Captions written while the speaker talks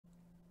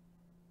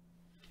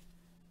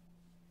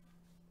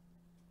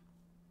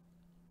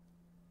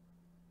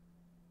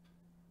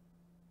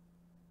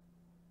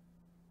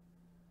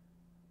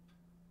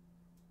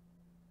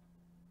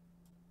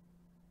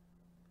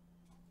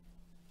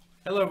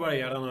Hello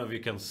everybody, I don't know if you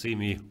can see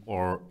me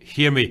or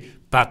hear me,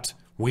 but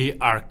we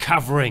are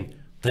covering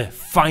the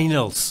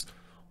finals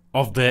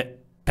of the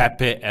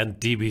Pepe and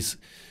Divis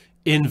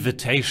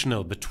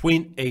Invitational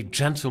between a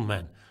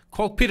gentleman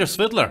called Peter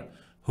Svidler,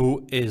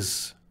 who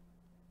is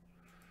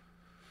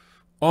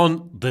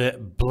on the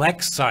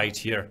black side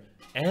here,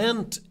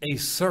 and a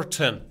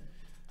certain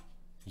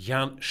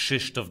Jan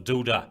Krzysztof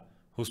Duda,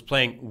 who's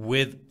playing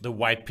with the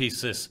white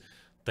pieces.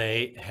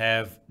 They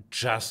have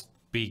just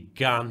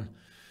begun.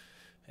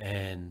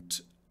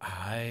 And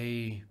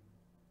I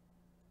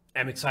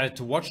am excited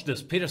to watch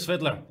this. Peter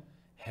Svidler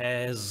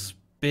has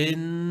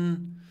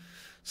been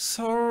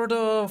sort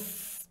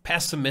of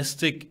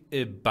pessimistic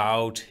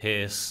about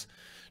his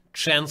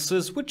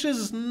chances, which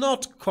is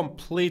not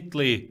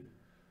completely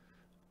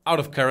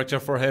out of character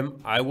for him,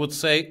 I would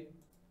say.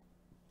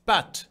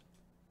 But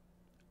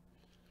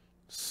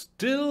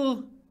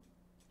still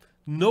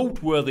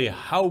noteworthy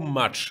how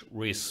much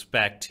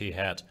respect he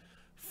had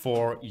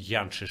for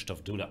Jan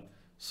Krzysztof Duda.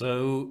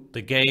 So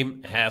the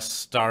game has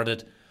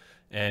started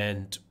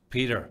and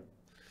Peter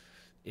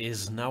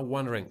is now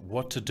wondering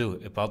what to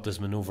do about this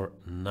maneuver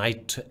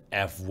knight to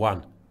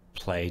f1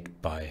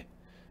 played by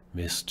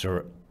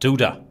Mr.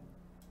 Duda.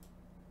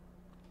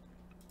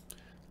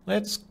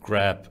 Let's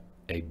grab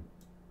a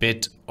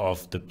bit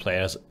of the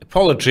player's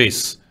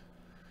apologies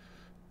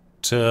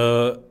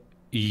to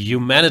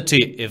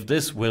humanity if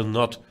this will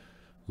not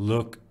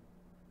look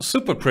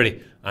super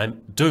pretty.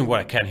 I'm doing what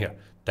I can here.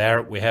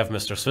 There we have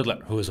Mr.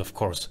 Svidler, who is of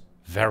course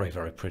very,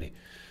 very pretty.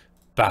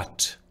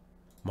 But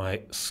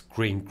my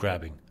screen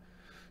grabbing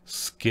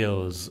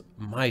skills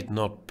might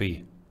not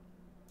be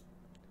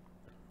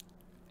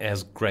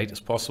as great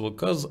as possible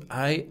because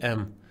I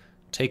am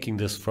taking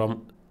this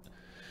from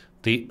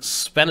the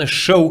Spanish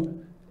show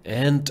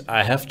and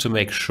I have to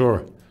make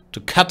sure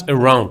to cut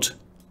around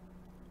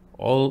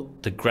all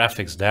the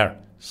graphics there.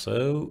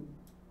 So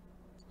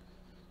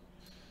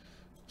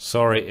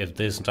sorry if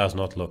this does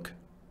not look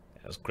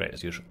as great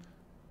as usual.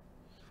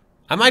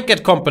 I might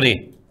get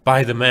company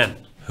by the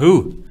man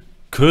who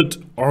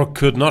could or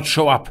could not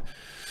show up.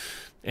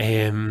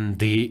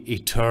 The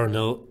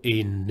eternal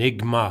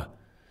enigma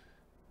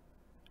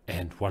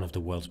and one of the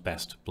world's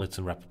best blitz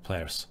and rapid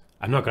players.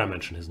 I'm not going to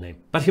mention his name,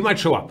 but he might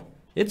show up.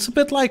 It's a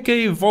bit like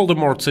a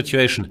Voldemort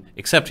situation,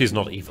 except he's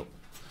not evil.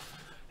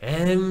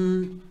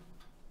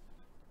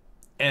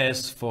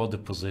 As for the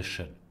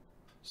position,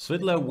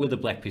 Svidler with the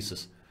black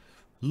pieces.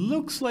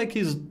 Looks like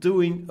he's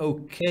doing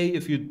okay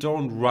if you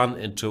don't run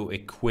into a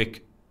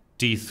quick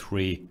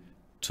d3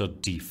 to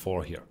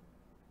d4 here.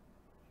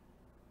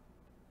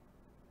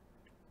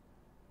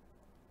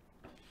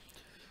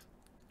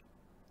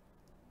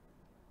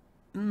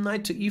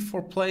 Knight to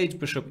e4 played,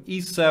 bishop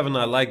e7,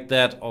 I like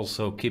that.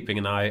 Also keeping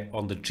an eye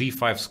on the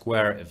g5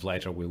 square if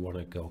later we want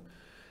to go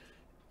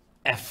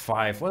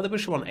f5. Well, the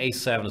bishop on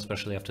a7,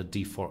 especially after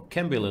d4,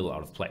 can be a little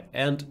out of play.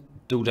 And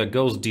Duda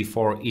goes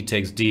d4, e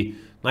takes d,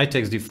 knight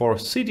takes d4,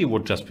 cd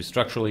would just be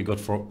structurally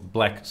good for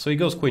black, so he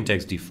goes queen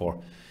takes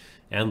d4.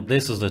 And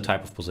this is the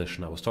type of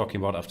position I was talking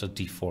about after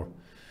d4,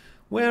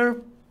 where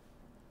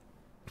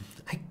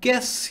I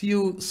guess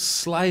you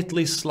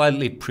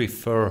slightly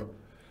prefer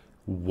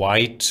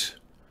white,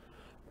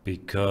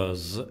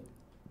 because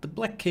the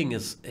black king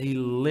is a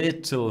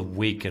little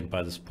weakened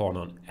by this pawn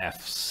on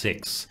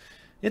f6.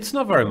 It's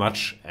not very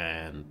much,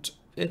 and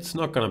it's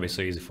not going to be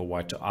so easy for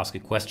white to ask a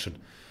question.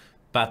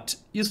 But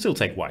you still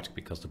take white,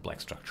 because the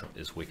black structure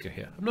is weaker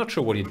here. I'm not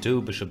sure what you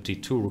do. Bishop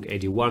d2, rook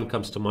a1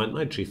 comes to mind.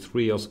 Knight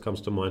g3 also comes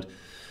to mind.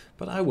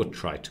 But I would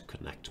try to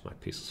connect my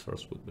pieces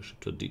first with bishop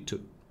to d2.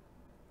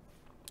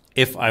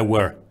 If I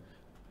were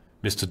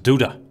Mr.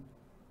 Duda.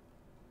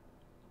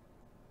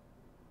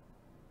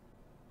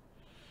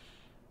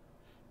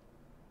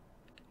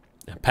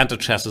 And Panther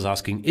Chess is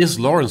asking, is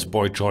Lawrence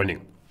Boy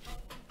joining?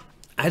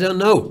 I don't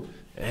know.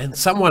 And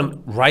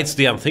someone writes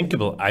the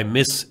unthinkable, I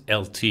miss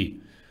LT.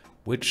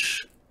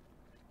 Which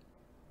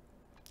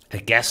I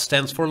guess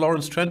stands for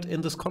Lawrence Trent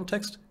in this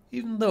context,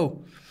 even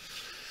though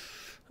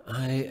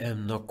I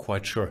am not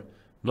quite sure.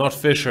 Not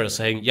Fisher is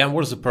saying, yeah,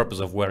 what is the purpose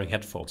of wearing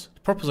headphones?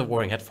 The purpose of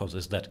wearing headphones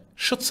is that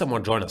should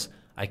someone join us,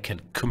 I can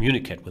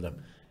communicate with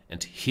them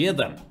and hear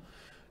them.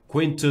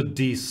 Queen to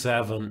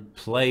d7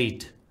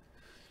 played.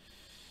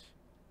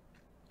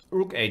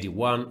 Rook a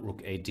d1,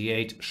 rook a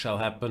d8 shall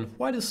happen.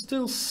 White is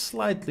still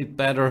slightly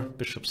better.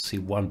 Bishop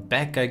c1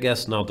 back, I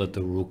guess, now that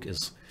the rook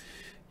is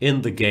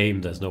in the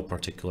game. There's no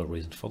particular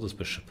reason for this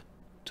bishop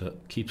to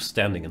keep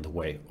standing in the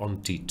way on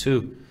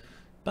d2.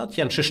 But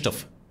Jan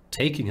Krzysztof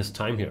taking his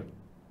time here.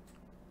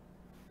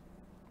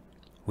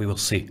 We will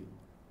see.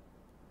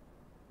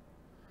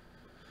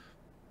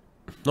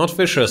 Not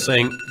Fisher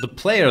saying, the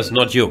players,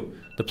 not you.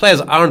 The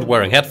players aren't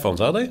wearing headphones,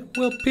 are they?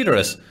 Well, Peter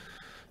is.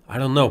 I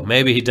don't know.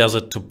 Maybe he does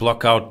it to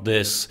block out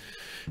this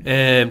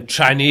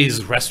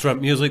Chinese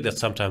restaurant music that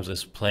sometimes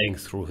is playing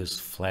through his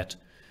flat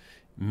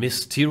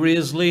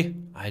mysteriously.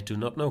 I do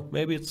not know.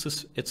 Maybe it's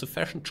a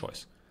fashion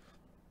choice.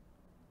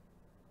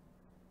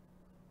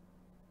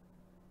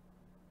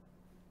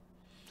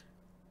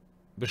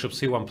 Bishop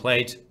c1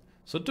 played.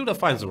 So Duda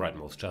finds the right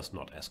moves, just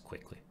not as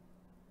quickly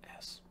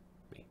as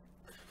me.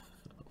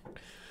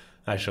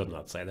 I should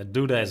not say that.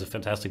 Duda is a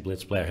fantastic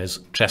blitz player. His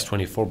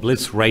chess24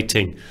 blitz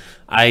rating,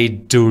 I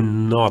do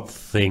not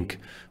think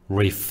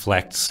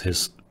reflects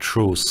his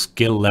true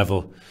skill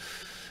level.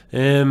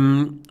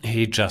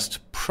 He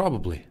just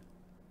probably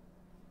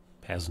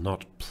has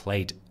not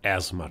played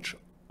as much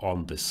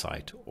on this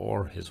side,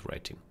 or his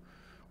rating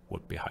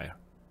would be higher.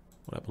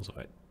 What happens if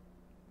I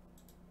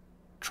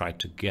try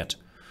to get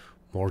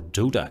more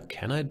Duda?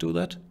 Can I do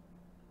that?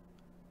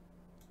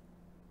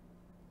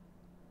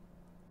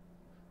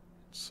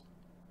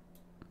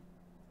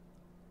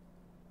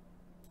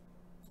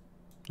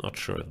 Not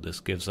sure if this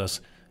gives us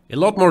a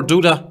lot more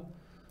Duda,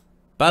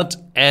 but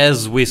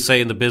as we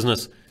say in the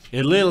business,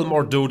 a little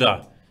more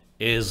Duda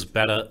is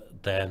better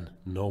than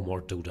no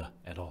more Duda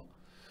at all.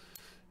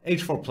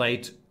 H4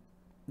 played.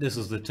 This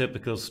is the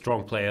typical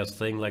strong players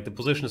thing, like the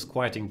position is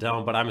quieting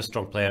down, but I'm a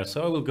strong player,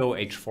 so I will go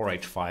H4,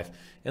 H5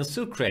 and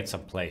still create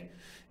some play.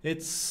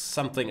 It's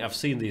something I've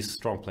seen these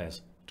strong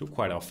players do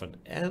quite often,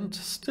 and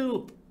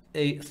still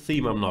a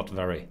theme I'm not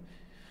very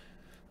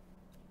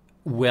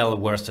well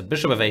versed at.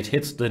 Bishop f8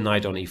 hits the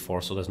knight on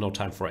e4, so there's no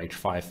time for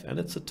h5, and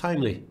it's a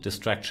timely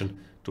distraction.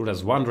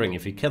 Duda's wondering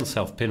if he can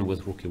self-pin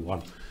with rook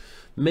e1.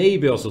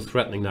 Maybe also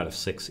threatening knight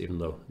f6, even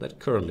though that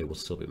currently will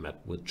still be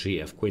met with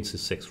gf, queen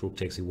c6, rook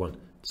takes e1,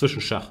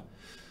 Zwischenschach.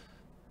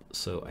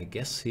 So I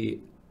guess he,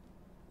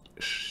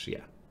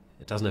 yeah,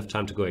 it doesn't have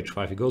time to go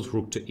h5. He goes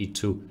rook to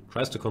e2,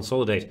 tries to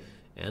consolidate,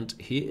 and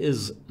he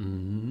is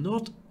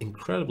not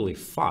incredibly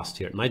fast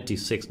here. Knight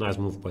d6, nice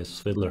move by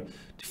Svidler,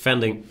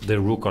 defending the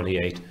rook on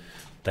e8,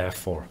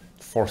 therefore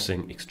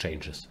forcing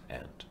exchanges.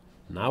 And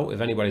now, if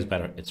anybody's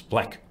better, it's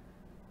black.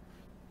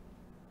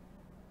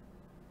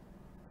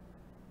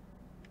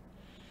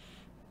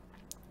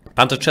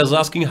 Panther is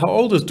asking, how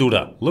old is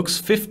Duda? Looks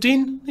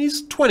 15,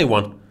 he's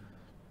 21.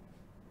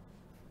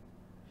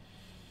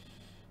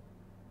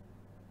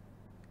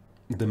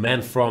 The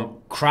man from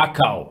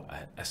Krakow.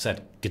 I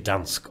said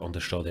Gdansk on the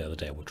show the other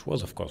day, which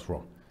was of course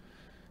wrong.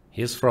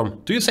 He is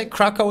from, do you say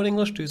Krakow in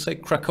English? Do you say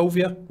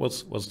Cracovia?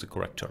 What's the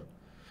correct term?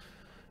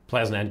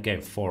 Pleasant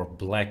endgame for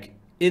black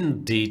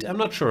indeed. I'm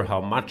not sure how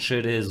much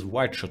it is.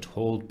 White should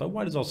hold, but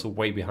white is also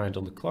way behind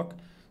on the clock.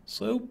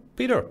 So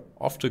Peter,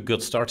 off to a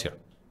good start here.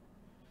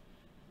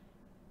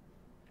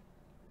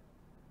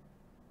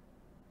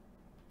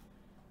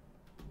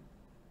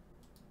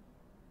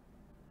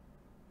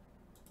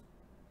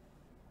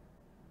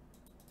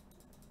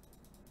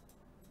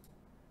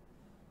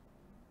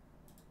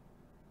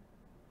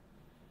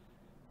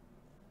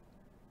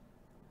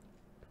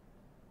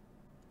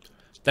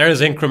 There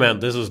is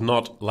increment. This is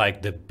not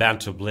like the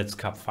Bantu Blitz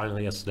Cup final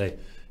yesterday.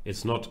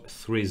 It's not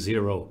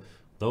 3-0.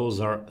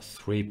 Those are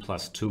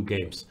 3+2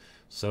 games.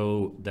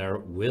 So there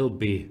will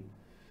be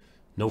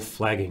no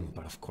flagging.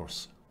 But of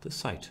course, this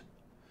side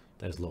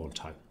that is low on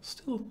time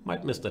still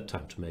might miss that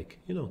time to make,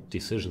 you know,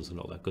 decisions and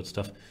all that good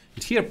stuff.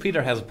 And here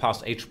Peter has a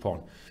passed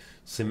h-pawn,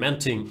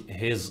 cementing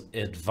his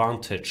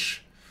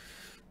advantage.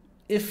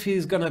 If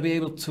he's going to be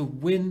able to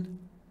win,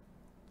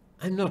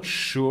 I'm not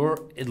sure.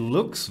 It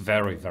looks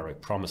very, very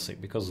promising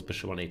because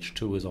bishop on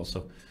h2 is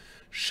also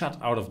shut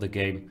out of the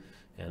game,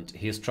 and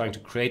he is trying to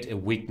create a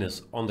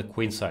weakness on the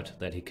queen side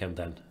that he can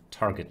then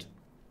target.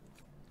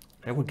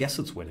 I would guess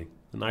it's winning.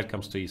 The knight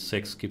comes to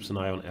e6, keeps an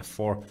eye on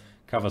f4,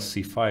 covers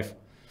c5,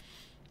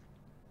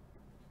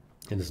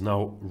 and is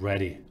now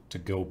ready to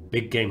go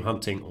big game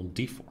hunting on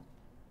d4.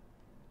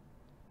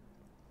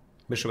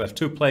 Bishop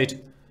f2 played.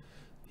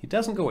 He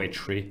doesn't go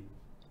h3.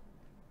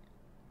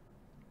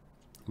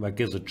 But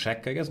gives a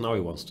check, I guess. Now he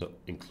wants to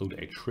include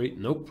h3.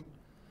 Nope.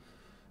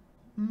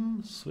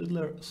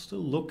 Svidler still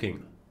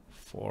looking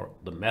for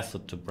the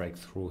method to break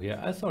through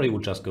here. I thought he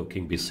would just go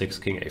king b6,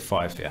 king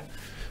a5 here.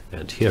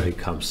 And here he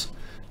comes.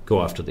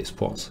 Go after these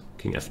pawns.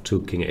 King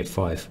f2, king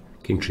a5,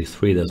 king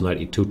g3. There's knight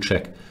e2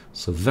 check.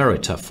 So very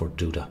tough for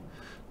Duda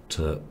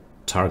to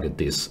target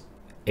this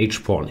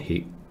h-pawn.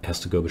 He has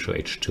to go bishop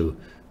h2.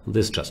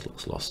 This just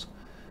looks lost.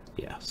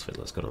 Yeah,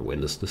 Svidler's gonna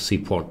win this. The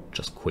c-pawn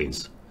just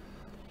queens.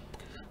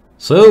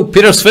 So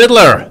Peter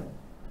Svidler,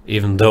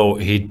 even though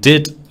he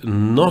did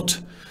not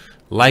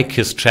like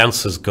his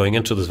chances going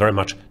into this very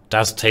much,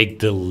 does take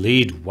the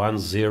lead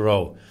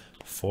 1-0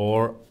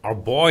 for our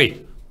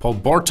boy, Paul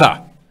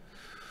Borta.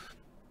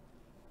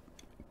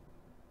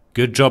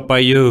 Good job by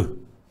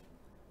you.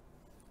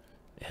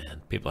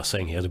 And people are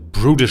saying he has a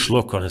brutish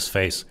look on his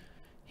face.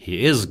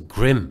 He is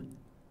grim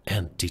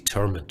and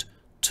determined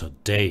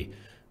today,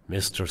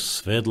 Mr.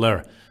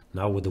 Svidler,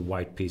 now with the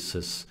white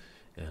pieces,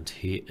 and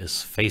he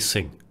is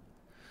facing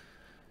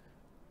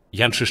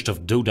Jan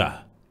Krzysztof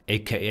Duda,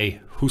 aka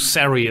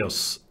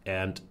Husarius,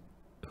 and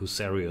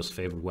Husarius'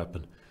 favorite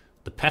weapon,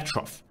 the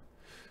Petrov.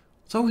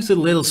 It's always a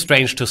little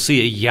strange to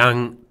see a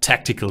young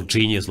tactical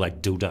genius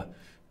like Duda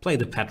play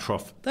the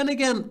Petrov. Then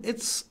again,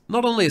 it's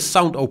not only a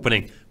sound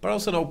opening, but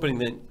also an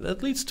opening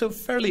that leads to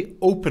fairly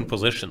open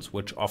positions,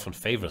 which often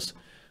favors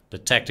the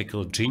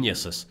tactical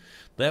geniuses.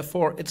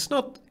 Therefore, it's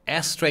not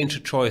as strange a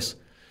choice.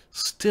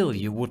 Still,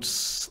 you would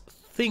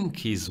think think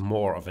he's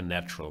more of a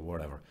natural,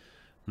 whatever,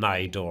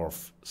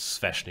 Naidorf,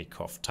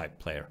 Sveshnikov type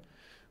player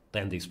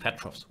than these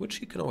Petrovs,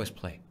 which you can always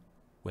play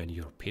when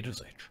you're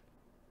Peter's age.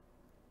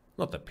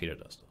 Not that Peter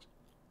does this.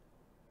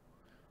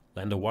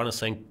 Lando 1 is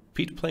saying,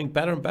 Pete playing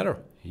better and better.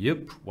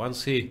 Yep,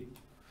 once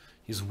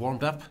he's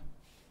warmed up,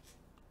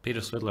 Peter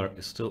Svidler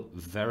is still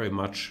very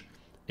much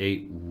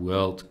a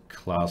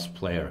world-class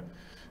player.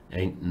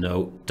 Ain't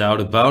no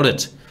doubt about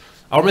it.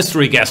 Our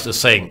mystery guest is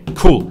saying,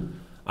 cool,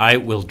 I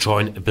will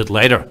join a bit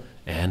later.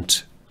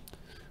 And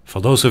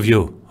for those of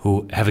you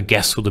who have a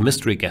guess who the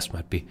mystery guest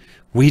might be,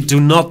 we do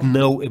not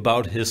know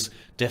about his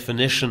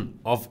definition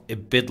of a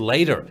bit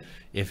later.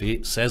 If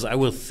he says, I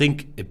will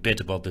think a bit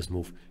about this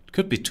move, it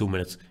could be 2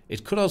 minutes.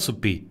 It could also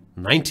be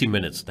 90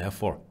 minutes.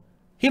 Therefore,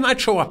 he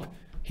might show up.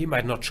 He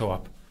might not show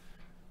up.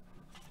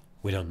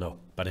 We don't know.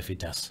 But if he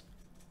does,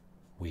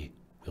 we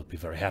will be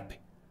very happy.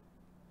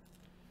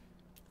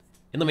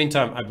 In the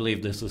meantime, I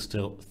believe this is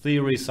still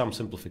theory, some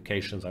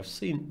simplifications. I've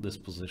seen this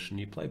position.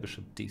 You play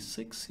bishop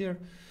d6 here,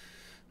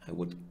 I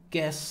would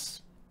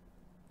guess.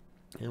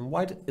 And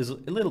white is a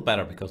little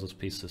better because his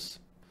piece is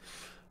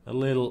a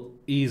little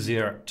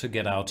easier to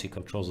get out. He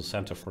controls the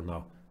center for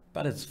now,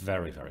 but it's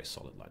very, very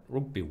solid line.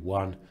 Rook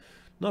b1,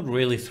 not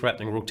really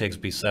threatening. Rook takes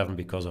b7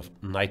 because of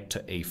knight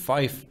to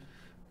a5,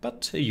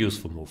 but a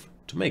useful move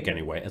to make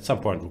anyway. At some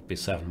point, rook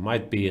b7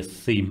 might be a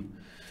theme.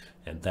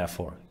 And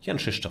therefore, Jan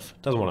Krzysztof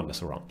doesn't want to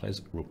mess around.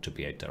 Plays rook to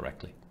b8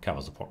 directly.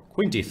 Covers the pawn.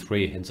 Queen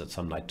d3 hints at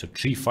some knight to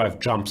g5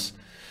 jumps.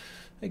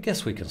 I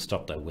guess we can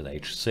stop that with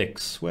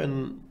h6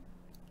 when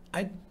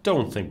I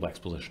don't think black's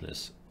position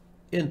is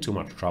in too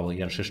much trouble.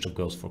 Jan Krzysztof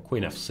goes for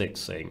queen f6,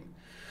 saying,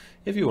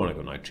 if you want to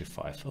go knight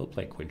g5, I'll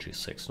play queen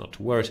g6, not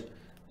too worried.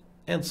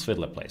 And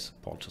Svidler plays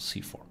pawn to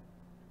c4.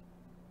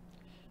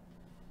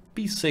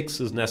 b6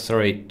 is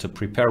necessary to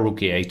prepare rook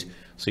e8,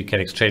 so you can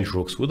exchange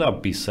rooks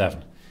without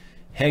b7.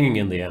 Hanging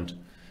in the end,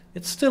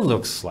 it still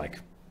looks like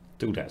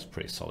Duda is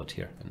pretty solid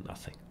here and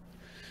nothing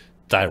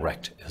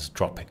direct is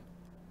dropping.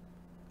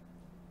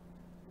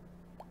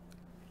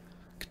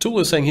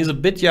 Cthulhu is saying he's a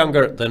bit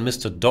younger than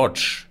Mr.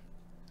 Dodge.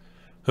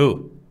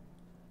 Who?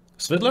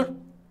 Svidler?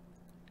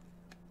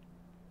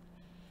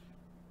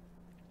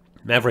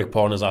 Maverick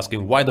Pawn is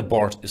asking why the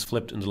board is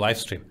flipped in the live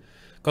stream.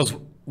 Because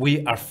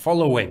we are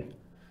following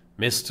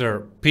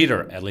Mr.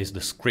 Peter, at least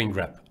the screen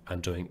grab I'm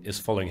doing is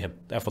following him.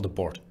 Therefore the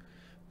board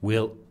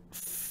will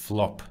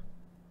flop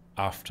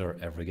after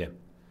every game,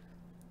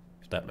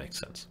 if that makes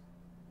sense.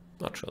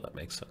 Not sure that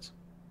makes sense.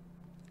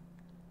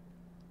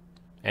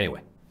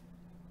 Anyway,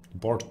 the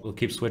board will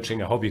keep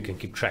switching. I hope you can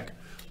keep track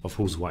of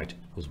who's white,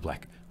 who's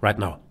black. Right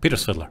now, Peter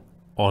Svidler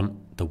on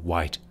the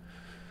white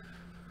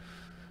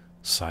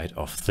side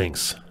of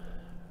things.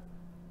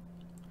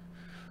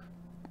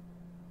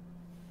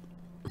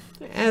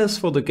 As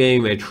for the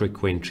game, h3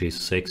 queen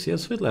g6,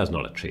 yes, Svidler has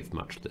not achieved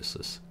much. This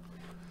is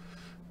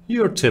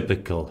your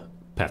typical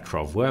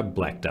Petrov, where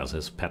black does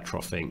his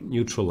Petroving,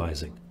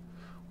 neutralizing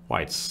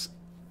white's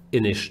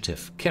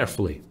initiative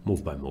carefully,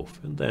 move by move,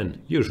 and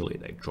then usually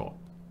they draw.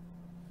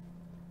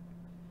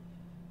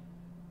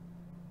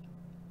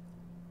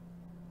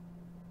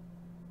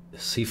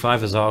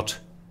 c5 is out,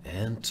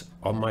 and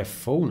on my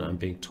phone I'm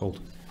being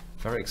told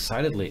very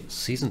excitedly,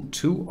 Season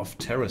 2 of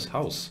Terrace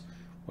House.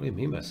 What do you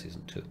mean by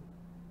Season 2?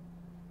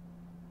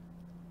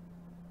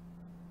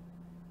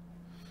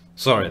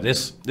 Sorry,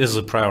 this is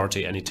a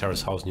priority, any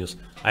Terrace House news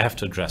I have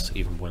to address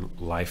even when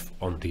live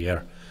on the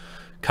air.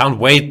 Can't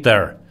wait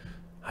there.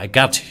 I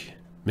got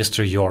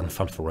Mr. Jorn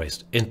van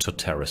Verreest into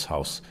Terrace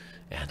House,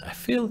 and I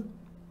feel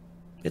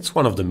it's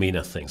one of the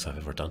meaner things I've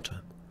ever done to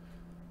him.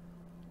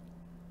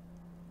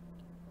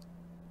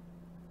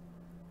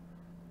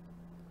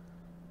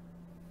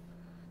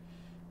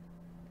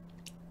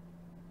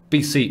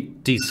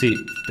 BC, DC,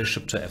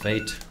 bishop to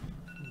f8.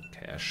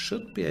 Okay, I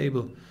should be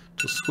able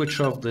to switch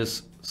off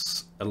this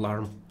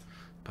alarm,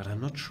 but I'm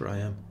not sure I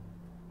am.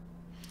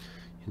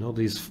 You know,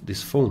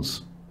 these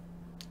phones,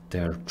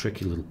 they're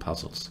tricky little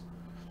puzzles.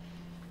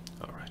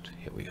 All right,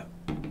 here we go.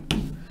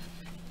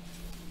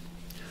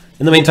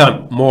 In the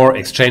meantime, more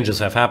exchanges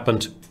have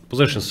happened.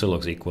 Position still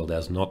looks equal.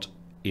 There's not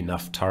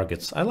enough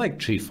targets. I like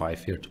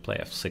g5 here to play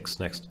f6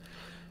 next,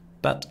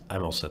 but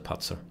I'm also a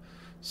putzer.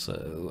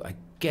 So I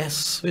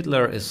guess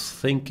Svidler is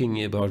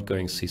thinking about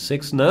going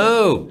c6.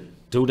 No!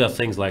 Duda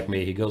thinks like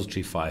me. He goes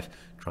g5,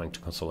 trying to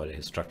consolidate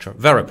his structure.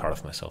 Very proud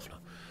of myself now.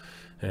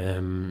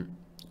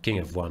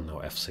 King f1, now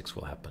f6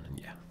 will happen. And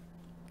yeah,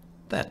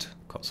 that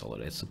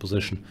consolidates the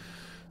position.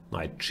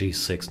 Knight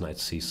g6, knight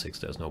c6.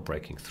 There's no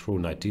breaking through.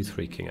 Knight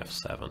d3, king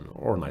f7,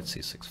 or knight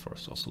c6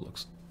 first. Also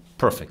looks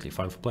perfectly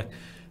fine for black.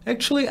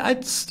 Actually,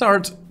 I'd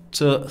start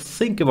to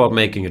think about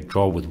making a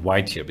draw with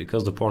white here,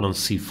 because the pawn on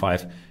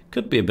c5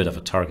 could be a bit of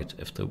a target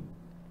if the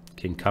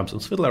king comes.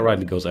 And Svidler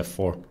rightly goes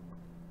f4,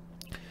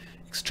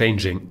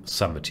 exchanging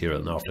some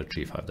material. Now after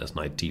g5, there's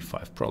knight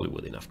d5, probably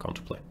with enough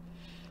counterplay.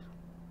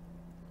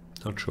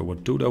 Not sure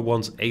what Duda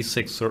wants.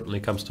 a6 certainly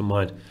comes to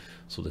mind.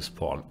 So this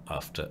pawn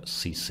after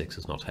c6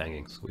 is not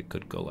hanging, so we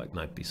could go like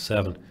knight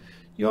b7.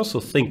 You also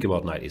think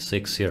about knight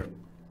e6 here.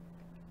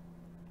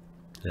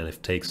 And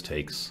if takes,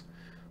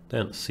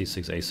 then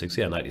c6, a6,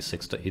 yeah, knight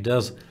e6 he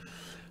does.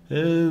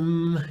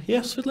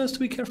 Yeah, Svidler has to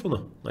be careful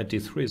now. Knight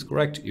d3 is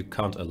correct. You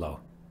can't allow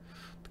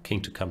the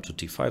king to come to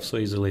d5 so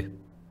easily.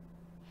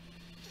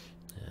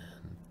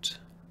 And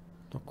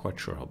not quite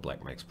sure how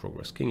black makes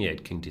progress. King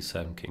e8, king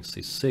d7, king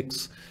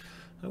c6.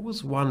 I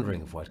was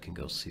wondering if white can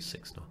go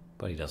c6 now,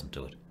 but he doesn't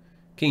do it.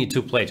 King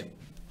e2 plate.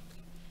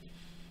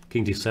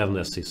 King d7,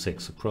 there's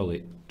c6, so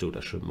probably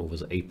Duda should move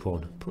his a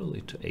pawn,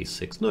 probably to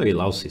a6. No, he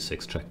allows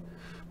c6 check,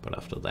 but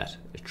after that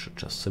it should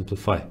just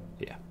simplify.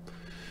 Yeah,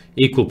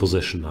 equal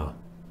position now.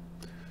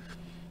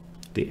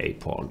 The a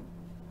pawn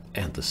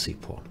and the c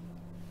pawn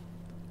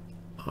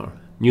are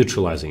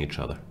neutralizing each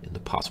other in the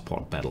pass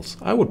pawn battles.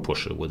 I would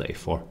push it with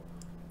a4.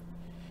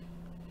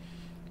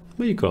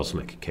 But you could also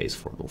make a case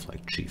for a move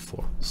like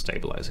g4,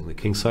 stabilizing the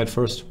king side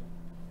first.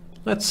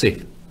 Let's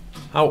see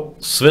how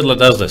Svidler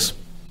does this.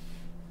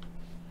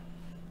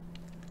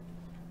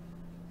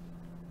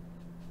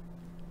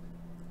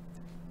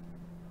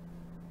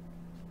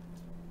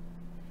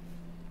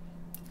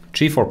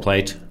 G4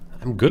 plate.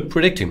 I'm good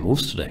predicting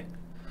moves today.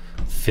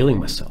 Feeling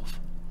myself.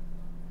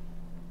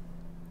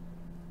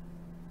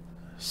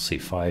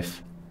 C5.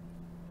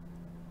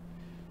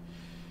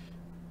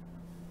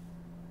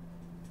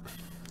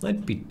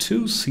 Knight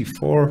b2,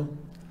 c4.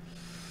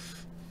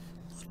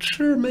 Not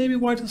sure, maybe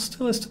white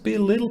still has to be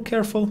a little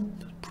careful.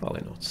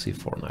 Probably not.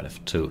 c4, knight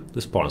f2.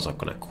 This pawn is not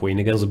going to queen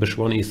against the bishop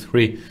on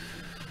e3.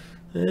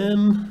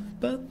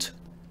 But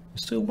we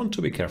still want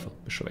to be careful.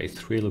 Bishop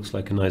a3 looks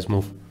like a nice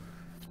move.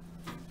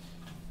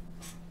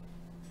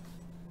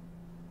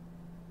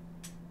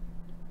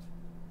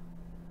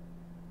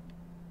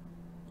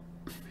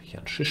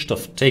 Jan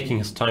Krzysztof taking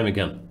his time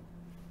again.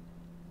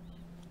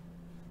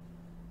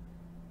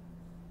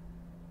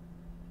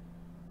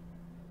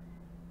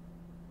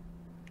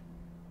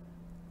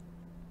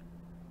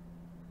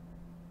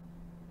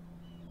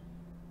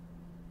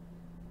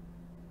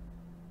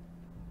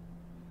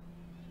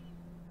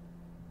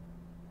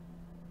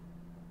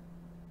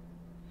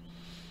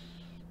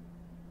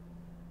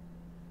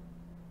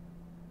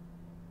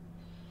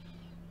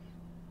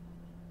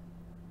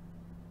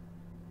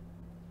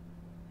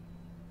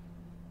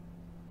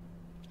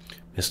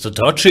 Mr.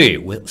 Dodgy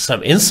with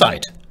some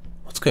insight.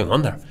 What's going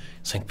on there?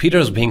 St. Peter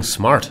is being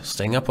smart,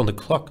 staying up on the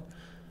clock.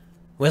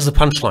 Where's the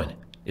punchline?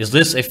 Is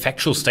this a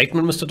factual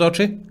statement, Mr.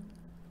 Dodgy?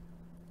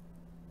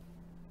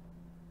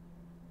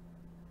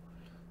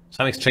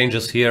 Some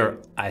exchanges here.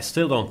 I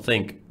still don't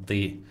think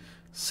the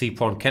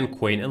c-pawn can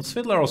queen. And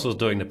Svidler also is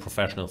doing the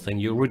professional thing.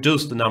 You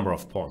reduce the number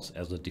of pawns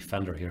as a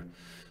defender here.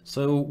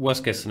 So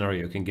worst case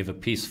scenario, you can give a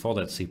piece for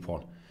that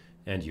c-pawn.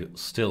 And you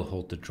still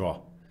hold the draw.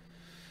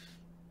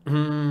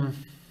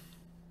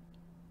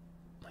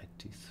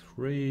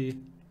 d3,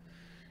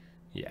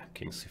 yeah,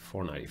 king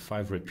c4, knight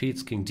e5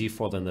 repeats, king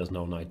d4, then there's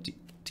no knight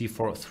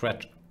d4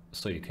 threat,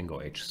 so you can go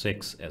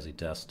h6 as he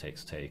does,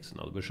 takes,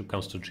 now the bishop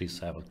comes to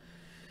g7,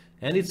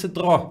 and it's a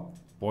draw,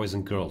 boys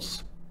and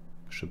girls.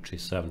 Bishop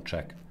g7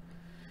 check,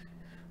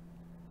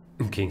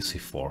 king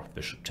c4,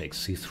 bishop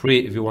takes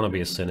c3. If you want to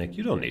be a cynic,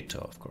 you don't need to,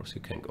 of course,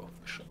 you can go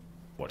bishop,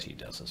 what he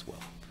does as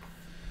well.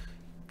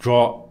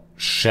 Draw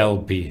shall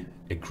be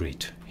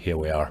agreed. Here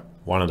we are,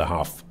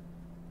 1.5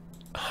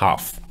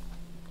 half.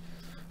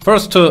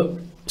 First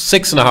to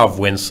 6.5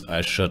 wins,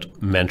 I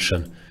should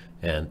mention,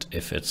 and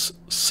if it's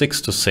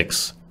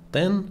 6-6,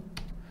 then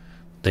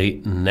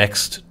the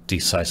next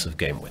decisive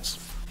game wins.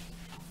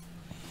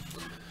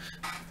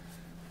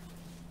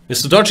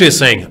 Mr. Dodgy is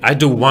saying, I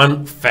do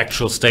one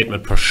factual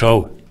statement per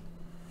show.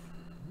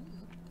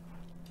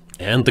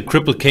 And the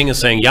crippled king is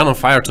saying, Jan on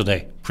fire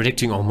today,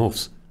 predicting all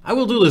moves. I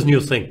will do this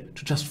new thing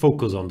to just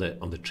focus on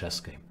the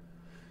chess game.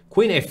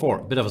 Queen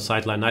a4, a bit of a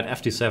sideline. Knight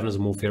fd7 is a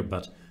move here,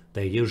 but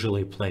they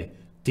usually play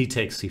d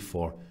takes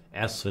c4,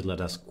 as Svidler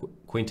does.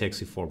 Queen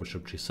takes c4,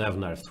 bishop g7,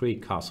 knight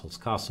f3,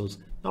 castles.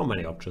 Not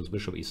many options.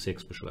 Bishop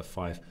e6, bishop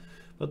f5.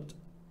 But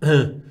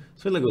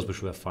Svidler goes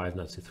bishop f5,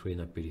 knight c3,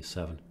 knight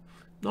bd7.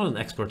 Not an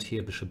expert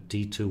here. Bishop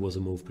d2 was a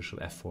move.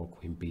 Bishop f4,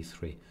 queen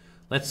b3.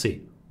 Let's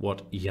see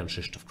what Jan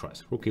Krzysztof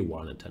tries. Rook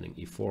e1, intending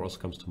e4 also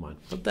comes to mind.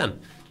 But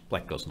then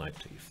black goes knight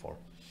to e4.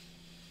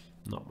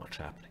 Not much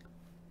happening.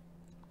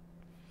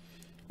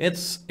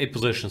 It's a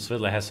position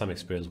Svidler has some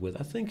experience with.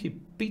 I think he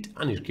beat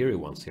Anish Giri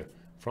once here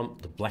from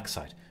the black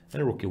side.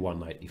 And rook e1,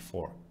 knight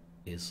e4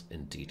 is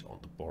indeed on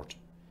the board.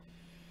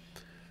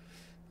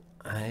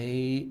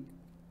 I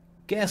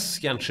guess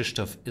Jan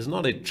Krzysztof is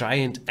not a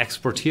giant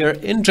expert here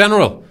in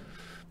general.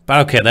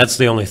 But okay, that's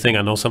the only thing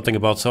I know something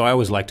about, so I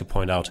always like to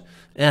point out,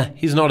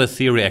 he's not a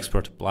theory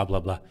expert, blah, blah,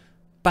 blah.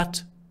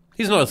 But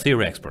he's not a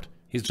theory expert.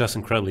 He's just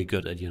incredibly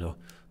good at,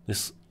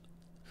 this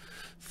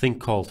thing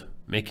called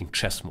making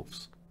chess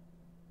moves.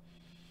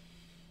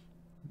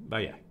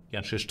 But yeah,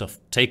 Jan Krzysztof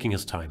taking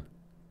his time.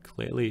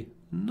 Clearly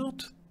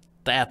not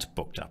that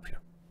booked up here.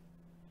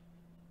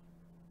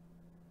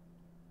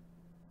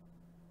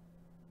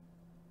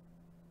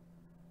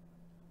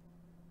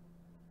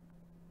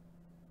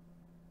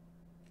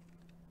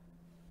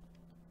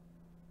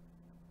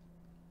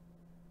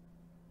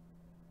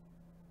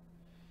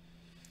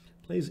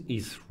 plays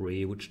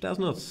e3, which does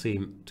not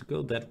seem to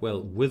go that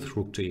well with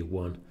rook to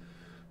e1.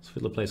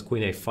 Svidler plays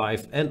queen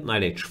a5 and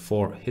knight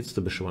h4, hits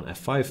the bishop on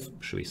f5,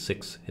 bishop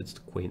e6, hits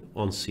the queen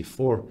on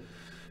c4.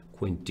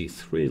 Queen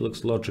d3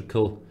 looks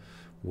logical,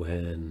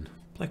 when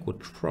black would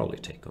probably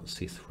take on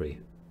c3,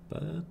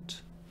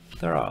 but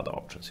there are other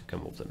options. You can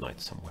move the knight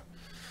somewhere.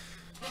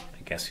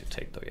 I guess you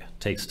take though, yeah.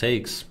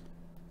 Takes.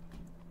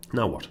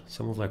 Now what?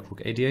 Some move like rook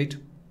a8.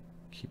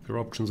 Keep your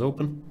options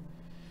open.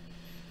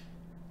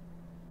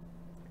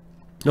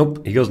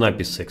 Nope, he goes knight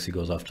b6, he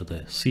goes after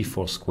the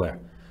c4 square.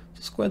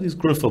 The square these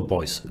Grunfeld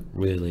boys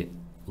really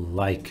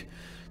like.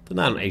 The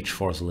knight on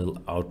h4 is a little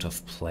out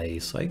of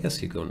place, so I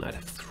guess you go knight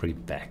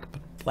f3 back,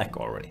 but black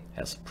already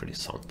has a pretty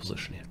sound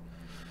position here.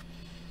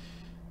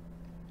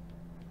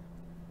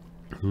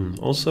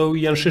 Also,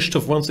 Jan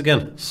Krzysztof once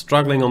again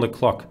struggling on the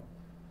clock.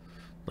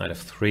 Knight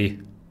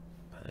f3.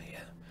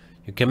 Yeah.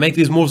 You can make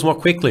these moves more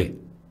quickly.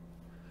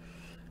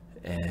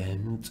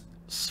 And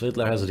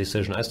Svidler has a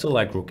decision. I still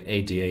like rook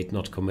a d8,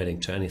 not committing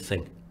to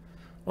anything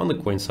on the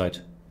queen side,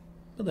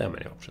 but there are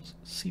many options.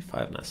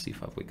 c5, nice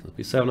c5 weakens.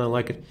 b7, I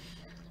like it.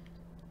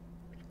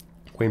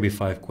 Queen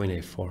b5, queen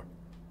a4.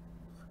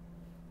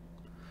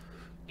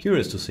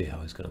 Curious to see how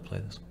he's going to play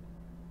this.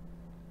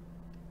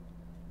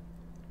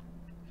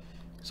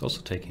 He's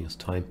also taking his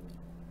time.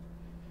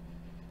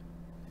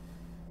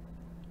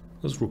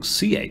 Goes rook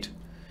c8.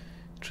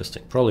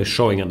 Interesting. Probably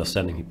showing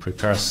understanding. He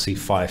prepares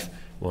c5.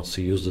 Wants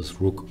to use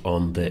this rook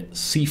on the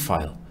c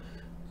file,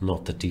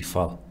 not the d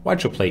file.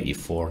 White should play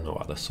e4. No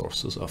other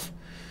sources of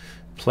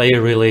play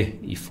really.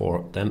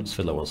 e4. Then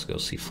Svidler wants to go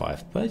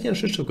c5. But Jan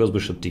Krzysztof goes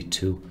bishop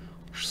d2,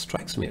 which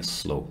strikes me as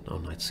slow. Now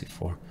knight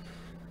c4.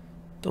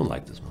 Don't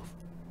like this move.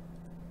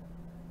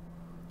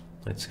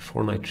 Knight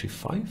c4, knight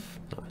g5.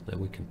 No, then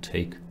we can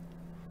take.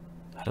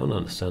 I don't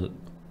understand it.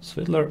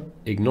 Svidler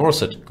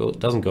ignores it.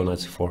 Doesn't go knight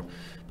c4.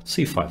 But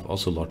c5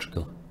 also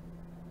logical.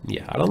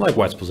 Yeah, I don't like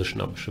white's position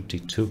now. Bishop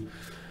d2.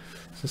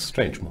 It's a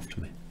strange move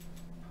to me.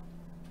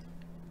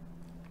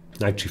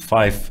 Knight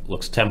g5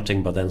 looks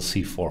tempting, but then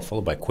c4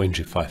 followed by queen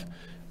g5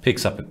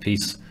 picks up a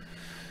piece.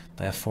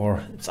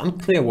 Therefore, it's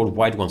unclear what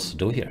white wants to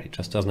do here. He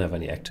just doesn't have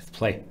any active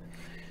play.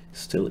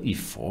 Still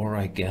e4,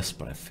 I guess,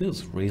 but it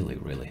feels really,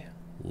 really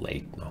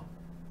late now.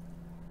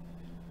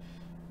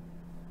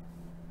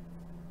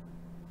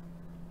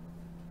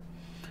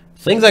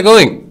 Things are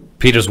going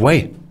Peter's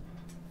way.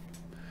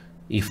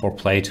 e4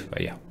 played,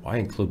 but yeah, why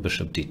include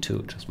bishop d2?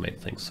 It just made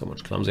things so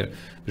much clumsier.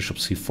 Bishop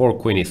c4,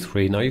 queen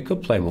e3. Now you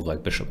could play a move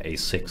like bishop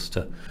a6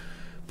 to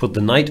put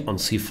the knight on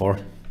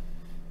c4.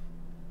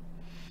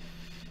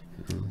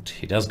 And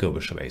he does go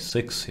bishop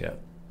a6 here,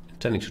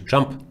 intending to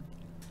jump.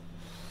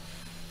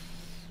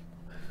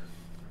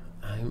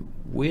 I'm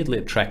weirdly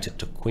attracted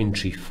to queen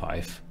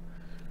g5,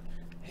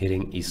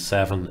 hitting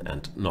e7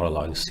 and not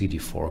allowing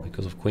cd4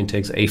 because of queen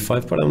takes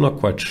a5, but I'm not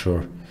quite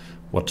sure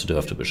what to do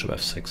after bishop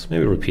f6.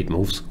 Maybe repeat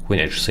moves. Queen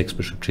h6,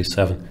 bishop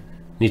g7.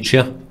 Nietzsche.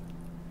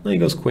 Now he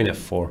goes queen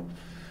f4.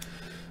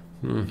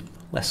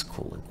 Less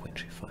cool than queen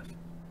g5.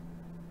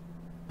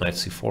 Knight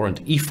c4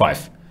 and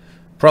e5.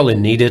 Probably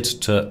needed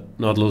to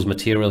not lose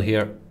material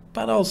here,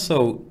 but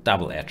also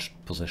double-edged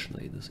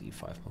positionally, this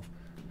e5 move.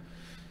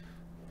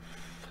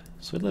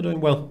 Svidler doing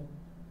well.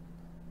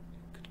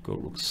 You could go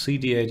rook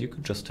cd8. You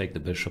could just take the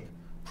bishop.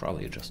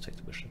 Probably you just take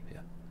the bishop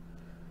here.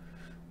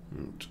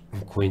 And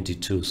queen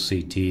d2,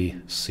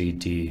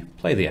 cd,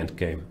 play the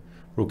endgame.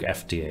 Rook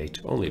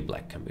fd8, only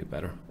black can be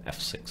better.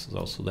 f6 is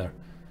also there.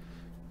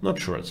 Not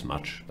sure it's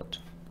much, but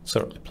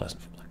certainly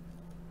pleasant for black.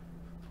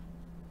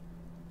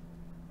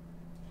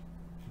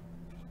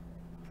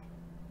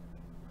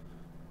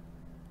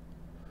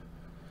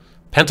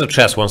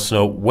 Pentachess wants to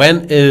know,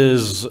 when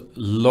is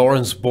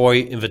Lawrence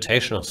Boy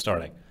Invitational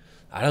starting?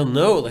 I don't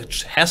know,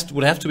 it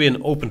would have to be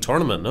an open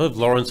tournament, no? If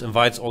Lawrence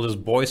invites all his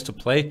boys to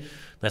play,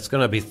 that's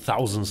going to be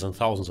thousands and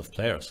thousands of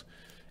players.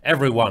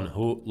 Everyone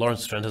who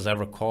Lawrence Trent has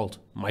ever called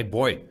my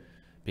boy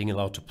being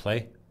allowed to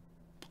play.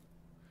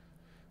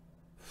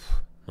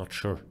 Not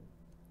sure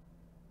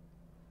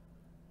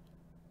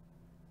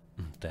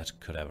that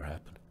could ever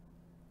happen.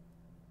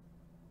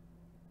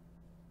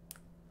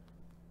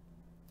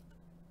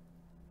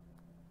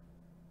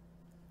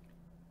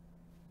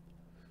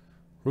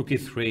 Rook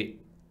e3.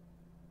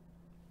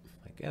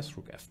 I guess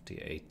rook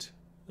fd8.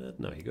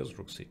 No, he goes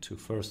rook c2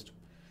 first.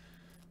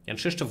 Jan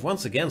Krzysztof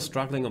once again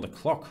struggling on the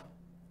clock.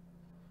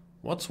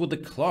 What's with the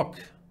clock,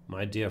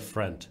 my dear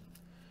friend?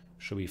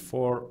 Bishop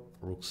e4,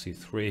 rook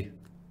c3.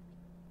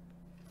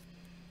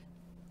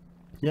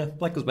 Yeah,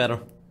 black is better.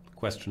 The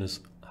question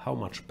is, how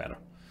much better?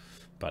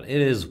 But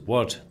it is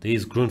what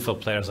these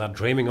Grunfeld players are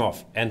dreaming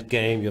of.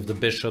 Endgame, you have the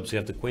bishops, you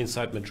have the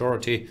queenside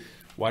majority.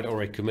 White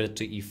already committed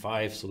to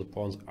e5, so the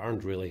pawns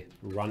aren't really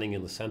running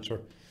in the center.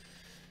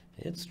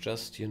 It's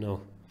just, you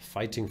know,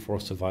 fighting for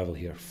survival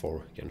here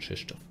for Jan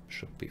Krzysztof.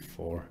 Bishop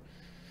b4.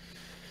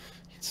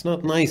 It's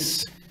not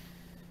nice.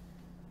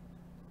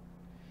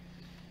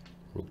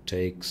 Rook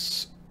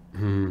takes.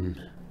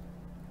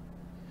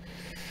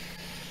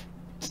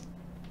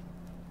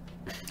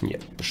 Yeah,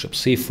 bishop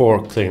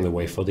c4, clearing the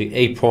way for the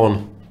a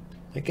pawn.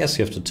 I guess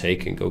you have to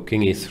take and go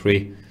king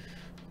e3,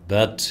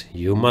 but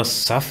you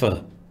must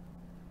suffer.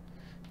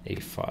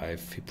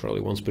 a5, he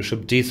probably wants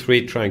bishop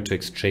d3, trying to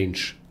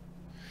exchange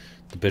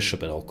the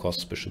bishop at all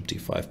costs. Bishop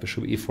d5,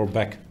 bishop e4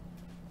 back.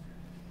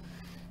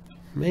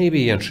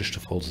 Maybe Jan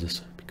Krzysztof holds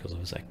this because of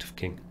his active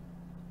king.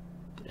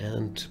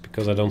 And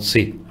because I don't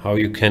see how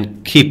you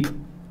can keep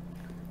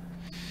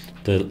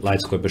the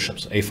light square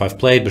bishops. a5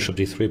 played, bishop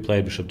d3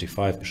 played, bishop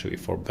d5, bishop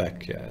e4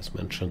 back. Yeah, as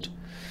mentioned.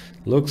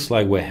 Looks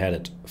like we're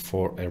headed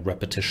for a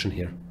repetition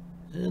here.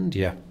 And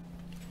yeah.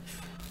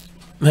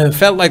 It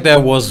felt like there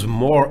was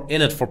more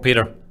in it for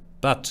Peter,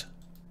 but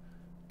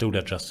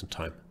Duda just in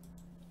time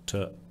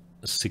to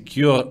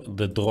secure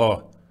the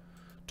draw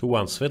to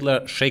 1.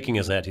 Svidler shaking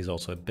his head. He's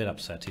also a bit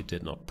upset he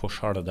did not push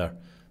harder there.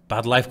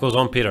 But life goes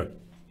on, Peter.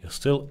 You're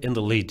still in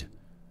the lead.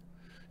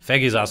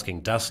 Feggy's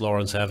asking, does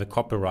Lawrence have a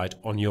copyright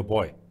on your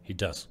boy? He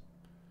does.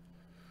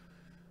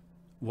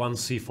 1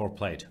 c4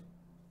 played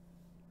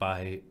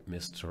by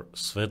Mr.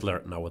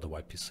 Svidler, now with the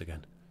white piece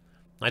again.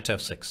 Knight to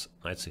f6,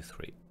 knight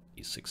c3,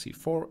 e6,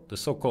 e4, the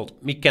so-called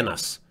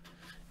miquenas.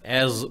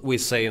 As we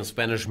say in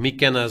Spanish,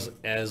 miquenas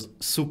as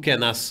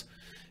suquenas.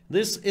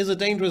 This is a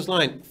dangerous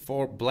line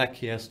for black.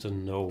 He has to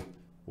know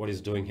what he's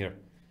doing here.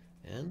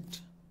 And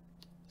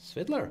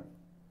Svidler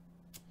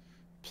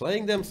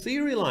playing them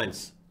theory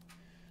lines.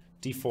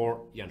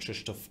 d4, Jan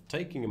Krzysztof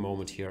taking a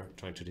moment here,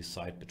 trying to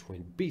decide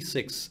between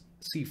b6,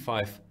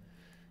 c5,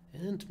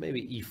 and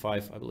maybe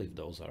e5. I believe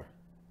those are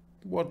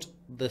what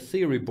the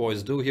theory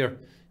boys do here.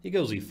 He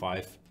goes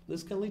e5.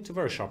 This can lead to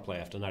very sharp play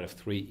after knight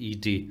f3,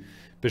 ed,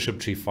 bishop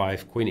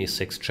g5, queen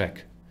e6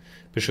 check,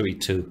 bishop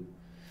e2.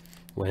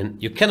 When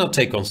you cannot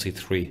take on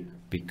c3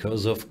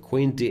 because of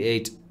queen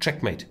d8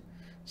 checkmate.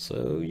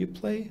 So you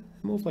play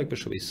a move like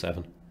bishop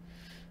e7.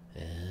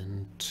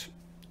 And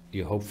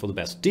you hope for the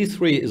best.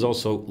 d3 is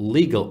also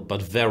legal, but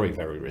very,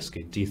 very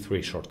risky.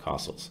 d3 short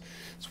castles.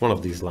 It's one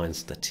of these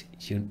lines that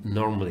you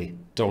normally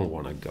don't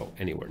want to go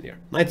anywhere near.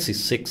 Knight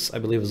c6, I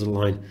believe, is a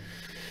line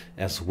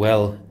as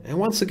well. And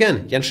once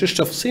again, Jan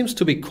Krzysztof seems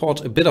to be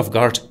caught a bit off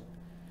guard.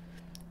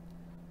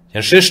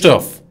 Jan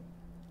Krzysztof,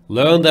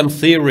 learn them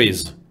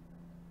theories.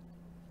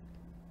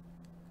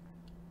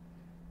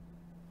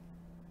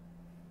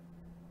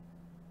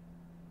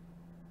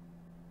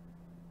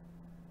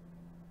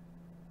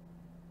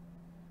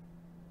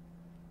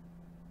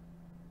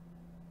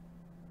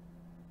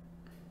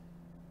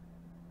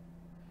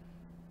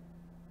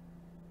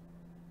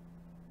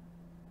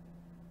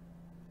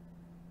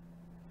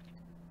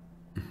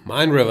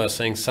 Mine River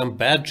saying some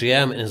bad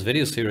GM in his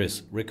video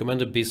series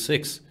recommended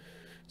b6.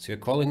 So you're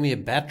calling me a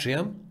bad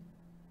GM?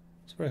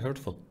 It's very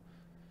hurtful.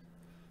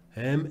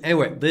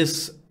 Anyway,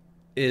 this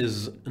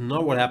is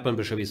not what happened.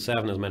 Bishop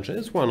e7 as mentioned.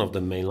 It's one of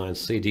the main lines.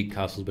 CD,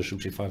 castles, bishop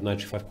g5, knight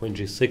g5, queen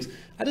g6.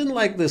 I didn't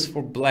like this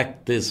for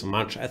black this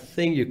much. I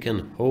think you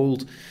can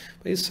hold,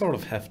 but you sort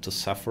of have to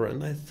suffer.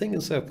 And I think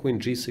instead of queen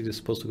g6, you're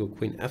supposed to go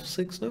queen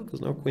f6 now,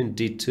 because now queen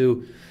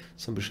d2,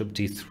 some bishop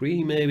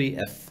d3 maybe,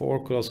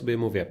 f4 could also be a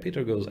move. Yeah,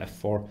 Peter goes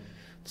f4.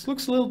 This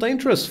looks a little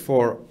dangerous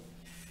for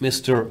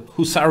Mr.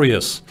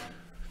 Husarius.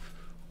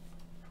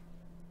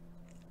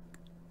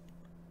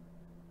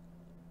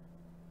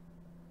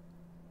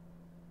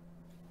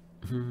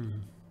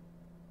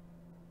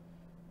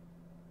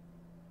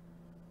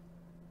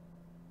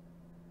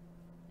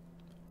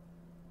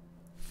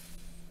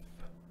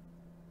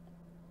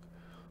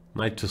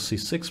 Knight to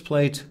c6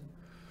 played.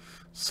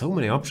 So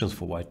many options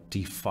for white.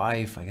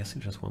 d5. I guess he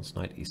just wants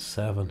knight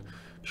e7.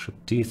 Bishop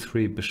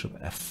d3. Bishop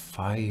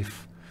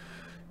f5.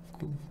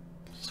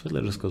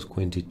 Svidler just goes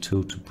queen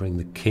d2 to bring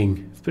the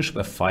king. If bishop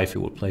f5, he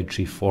will play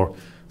g4.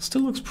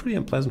 Still looks pretty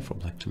unpleasant for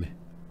black to me.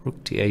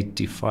 Rook d8,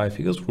 d5.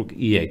 He goes rook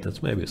e8.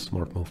 That's maybe a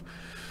smart move.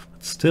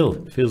 But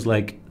still, it feels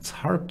like it's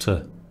hard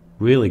to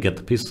really get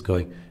the pieces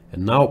going.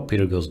 And now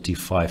Peter goes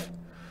d5.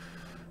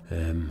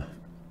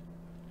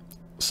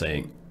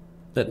 Saying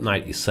that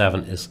knight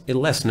e7 is a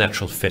less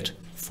natural fit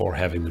for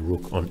having the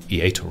rook on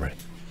e8 already.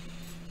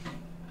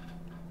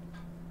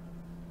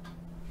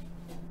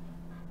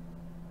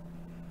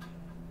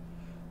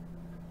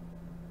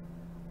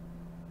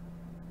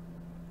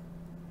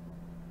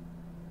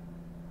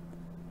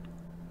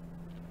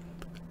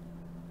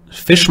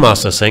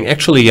 Fishmaster saying,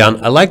 actually,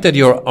 Jan, I like that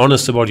you're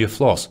honest about your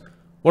flaws.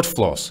 What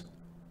flaws?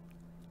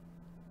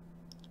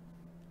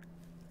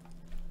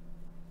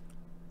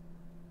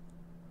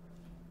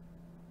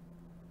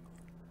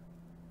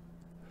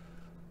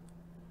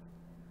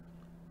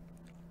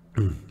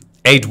 Mm.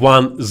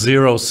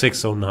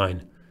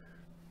 810609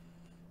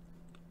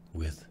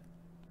 with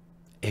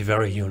a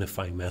very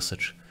unifying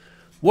message.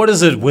 What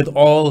is it with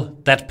all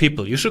that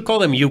people? You should call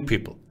them you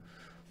people.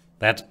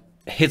 That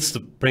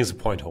brings the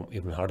point home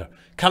even harder.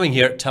 Coming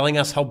here, telling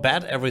us how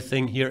bad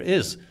everything here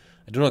is.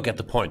 I do not get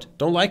the point.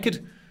 Don't like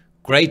it?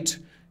 Great.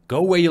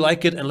 Go where you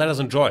like it and let us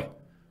enjoy.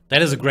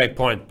 That is a great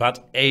point.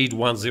 But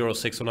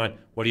 810609,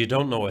 what you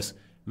don't know is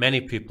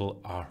many people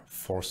are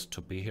forced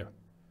to be here.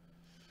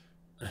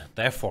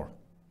 Therefore,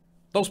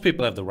 those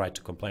people have the right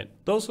to complain.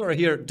 Those who are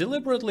here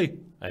deliberately,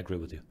 I agree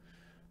with you.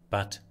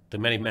 But the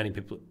many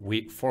people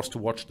we forced to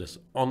watch this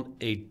on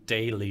a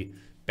daily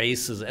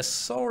basis as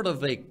sort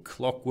of a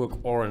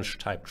Clockwork Orange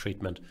type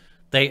treatment,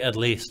 they at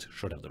least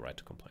should have the right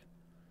to complain.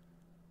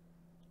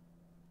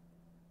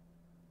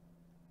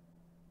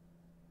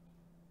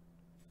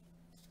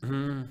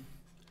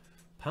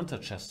 Panther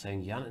Chest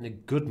saying, Jan in a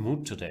good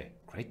mood today.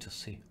 Great to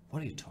see.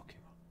 What are you talking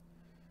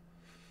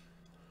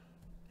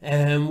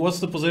about? What's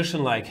the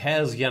position like?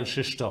 Has Jan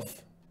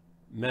Krzysztof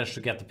managed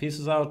to get the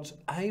pieces out?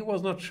 I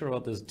was not sure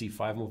about this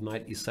d5 move,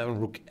 knight e7,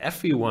 rook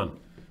fe1.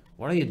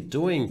 What are you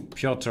doing,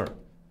 Piotr?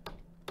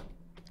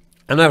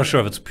 I'm never sure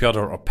if it's Piotr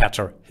or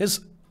Petr.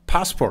 His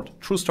passport,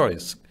 true story,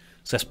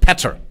 says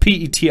Petr,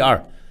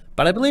 P-E-T-R.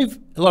 But I believe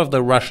a lot of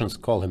the Russians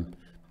call him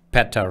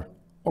Petr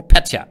or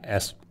Petya,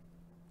 as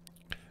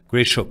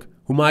Grishuk,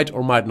 who might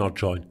or might not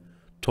join,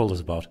 told us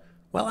about.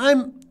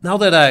 Well, now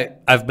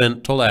that I've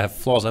been told I have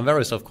flaws, I'm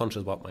very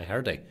self-conscious about my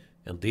hair day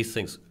and these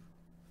things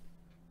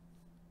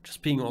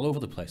just being all over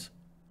the place.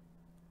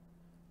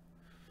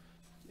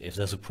 If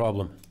there's a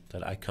problem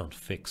that I can't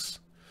fix,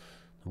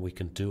 then we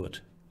can do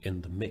it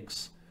in the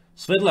mix.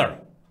 Svidler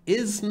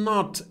is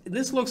not,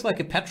 this looks like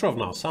a Petrov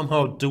now.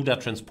 Somehow Duda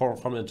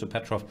transformed into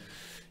Petrov.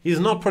 He's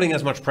not putting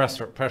as much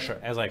pressure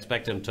as I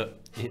expect him to.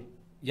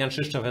 Jan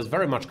Krzysztof has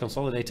very much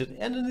consolidated,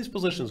 and in these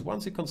positions,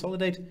 once you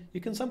consolidate, you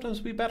can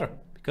sometimes be better,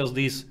 because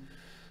these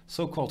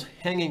so-called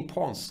hanging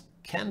pawns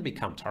can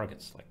become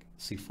targets, like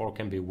c4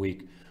 can be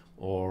weak,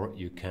 or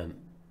you can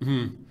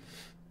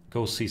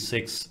go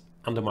c6,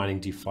 undermining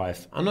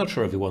d5. I'm not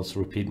sure if he wants to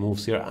repeat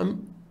moves here.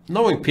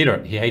 Knowing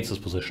Peter, he hates his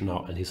position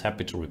now, and he's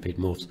happy to repeat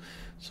moves,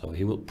 so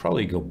he will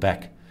probably go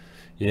back.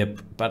 Yep,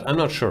 but I'm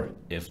not sure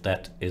if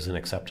that is an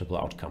acceptable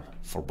outcome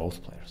for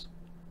both players.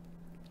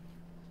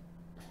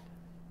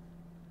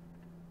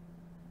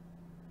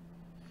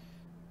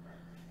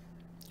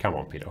 Come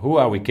on, Peter. Who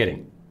are we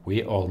kidding?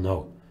 We all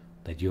know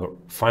that you're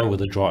fine with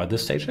the draw at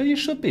this stage. You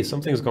should be.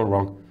 Something's gone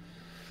wrong.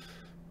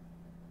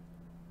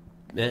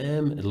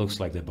 It looks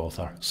like they both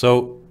are.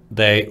 So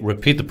they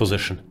repeat the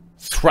position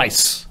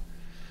thrice.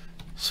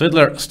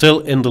 Svidler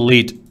still in the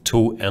lead,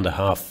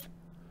 2.5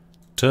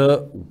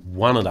 to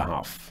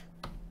 1.5.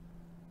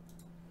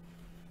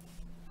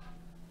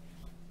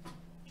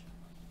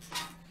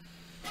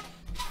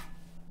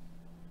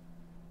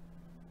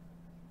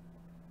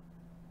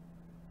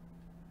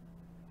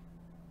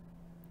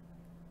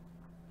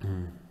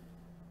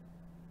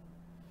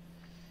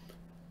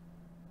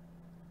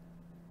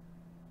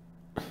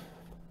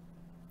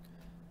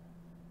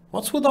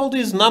 What's with all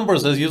these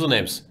numbers as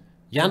usernames?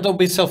 Jan, don't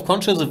be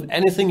self-conscious. If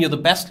anything, you're the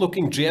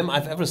best-looking GM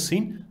I've ever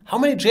seen. How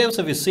many GMs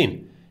have you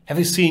seen? Have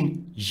you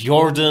seen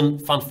Jordan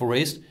Van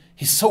Forest?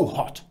 He's so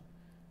hot.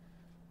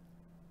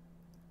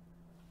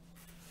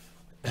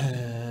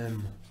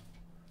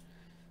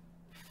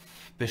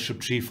 Bishop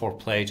g4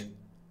 played.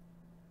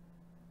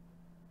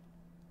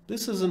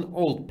 This is an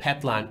old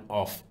pet line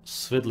of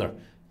Svidler.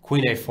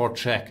 Queen a4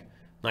 check,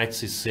 knight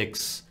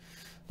c6.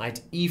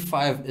 Knight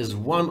e5 is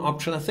one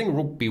option. I think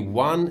rook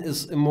b1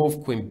 is a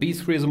move, queen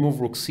b3 is a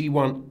move, rook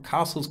c1,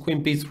 castles,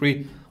 queen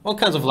b3, all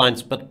kinds of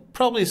lines. But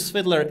probably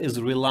Svidler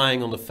is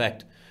relying on the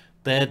fact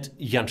that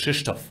Jan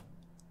Krzysztof,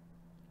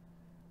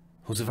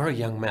 who's a very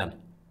young man,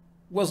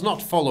 was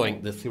not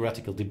following the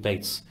theoretical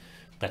debates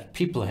that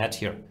people had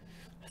here.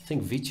 I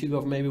think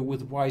Vityugov maybe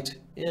with white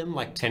in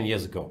like 10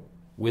 years ago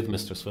with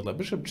Mr. Svidler.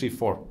 Bishop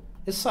g4.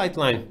 His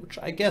sideline, which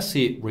I guess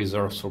he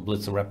reserves for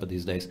Blitz and Rapid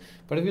these days.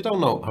 But if you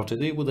don't know how to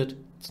deal with it,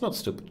 it's not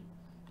stupid.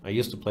 I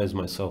used to play as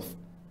myself,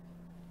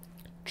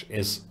 which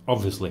is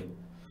obviously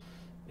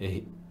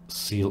a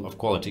seal of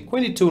quality.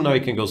 Queen e2, now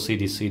you can go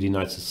cd, cd,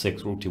 knight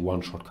c6, rook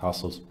d1, short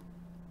castles,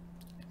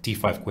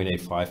 d5, queen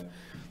a5.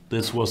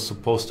 This was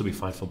supposed to be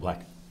fine for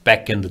black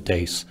back in the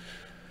days.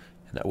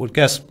 And I would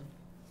guess...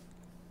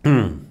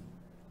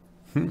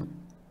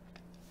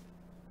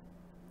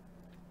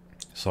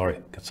 Sorry,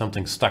 got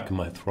something stuck in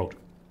my throat.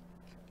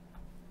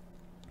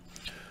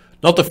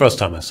 Not the first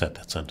time I said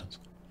that sentence.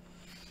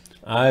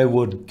 I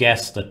would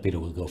guess that Peter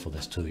will go for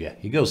this too. Yeah,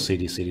 he goes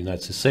cd, cd, knight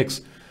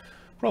c6.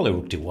 Probably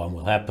rook d1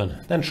 will happen.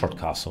 Then short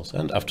castles.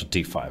 And after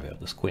d5, yeah,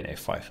 this queen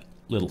a5.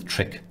 Little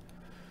trick.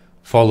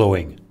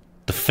 Following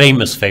the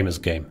famous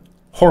game.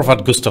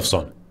 Horváth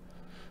Gustafsson.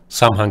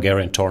 Some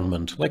Hungarian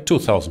tournament, like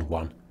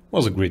 2001.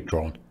 Was agreed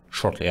drawn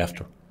shortly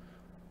after.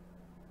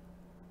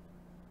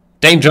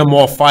 Danger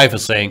More 5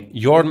 is saying,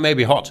 Jordan may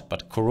be hot,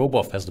 but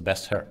Korobov has the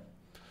best hair.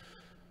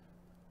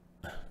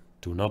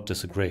 Do not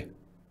disagree.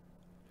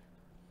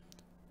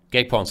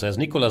 Gaypon says,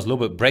 Nicolas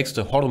Lube breaks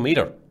the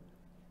horometer.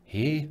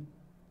 He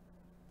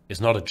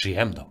is not a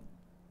GM though.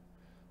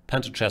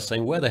 Pantherchest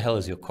saying, where the hell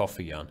is your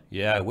coffee, Jan?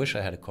 Yeah, I wish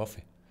I had a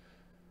coffee.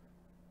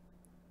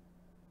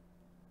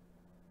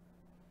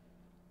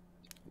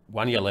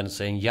 One Yellen is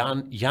saying,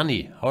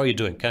 Yanni, how are you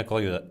doing? Can I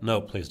call you that? No,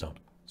 please don't.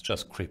 It's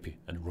just creepy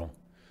and wrong.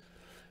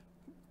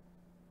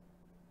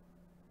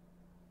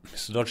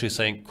 Mr. Dodgy is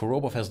saying,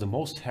 Korobov has the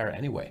most hair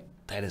anyway.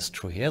 That is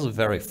true. He has a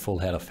very full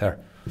head of hair.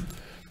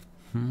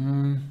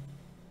 The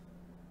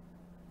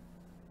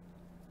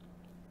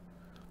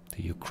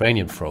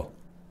Ukrainian throw.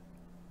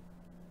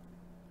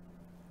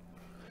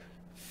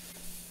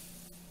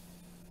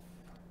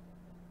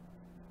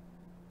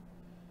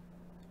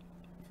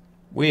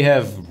 we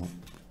have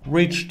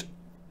reached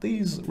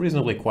these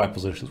reasonably quiet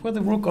positions where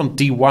the rook on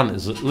d1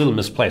 is a little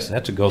misplaced. I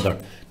had to go there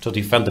to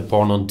defend the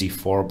pawn on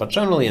d4, but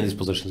generally in these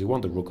positions you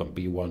want the rook on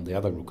b1, the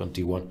other rook on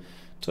d1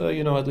 to,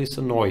 you know, at least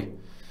annoy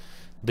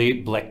the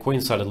black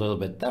queen side a little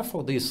bit.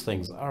 Therefore these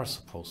things are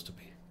supposed to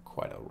be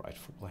quite alright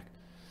for black.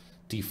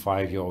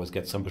 d5 you always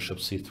get some bishop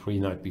c3,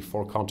 knight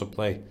b4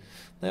 counterplay.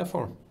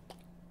 Therefore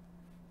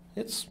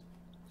it's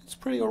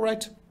pretty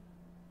alright.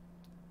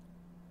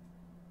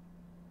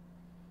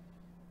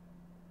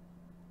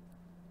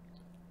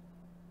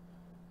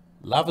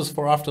 Love is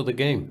for after the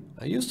game.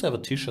 I used to have a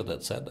t-shirt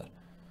that said that.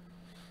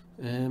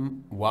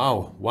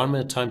 Wow, 1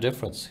 minute time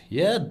difference.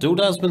 Yeah,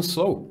 Duda has been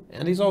slow.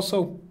 And he's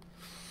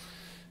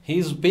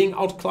being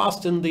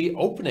outclassed in the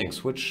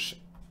openings, which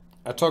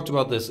I talked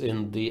about this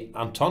in the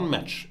Anton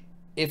match.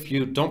 If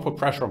you don't put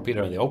pressure on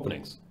Peter in the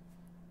openings,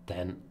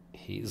 then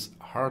he's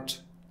hard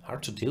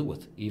to deal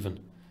with,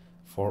 even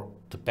for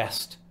the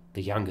best,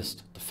 the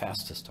youngest, the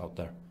fastest out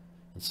there.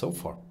 And so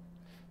far,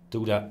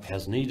 Duda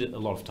has needed a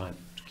lot of time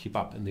to keep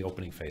up in the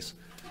opening phase,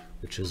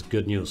 which is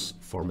good news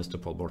for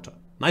Mr. Paul Porta.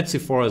 Knight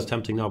c4 is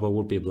tempting now, but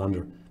would be a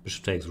blunder.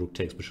 Bishop takes, rook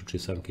takes, bishop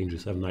g7, king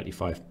g7, knight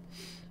e5.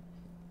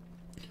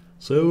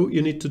 So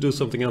you need to do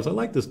something else. I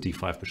like this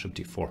d5, bishop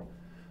d4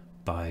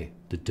 by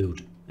the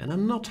dude. And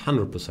I'm not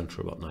 100%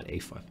 sure about knight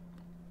a5.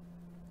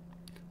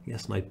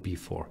 Yes, knight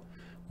b4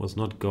 was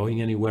not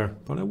going anywhere,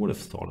 but I would have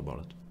thought about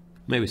it.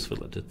 Maybe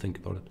Svidler did think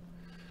about it.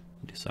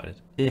 He decided,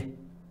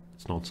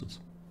 it's nonsense.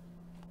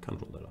 Can't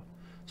rule that out.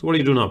 So what do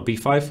you do now?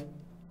 b5?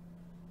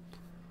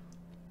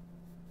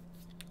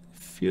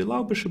 If you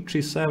allow bishop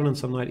g7 and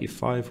some knight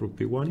e5, rook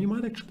b1, you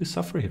might actually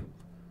suffer here.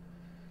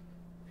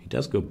 He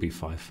does go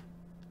b5.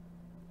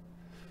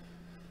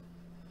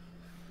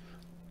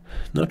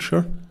 Not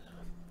sure.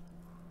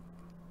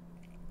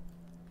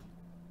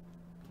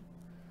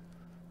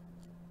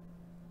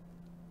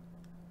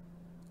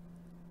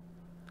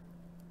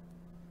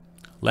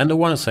 Lando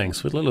 1 is saying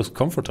Svidler looks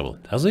comfortable.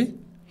 Does he?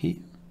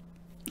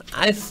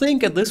 I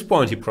think at this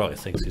point he probably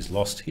thinks he's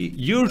lost. He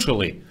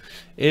usually,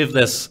 if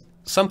there's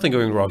something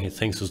going wrong, he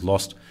thinks he's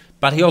lost.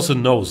 But he also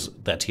knows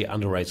that he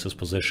underrates his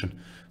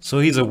position. So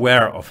he's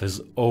aware of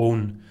his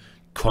own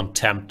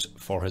contempt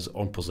for his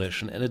own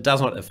position. And it does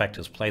not affect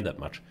his play that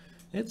much.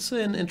 It's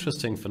an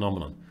interesting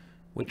phenomenon,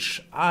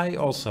 which I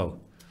also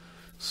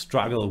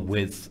struggle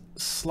with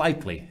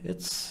slightly.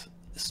 It's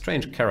a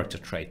strange character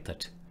trait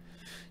that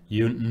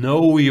you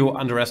know you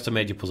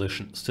underestimate your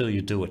position, still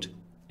you do it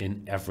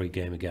in every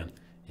game again.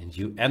 And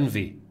you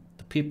envy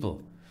the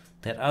people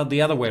that are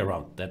the other way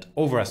around, that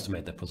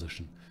overestimate their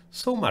position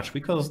so much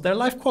because their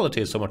life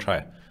quality is so much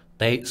higher.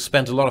 They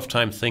spend a lot of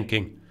time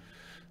thinking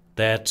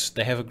that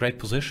they have a great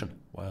position,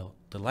 while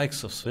the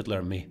likes of Svidler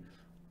and me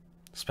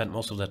spend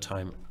most of their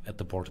time at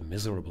the board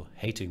miserable,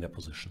 hating their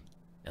position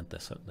and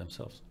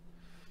themselves.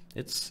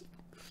 It's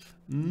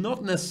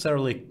not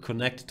necessarily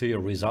connected to your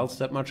results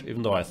that much,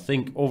 even though I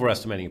think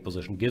overestimating a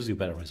position gives you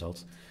better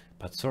results,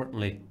 but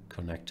certainly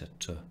connected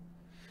to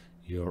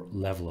your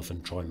level of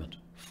enjoyment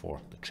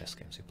for the chess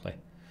games you play.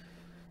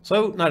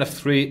 So, knight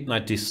f3,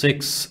 knight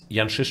d6,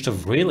 Jan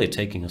Krzysztof really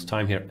taking his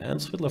time here, and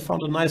Svidler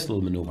found a nice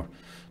little maneuver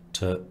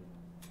to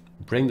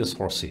bring this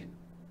horsey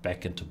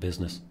back into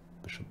business.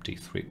 Bishop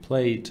d3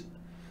 played.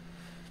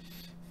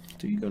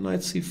 Do you go knight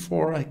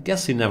c4? I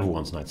guess he never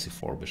wants knight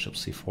c4, bishop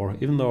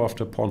c4, even though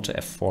after pawn to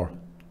f4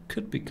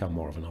 could become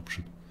more of an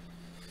option.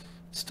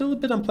 Still a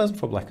bit unpleasant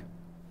for black.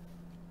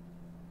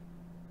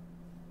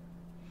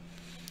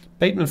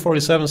 Bateman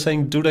 47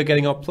 saying Duda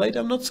getting outplayed.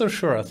 I'm not so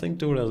sure. I think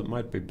Duda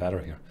might be better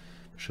here.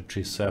 Bishop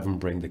g7,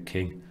 bring the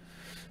king.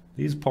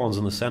 These pawns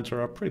in the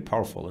center are pretty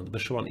powerful, and the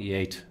bishop on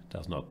e8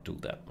 does not do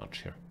that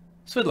much here.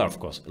 Svidler, of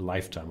course, a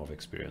lifetime of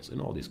experience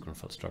in all these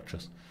Grunfeld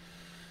structures.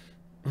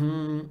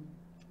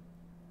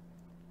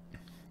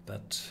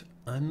 But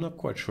I'm not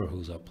quite sure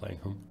who's outplaying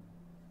whom.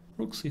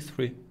 Rook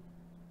c3.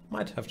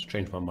 Might have to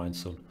change my mind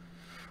soon.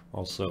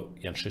 Also,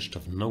 Jan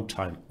Krzysztof, no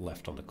time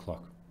left on the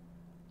clock.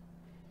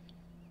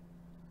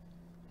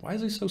 Why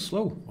is he so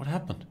slow? What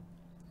happened?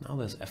 Now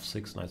there's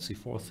f6, knight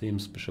c4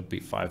 themes, bishop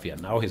b5. Yeah,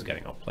 now he's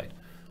getting outplayed.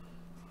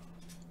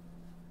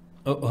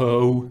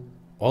 Uh-oh.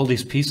 All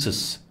these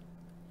pieces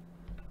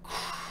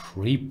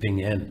creeping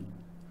in.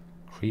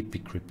 Creepy,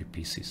 creepy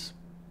pieces.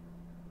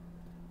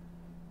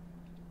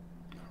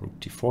 Rook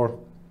d4.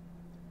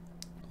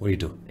 What do you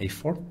do?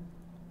 a4?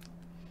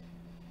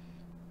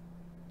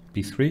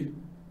 b3?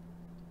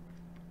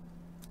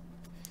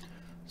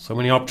 So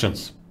many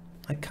options.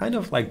 I kind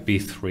of like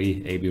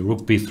b3, maybe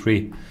rook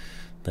b3,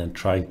 then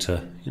trying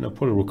to,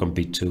 put a rook on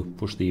b2,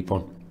 push the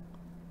e-pawn.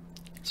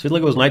 Svidler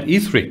goes knight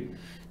e3.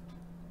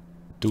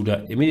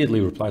 Duda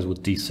immediately replies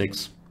with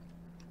d6.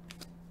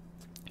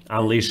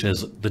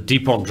 Unleashes the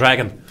d-pawn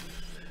dragon.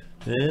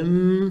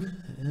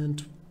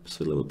 And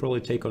Svidler will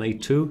probably take on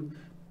a2,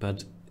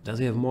 but does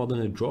he have more than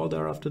a draw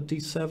there after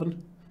d7?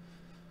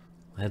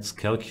 Let's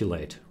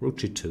calculate. Rook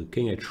g2,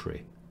 king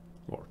h3.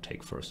 Or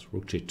take first.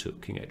 Rook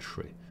g2, king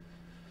h3.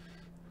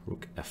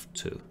 Rook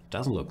f2.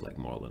 Doesn't look like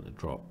more than a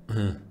draw.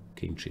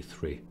 King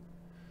g3.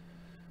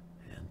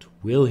 And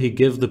will he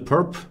give the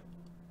perp?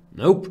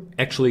 Nope.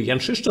 Actually, Jan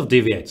Krzysztof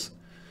deviates.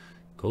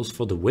 Goes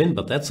for the win,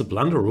 but that's a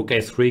blunder. Rook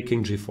a3,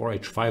 king g4,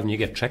 h5, and you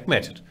get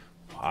checkmated.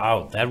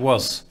 Wow, that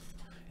was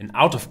an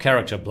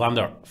out-of-character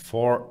blunder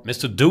for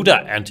Mr.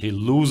 Duda, and he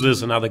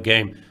loses another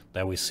game.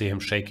 There we see him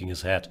shaking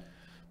his head.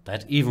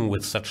 That even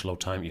with such low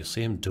time, you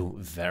see him do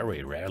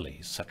very rarely.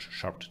 He's such a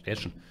sharp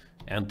tactician.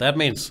 And that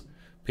means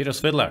Peter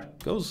Svidler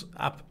goes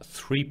up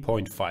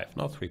 3.5,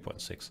 not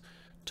 3.6,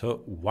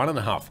 to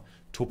 1.5.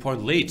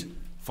 2-point lead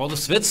for the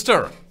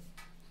Svidster.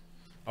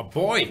 A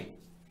boy.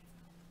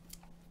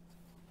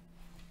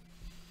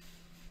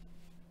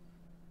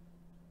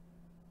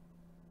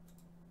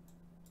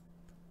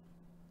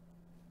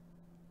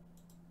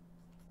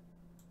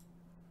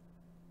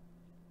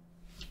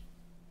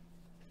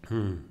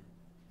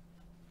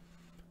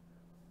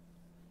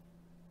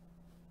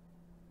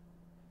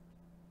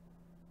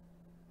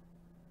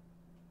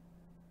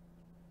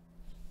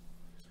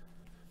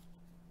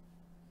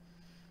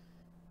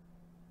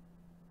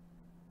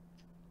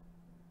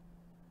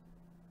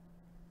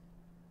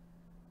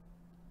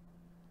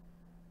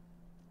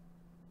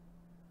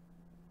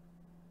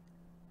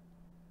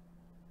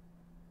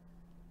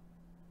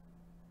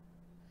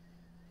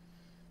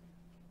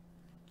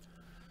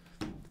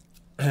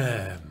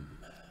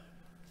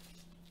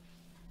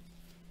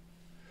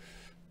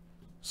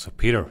 So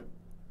Peter,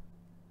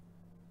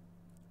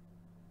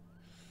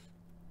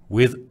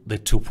 with the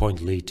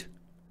 2-point lead,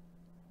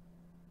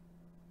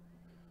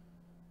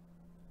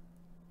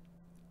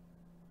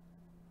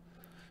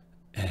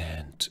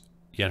 and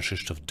Jan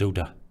Krzysztof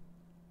Duda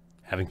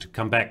having to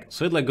come back.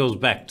 Svidler goes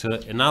back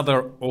to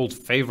another old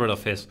favorite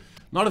of his.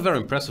 Not a very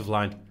impressive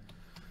line,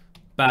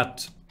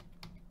 but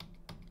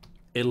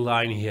a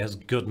line he has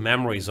good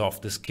memories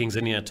of. This King's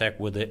Indian attack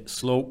with a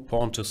slow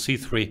pawn to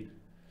c3.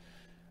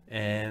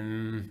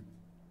 And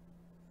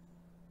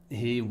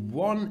he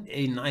won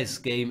a nice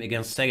game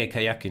against Sergei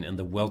Karyakin in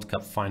the World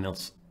Cup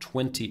Finals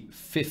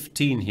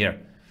 2015 here.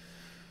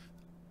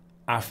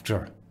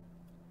 After,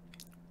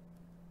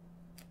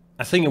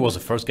 I think it was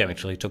the first game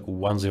actually, he took a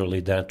 1-0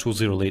 lead, then a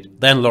 2-0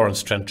 lead. Then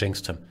Lawrence Trent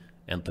jinxed him,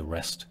 and the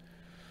rest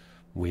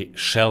we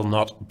shall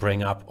not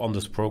bring up on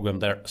this program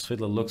there.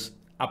 Svidler looks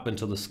up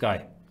into the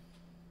sky.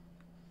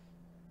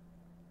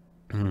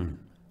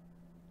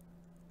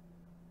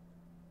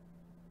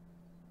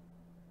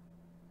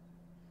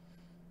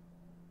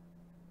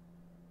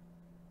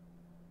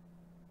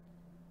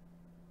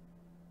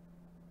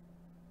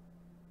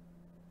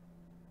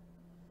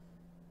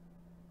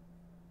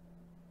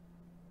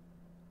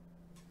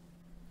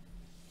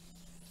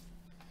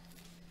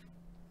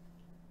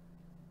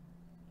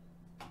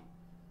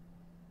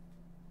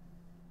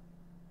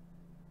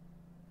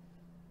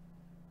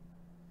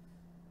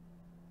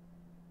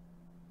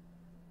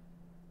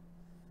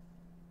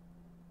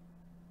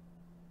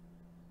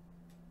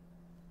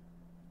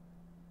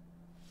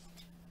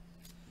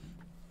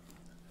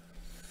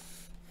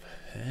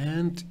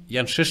 And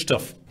Jan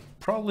Krzysztof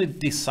probably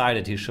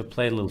decided he should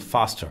play a little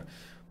faster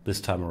this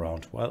time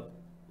around. Well,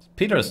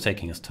 Peter is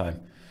taking his time.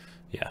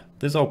 Yeah,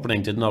 this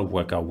opening did not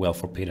work out well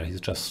for Peter.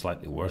 He's just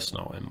slightly worse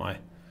now, in my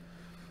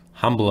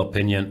humble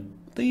opinion.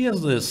 He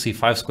has the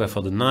c5 square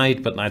for the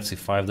knight, but knight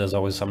c5, there's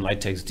always some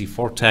knight takes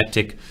d4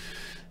 tactic.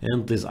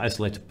 And this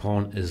isolated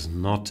pawn is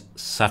not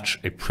such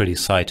a pretty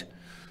sight.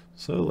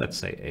 So let's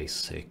say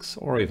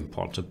a6, or even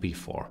pawn to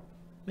b4.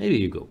 Maybe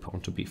you go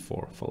pawn to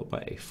b4, followed by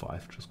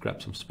a5. Just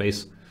grab some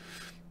space.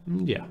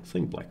 Yeah, I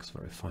think black is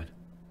very fine.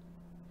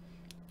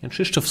 And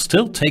Krzysztof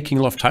still taking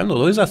a lot of time, though.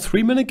 Those are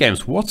 3-minute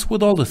games. What's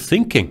with all the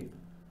thinking?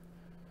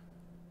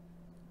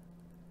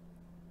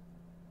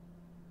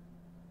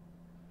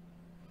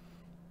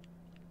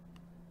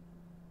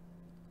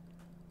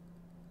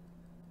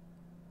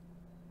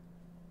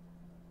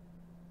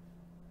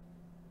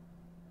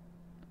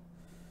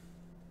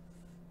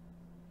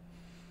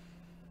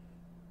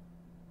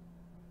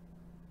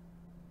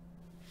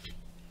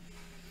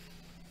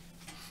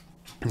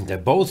 They're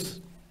both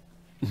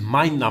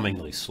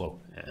mind-numbingly slow,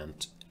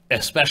 and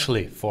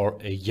especially for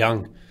a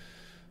young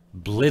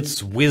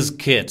blitz whiz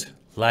kid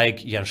like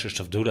Jan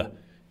Krzysztof Duda.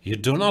 You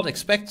do not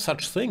expect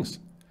such things.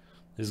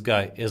 This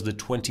guy is the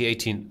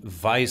 2018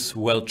 Vice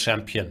World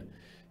Champion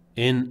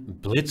in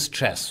blitz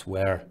chess,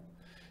 where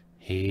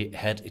he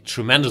had a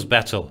tremendous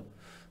battle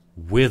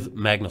with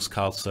Magnus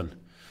Carlsen,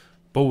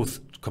 both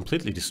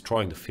completely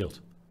destroying the field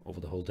over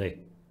the whole day.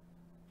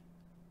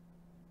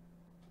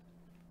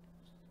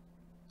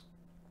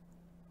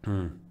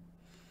 And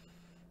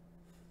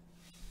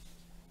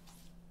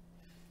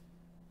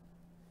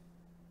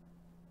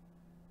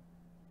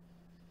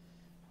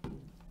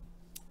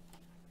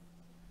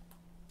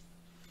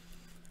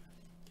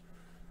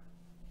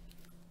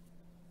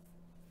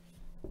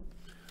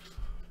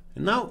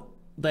now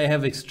they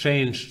have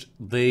exchanged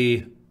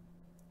the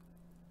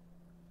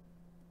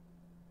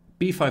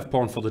b5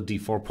 pawn for the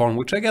d4 pawn,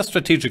 which I guess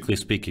strategically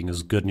speaking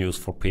is good news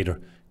for Peter,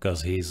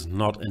 because he's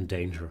not in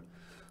danger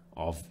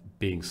of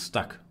being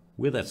stuck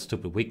with that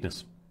stupid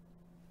weakness.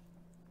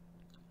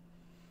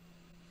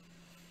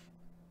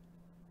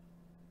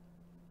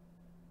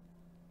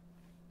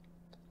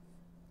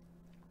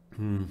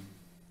 The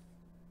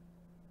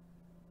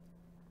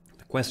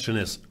question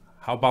is,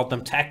 how about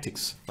them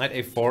tactics? Knight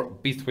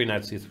a4, b3,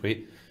 knight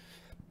c3.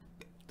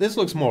 This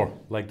looks more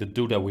like the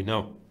Duda we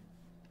know.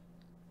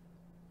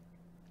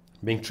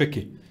 Being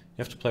tricky. You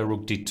have to play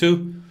rook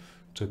d2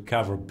 to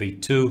cover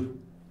b2.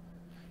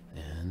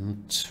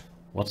 And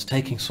what's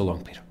taking so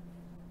long, Peter?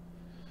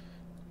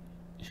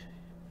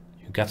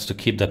 You got to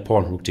keep that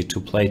pawn, rook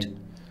d2 played.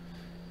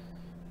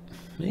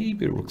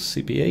 Maybe rook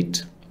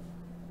cb8.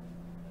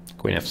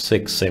 Queen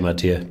f6, same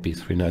idea,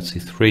 b3, knight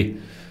c3.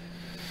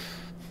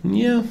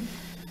 Yeah,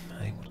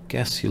 I would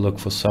guess you look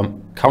for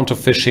some counter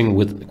fishing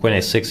with queen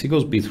a6. He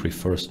goes b3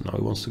 first. Now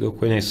he wants to go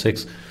queen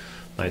a6,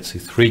 knight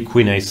c3,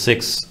 queen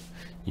a6,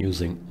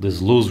 using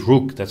this loose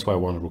rook. That's why I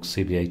wanted rook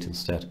cb8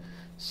 instead.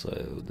 So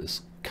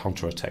this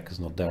counter attack is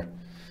not there.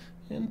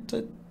 And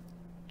it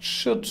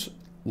should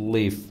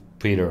leave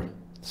Peter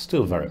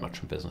still very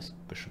much in business.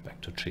 Bishop back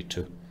to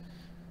g2.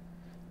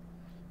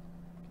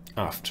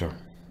 After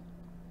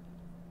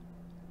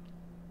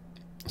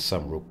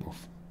some rook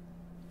move.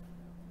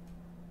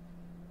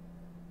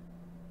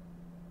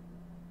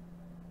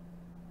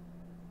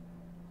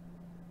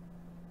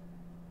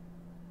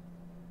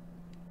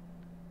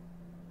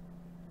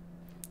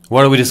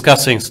 What are we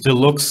discussing? Still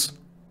looks.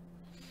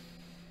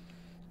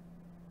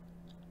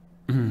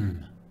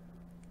 The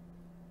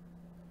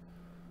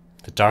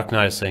Dark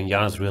Knight is saying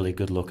Jan is really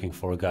good looking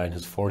for a guy in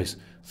his 40s.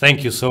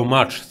 Thank you so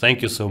much.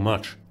 Thank you so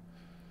much.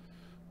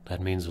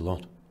 That means a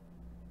lot.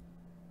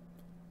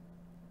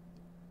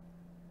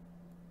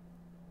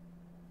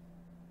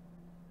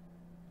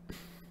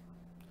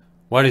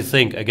 Why do you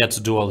think I get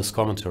to do all this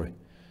commentary?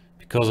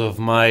 Because of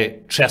my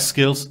chess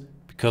skills?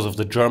 Because of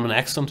the German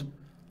accent?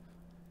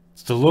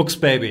 It's the looks,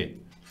 baby.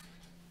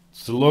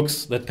 It's the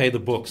looks that pay the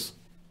books.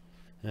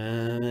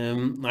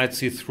 Knight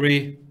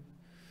c3.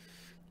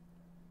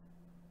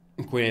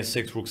 Queen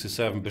a6, rook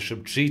c7,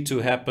 bishop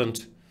g2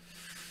 happened.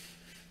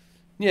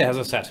 Yeah, as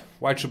I said,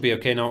 white should be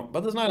okay now,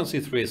 but this knight on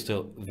c3 is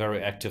still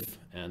very active,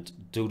 and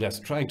Duda's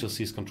trying to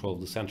seize control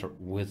of the center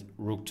with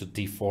rook to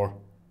d4.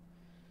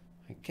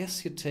 I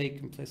guess you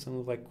take and play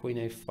something like queen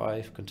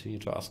a5, continue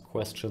to ask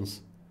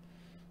questions.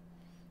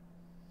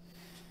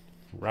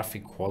 Rough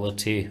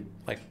equality,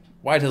 like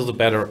white has the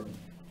better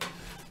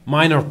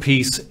minor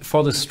piece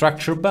for the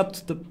structure,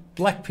 but the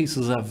black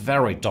pieces are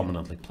very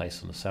dominantly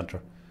placed in the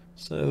center.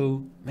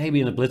 So maybe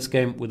in a blitz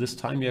game with this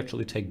time you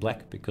actually take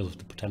black because of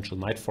the potential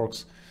knight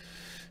forks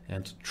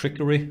and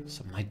trickery.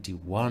 So knight d1.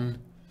 I'm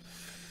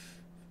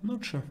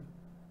not sure.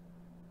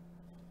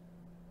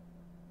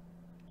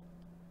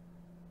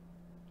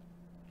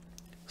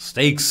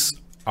 Stakes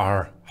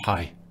are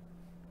high.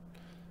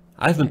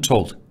 I've been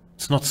told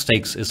it's not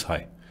stakes is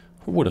high.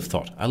 Who would have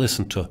thought? I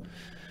listened to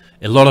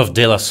a lot of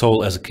De La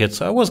Soul as a kid,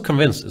 so I was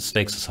convinced that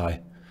stakes is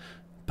high.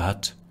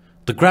 But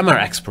the grammar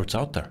experts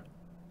out there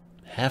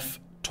have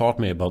taught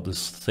me about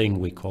this thing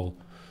we call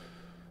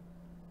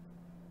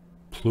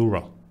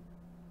plural.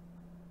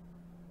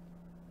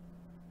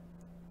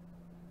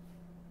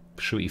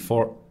 Bishop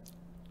e4,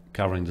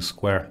 covering the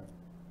square,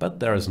 but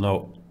there is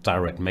no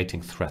direct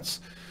mating threats.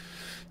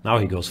 Now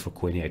he goes for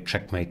queen e8,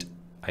 checkmate.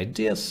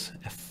 Ideas,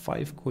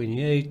 f5, queen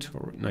e8,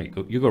 or no,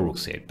 you go rook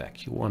c8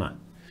 back. You wanna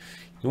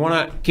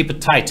keep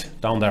it tight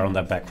down there on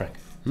that back rank.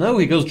 No,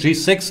 he goes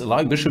g6,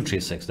 allowing bishop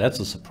g6.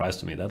 That's a surprise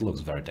to me. That looks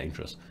very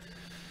dangerous.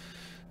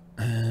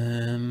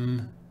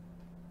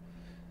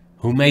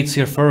 Who mates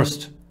here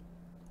first?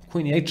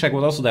 Queen e8 check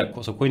was also there.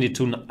 So queen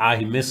d2.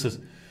 He misses.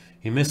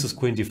 He misses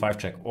queen d5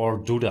 check, or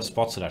Duda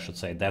spots it, I should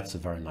say. That's a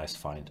very nice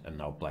find. And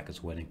now black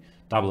is winning.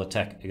 Double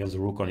attack against the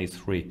rook on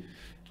e3,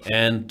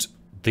 and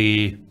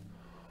the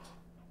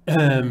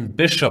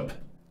bishop.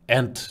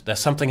 And there's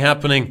something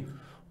happening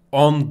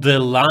on the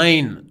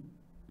line.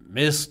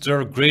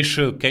 Mr.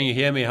 Grishu, can you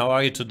hear me? How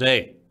are you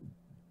today?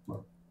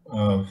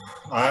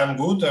 I'm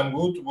good. I'm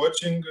good.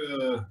 Watching.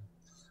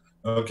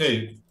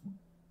 Okay,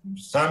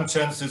 some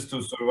chances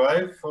to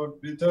survive for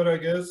Peter, I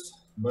guess,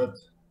 but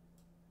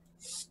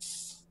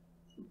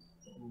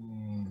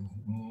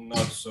not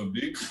so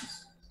big.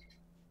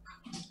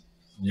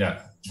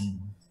 Yeah,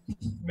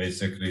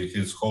 basically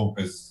his hope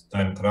is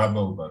time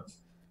trouble, but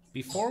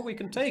before we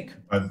can take.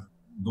 But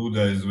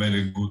Duda is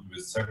very good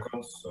with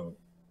seconds, so.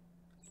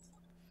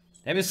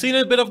 Have you seen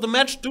a bit of the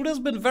match?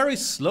 Duda's been very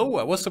slow.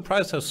 I was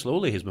surprised how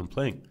slowly he's been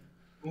playing.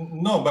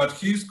 No, but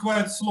he's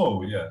quite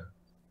slow, yeah.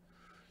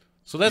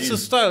 So that's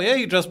his style, yeah?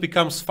 He just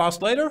becomes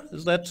fast later?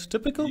 Is that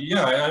typical?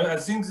 Yeah, I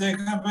think they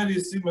have very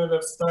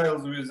similar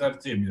styles with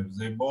Artemiev.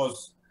 They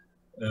both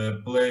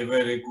play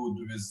very good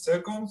with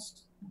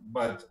seconds,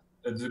 but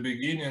at the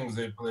beginning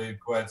they play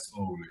quite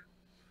slowly.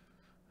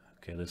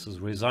 Okay, this is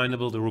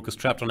resignable. The rook is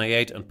trapped on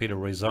a8 and Peter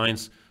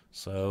resigns.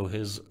 So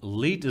his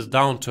lead is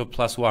down to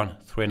 +1,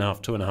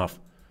 3.5, 2.5.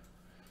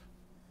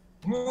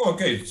 No,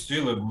 okay, it's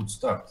still a good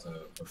start.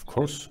 Of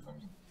course.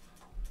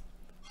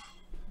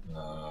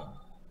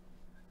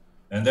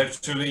 And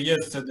actually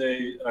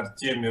yesterday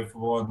Artemiev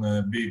won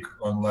a big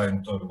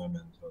online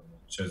tournament on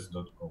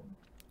chess.com.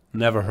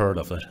 Never heard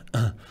of it.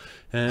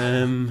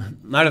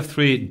 Knight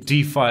f3,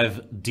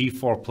 d5,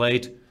 d4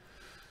 played.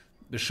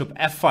 Bishop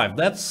f5.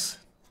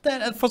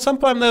 That for some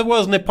time that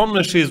was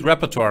Nepomniachtchi's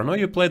repertoire. No,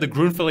 you play the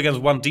Grunfeld against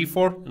 1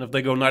 d4, and if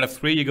they go knight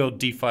f3, you go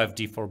d5,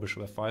 d4,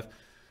 bishop f5.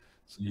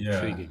 It's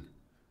intriguing.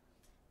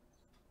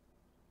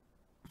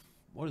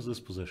 What is this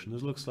position?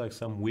 This looks like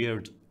some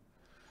weird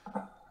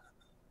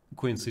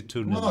queen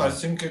c2. No, I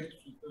think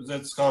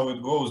that's how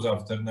it goes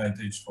after knight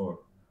h4.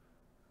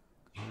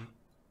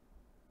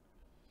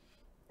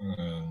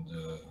 And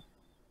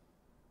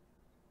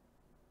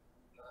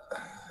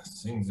I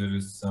think there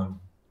is some.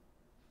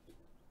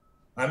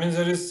 I mean,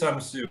 there is some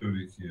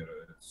theory here.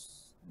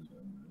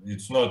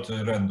 It's not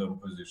a random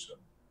position,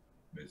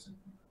 basically.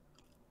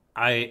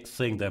 I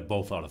think they're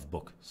both out of the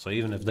book. So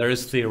even if there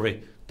is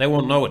theory, they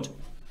won't know it.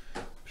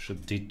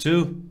 Bishop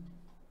d2.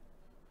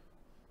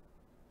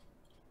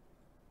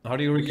 How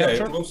do you recapture?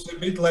 Yeah, it looks a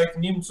bit like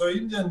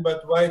Nimzo-Indian,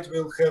 but white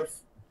will have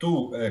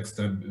 2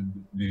 extra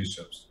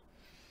bishops.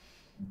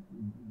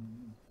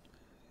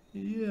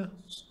 Yeah.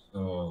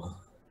 So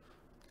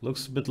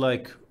looks a bit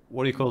like,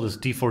 what do you call this?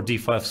 d4,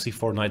 d5,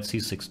 c4, knight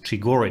c6,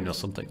 Chigorin or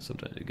something.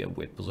 Sometimes you get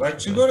weird positions. like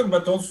Chigorin,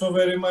 but also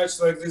very much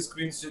like this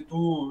queen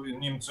c2 in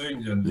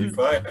Nimzo-Indian.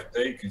 d5,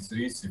 take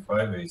e3, c5,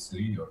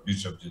 a3, or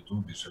bishop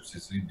d2, bishop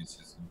c3,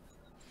 b6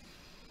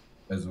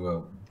 as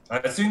well.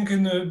 I think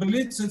in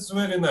Blitz it's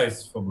very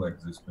nice for black,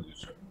 this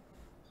position.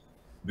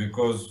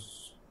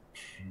 Because,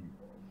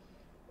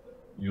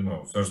 you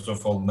know, first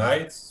of all,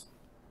 knights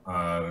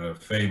are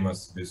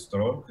famously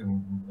strong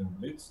in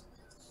Blitz,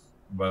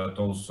 but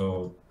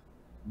also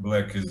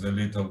black is a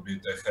little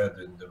bit ahead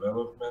in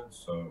development,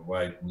 so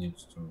white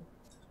needs to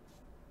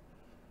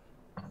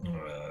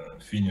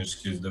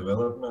finish his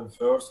development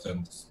first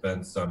and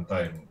spend some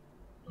time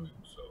doing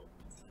so.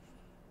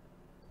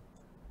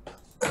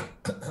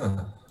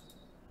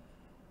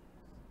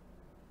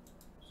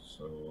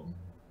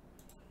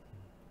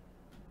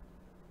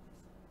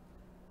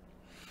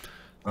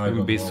 I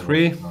don't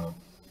b3. know.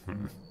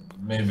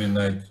 Maybe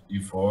knight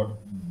e4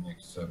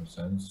 makes some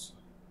sense.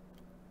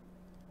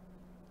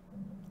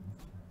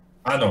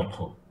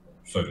 No,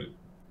 sorry.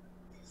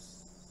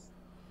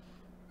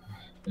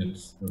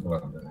 It's the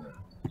blunder.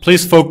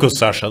 Please focus,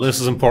 Sasha. This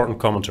is important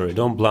commentary.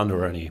 Don't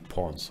blunder any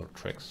pawns or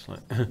tricks.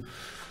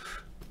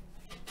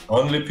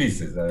 Only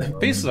pieces.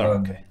 Pieces are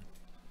okay.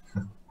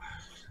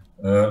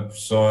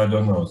 So I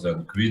don't know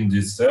then. Queen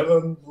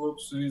d7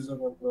 looks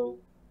reasonable.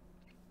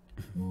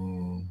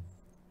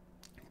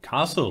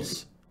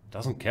 Castles.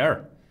 Doesn't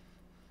care.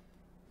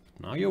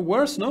 Now you're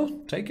worse, no?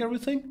 Take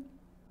everything?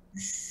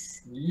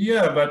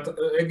 Yeah, but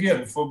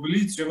again, for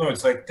Blitz, you know,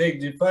 it's like take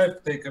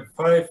d5, take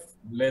f5,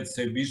 let's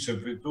say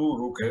bishop e2,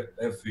 rook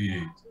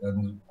f8.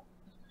 And,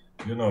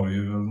 you know,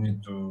 you will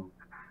need to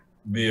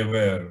be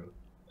aware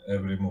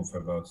every move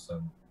about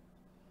some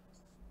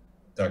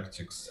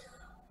tactics.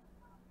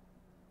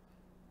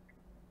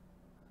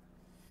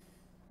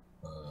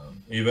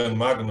 Even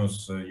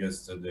Magnus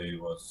yesterday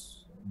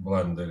was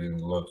blundering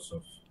lots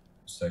of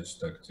such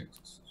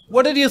tactics.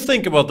 What did you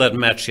think about that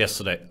match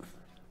yesterday?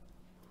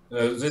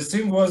 The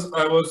thing was,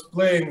 I was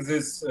playing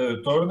this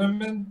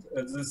tournament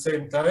at the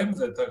same time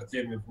that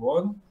Artemiev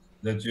won,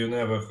 that you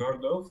never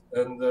heard of,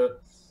 and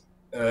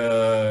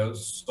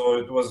so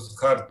it was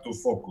hard to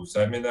focus.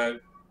 I mean, I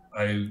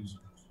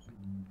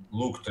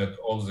looked at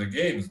all the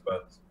games,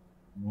 but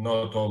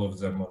not all of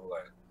them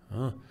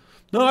online.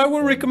 No, I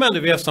would recommend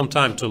if you have some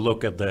time to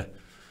look at the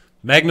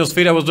Magnus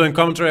feed. I was doing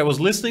commentary, I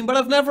was listening, but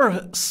I've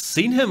never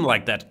seen him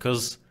like that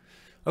because,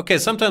 okay,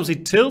 sometimes he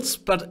tilts,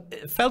 but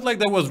it felt like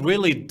there was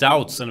really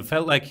doubts and it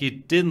felt like he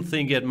didn't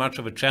think he had much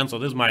of a chance. So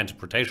this is my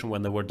interpretation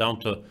when they were down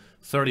to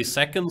 30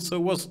 seconds. So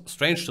it was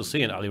strange to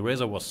see, and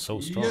Alireza was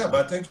so strong. Yeah,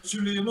 but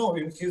actually, you know,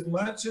 in his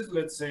matches,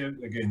 let's say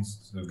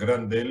against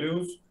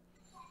Grandelius,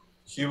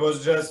 he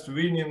was just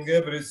winning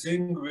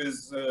everything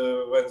with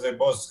when they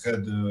both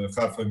had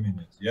half a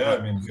minute. Yeah,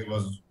 I mean, he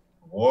was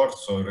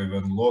worse or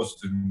even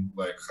lost in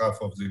like half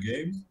of the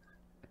game.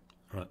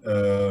 Right.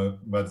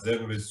 But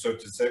then with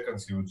 30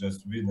 seconds, he would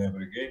just win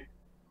every game.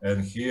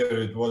 And here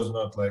it was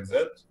not like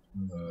that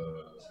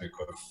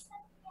because,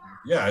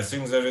 yeah, I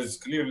think there is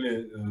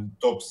clearly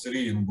top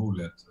 3 in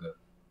bullet.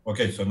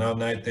 Okay, so now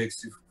knight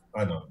takes.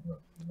 No,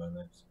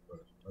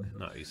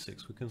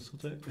 e6 we can still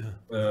take.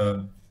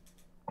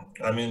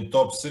 I mean,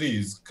 top 3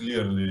 is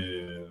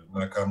clearly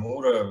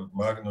Nakamura,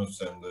 Magnus,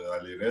 and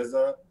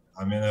Alireza.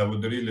 I mean, I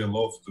would really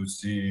love to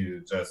see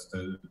just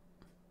a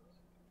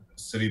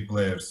 3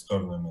 players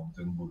tournament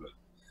in bullet.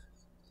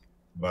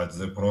 But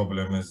the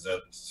problem is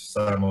that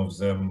some of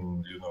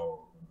them, you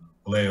know,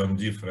 play on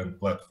different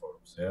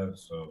platforms. Yeah,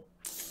 so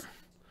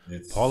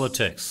it's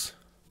politics.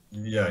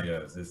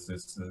 Yeah, this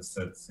is a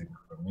sad thing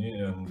for me.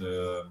 And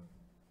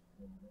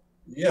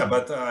yeah,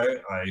 but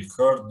I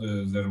heard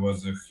there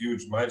was a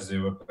huge match. They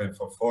were playing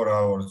for 4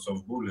 hours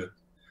of bullet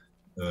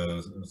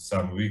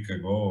some week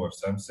ago or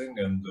something,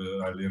 and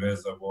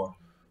Alireza won.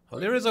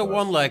 Alireza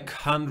won like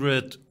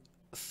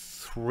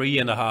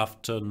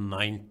 103.5 to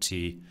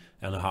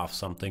 90.5,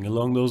 something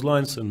along those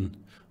lines, in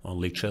On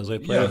league chess, they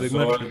play a big so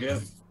match. I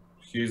guess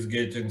he's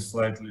getting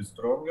slightly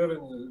stronger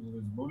in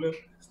this bullet,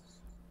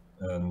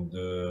 and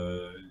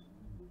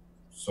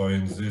so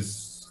in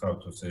this, how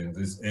to say, in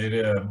this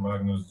area,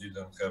 Magnus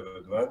didn't have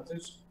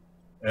advantage,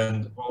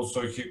 and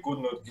also he could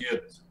not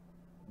get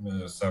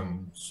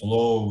some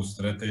slow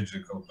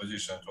strategical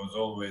position. It was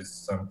always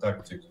some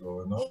tactics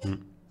going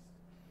on,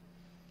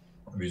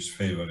 which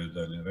favored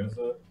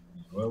Alireza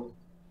as well.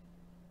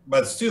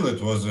 But still,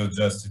 it was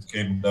it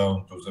came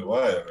down to the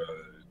wire.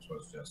 It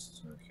was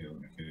just he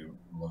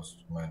lost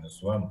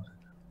 -1.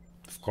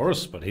 Of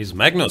course, but he's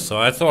Magnus, so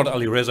I thought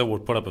Alireza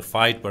would put up a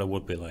fight, but it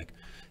would be like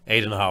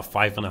 8.5,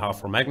 5.5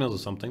 for Magnus or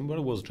something. But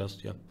it was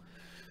just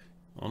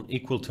on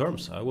equal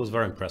terms. I was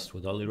very impressed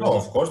with Alireza. No,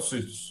 of course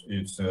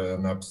it's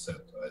an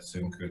upset.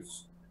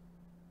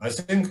 I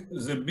think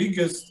the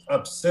biggest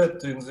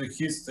upset in the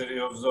history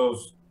of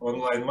those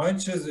online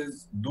matches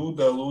is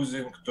Duda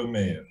losing to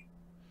Meyer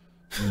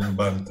in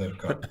Banter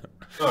Cup.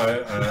 No,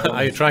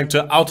 Are you trying to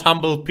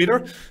out-humble Peter?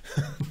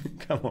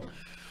 Come on.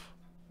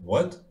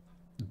 What?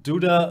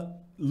 Duda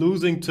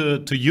losing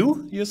to you,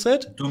 you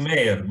said? To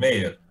Meyer.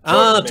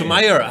 To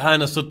Meyer. I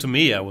understood to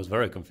me. I was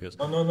very confused.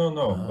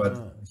 No. But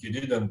he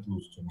didn't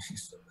lose to me.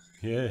 So.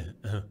 Yeah.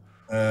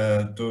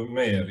 To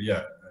Meyer,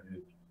 yeah.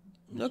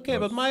 Okay,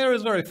 but Meyer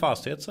is very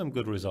fast. He had some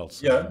good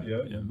results. Yeah.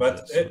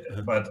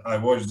 But I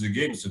watched the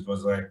games. It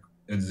was like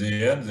at the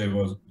end they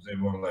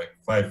were like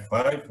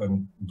 5-5,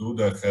 and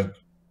Duda had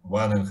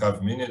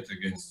 1.5 minutes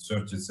against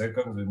 30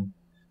 seconds in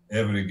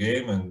every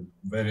game, and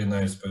very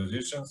nice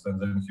positions, and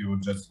then he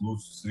would just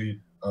lose 3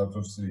 out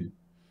of 3.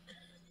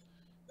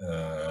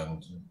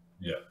 And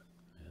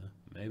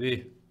maybe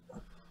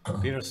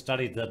Peter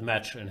studied that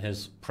match in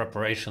his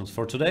preparations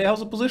for today. How's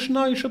the position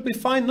now? He should be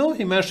fine, no?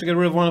 He managed to get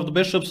rid of one of the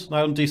bishops.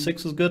 Now on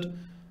d6 is good.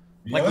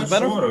 Better?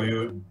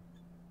 Sure.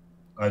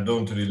 I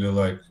don't really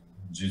like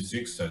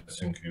g6. I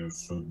think you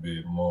should be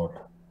more...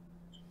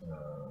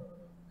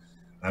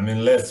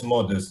 less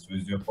modest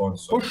with your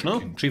pawns. Push, no?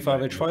 G5,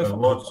 H5?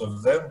 Lots of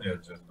them,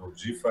 just go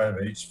G5,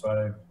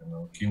 H5,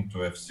 king to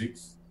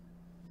F6.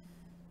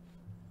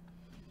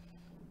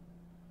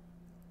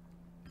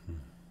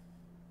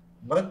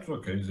 But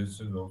okay, this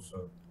is also...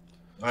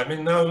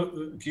 now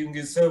king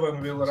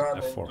E7 will run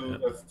F4,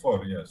 into F4,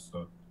 yes. So.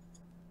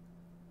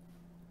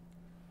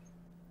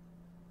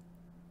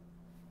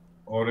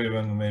 Or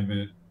even maybe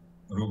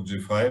rook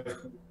G5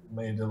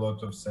 made a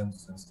lot of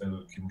sense instead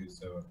of king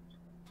E7.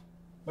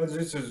 But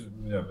this is,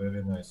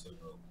 very nice as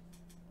well.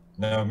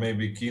 Now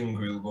maybe king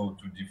will go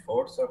to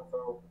D4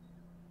 somehow.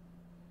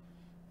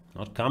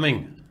 Not coming.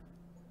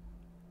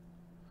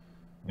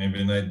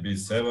 Maybe knight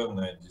B7,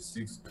 knight D6,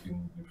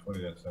 king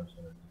D4,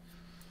 something like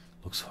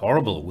that. Looks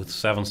horrible. With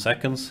 7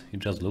 seconds, you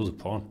just lose a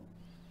pawn.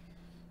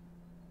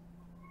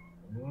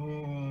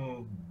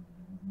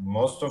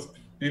 Most of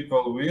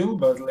people will,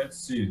 but let's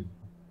see.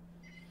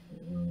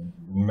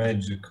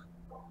 Magic.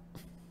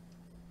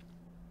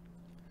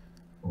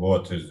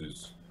 What is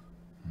this?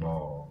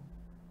 No.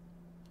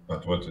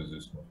 But what is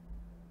this?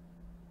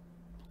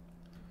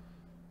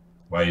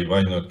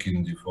 Why not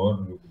king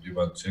d4?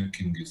 D1 check,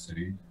 king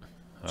e3,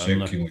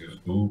 check, king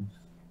f2.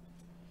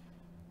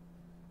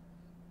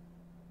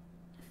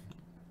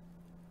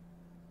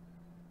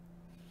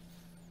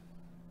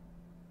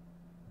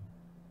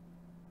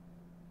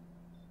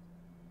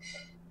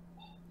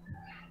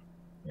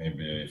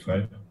 Maybe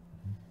a5.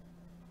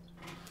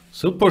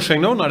 Still pushing,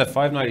 no? Knight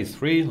f5, knight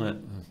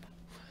e3.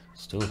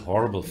 Still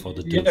horrible for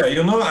the dude. Yeah,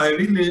 I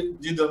really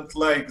didn't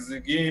like the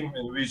game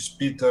in which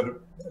Peter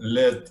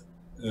led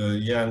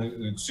young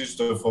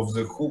Krzysztof off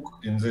the hook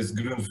in this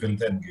Grünfeld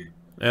endgame.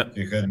 Yeah.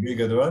 He had big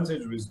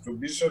advantage with 2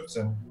 bishops,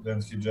 and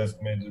then he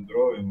just made a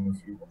draw in a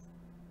few.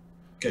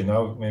 Okay,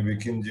 now maybe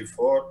king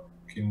d4,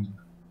 king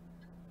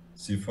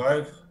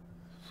c5.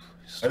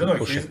 I don't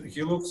know,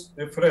 he looks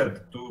afraid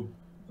to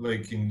play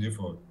king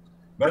d4,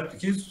 but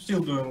he's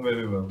still doing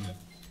very well.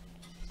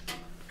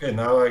 Okay,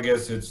 now I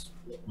guess it's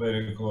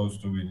very close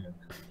to winning.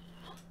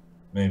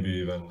 Maybe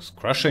even... It's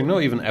crushing, no?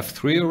 Even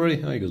f3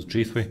 already? Oh, he goes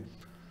g3.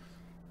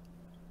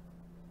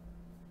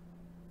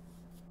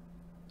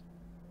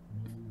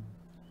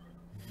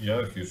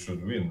 Yeah, he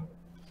should win.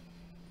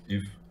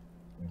 If...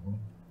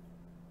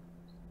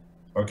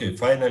 Okay,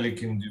 finally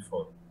king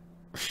d4.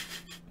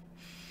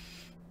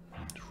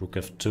 Rook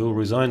f2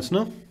 resigns,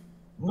 no?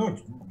 No,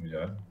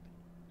 yeah.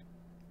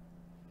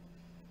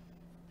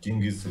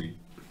 King e3.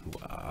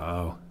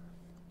 Wow.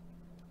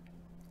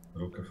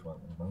 Rook f1.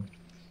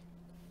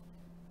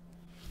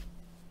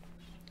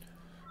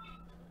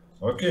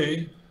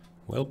 Okay.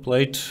 Well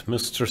played,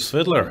 Mr.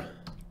 Svidler.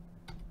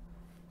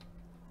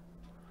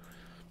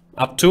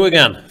 Up 2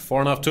 again.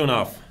 4.5,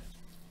 2.5.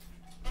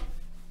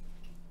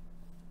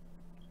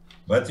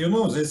 But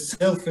this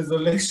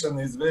self-isolation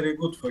is very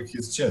good for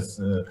his chess,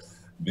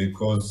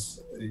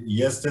 because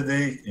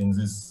yesterday in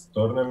this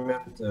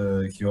tournament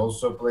he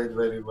also played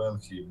very well.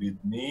 He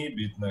beat me,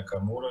 beat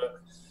Nakamura,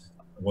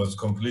 was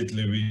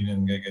completely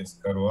winning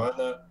against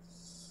Caruana,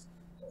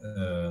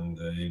 and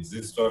in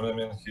this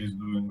tournament he's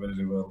doing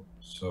very well.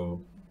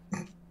 So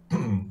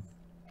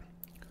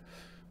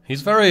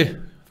He's very,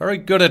 very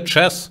good at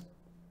chess.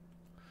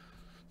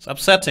 It's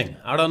upsetting.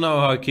 I don't know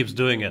how he keeps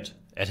doing it.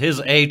 At his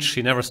age,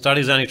 he never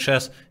studies any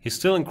chess. He's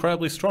still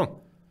incredibly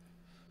strong.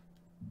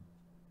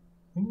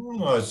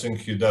 I think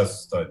he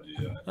does study.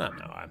 Yeah. I don't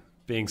know, I'm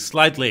being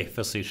slightly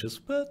facetious,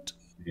 but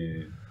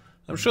Yeah.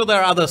 I'm sure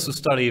there are others who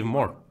study even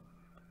more.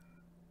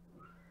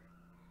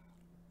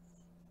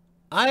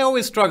 I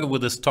always struggle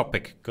with this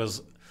topic,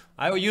 because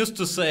I used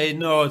to say,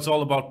 no, it's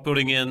all about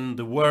putting in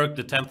the work,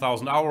 the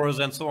 10,000 hours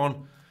and so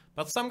on.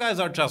 But some guys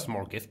are just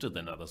more gifted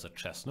than others at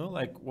chess, no?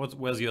 Like,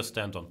 where's your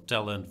stand on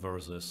talent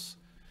versus,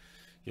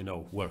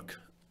 work?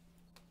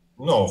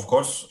 No, of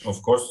course,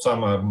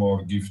 some are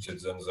more gifted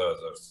than the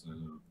others.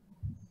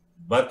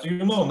 But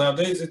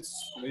nowadays it's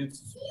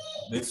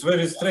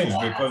very strange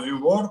because you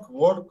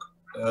work,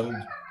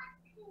 and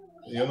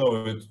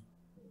it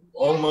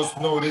almost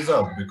no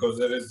result because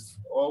there is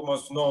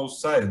almost no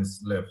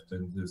science left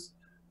in this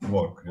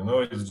work.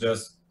 It's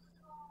just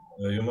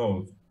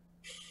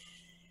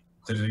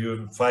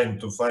you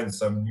find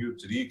some new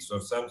tricks or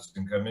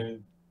something. I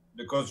mean,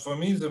 because for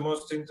me the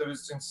most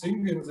interesting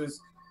thing in this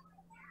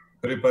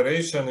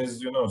preparation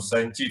is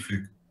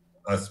scientific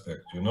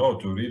aspect,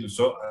 to really.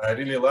 So I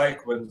really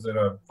like when there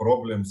are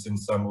problems in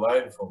some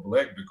line for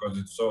black because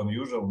it's so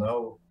unusual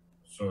now.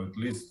 So at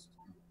least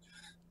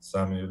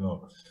some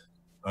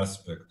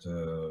aspect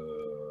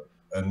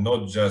and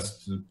not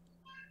just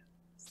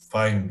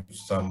find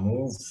some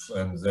move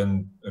and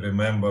then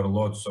remember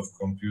lots of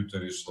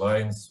computerish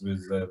lines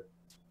with that.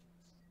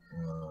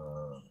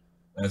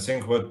 I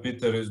think what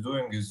Peter is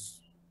doing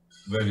is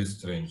very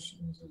strange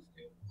in this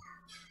game.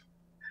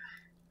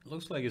 It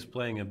looks like he's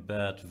playing a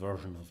bad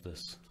version of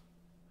this.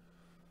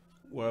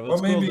 Well,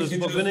 Or maybe he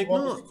just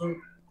wants to.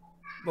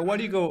 But why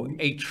do you go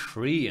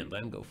h3 and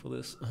then go for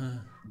this?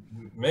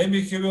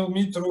 Maybe he will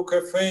meet rook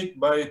f8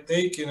 by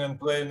taking and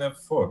playing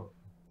f4.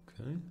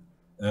 Okay.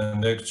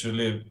 And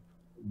actually,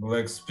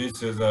 black's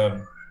pieces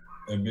are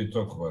a bit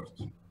awkward.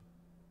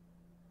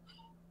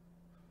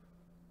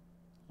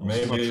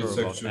 Maybe not it's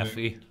sure actually about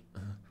FE.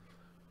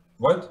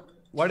 What?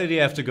 Why did he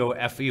have to go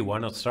FE? Why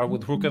not start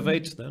with rook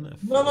f8 then?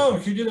 F4? No,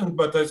 he didn't.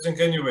 But I think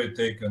anyway,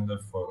 take and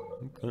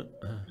f4. Okay.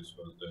 This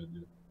was the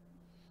idea.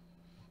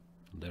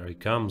 There he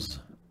comes.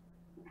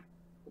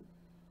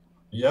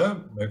 Yeah,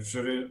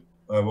 actually,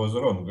 I was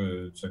wrong.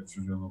 It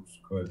actually looks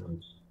quite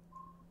good.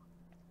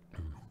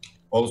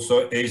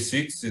 Also,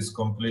 a6 is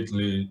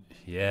completely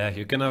Yeah,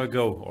 you can never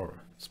go,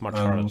 or it's much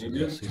harder to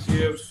guess.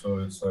 here, so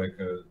it's like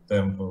a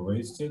tempo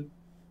wasted.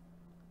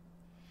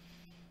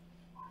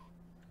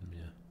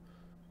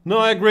 No,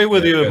 I agree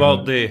with you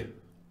about the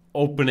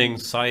opening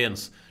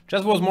science.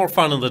 Chess was more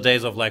fun in the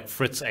days of like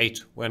Fritz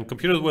 8, when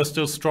computers were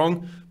still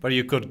strong, but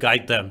you could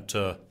guide them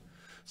to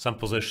some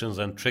positions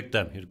and trick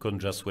them. You couldn't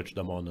just switch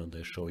them on and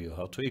they show you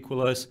how to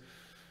equalize.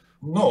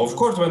 No, of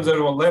course, when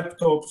there were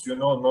laptops,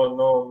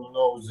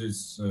 no,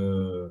 this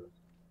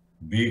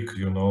big,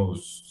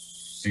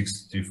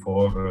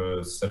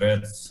 64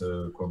 threads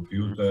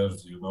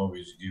computers,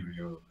 which give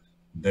you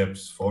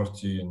depth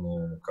 40 in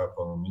a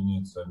couple of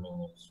minutes. I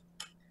mean,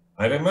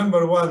 I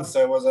remember once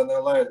I was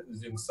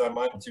analyzing some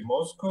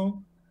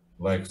anti-Moscow,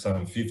 like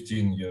some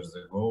 15 years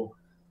ago,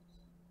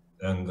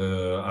 and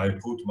I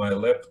put my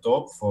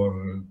laptop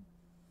for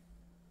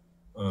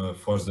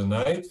the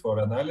night for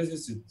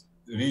analysis. It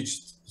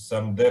reached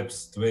some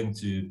depth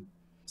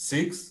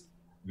 26,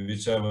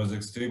 which I was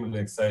extremely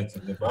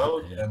excited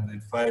about, and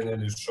it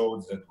finally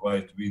showed that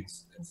white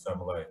wins in some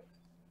line,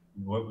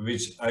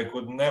 which I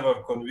could never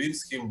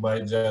convince him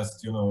by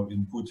just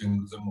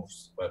inputting the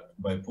moves, but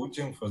by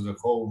putting for the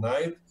whole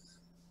night,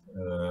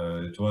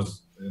 it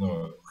was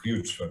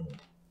huge for me,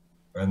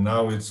 and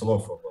now it's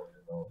laughable.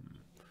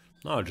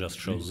 No, it just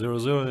shows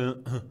 0-0.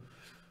 Yeah.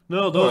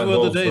 No, those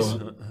were the days.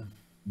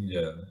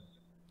 Yeah.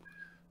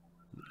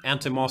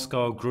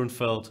 Anti-Moscow,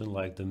 Grunfeld in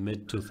like the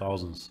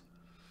mid-2000s.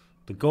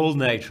 The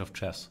golden age of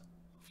chess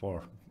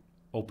for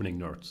opening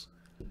nerds.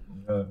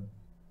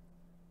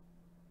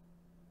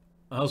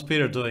 How's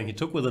Peter doing? He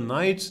took with a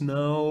knight.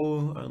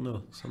 Now, I don't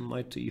know, some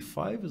knight to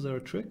e5. Is there a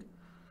trick?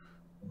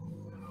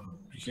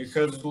 He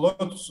has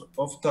lots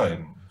of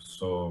time,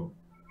 so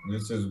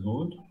this is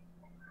good.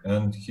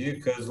 And he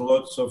has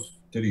lots of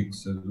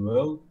tricks as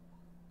well.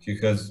 He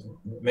has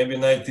maybe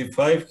knight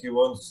e5. He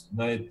wants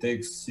knight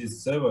takes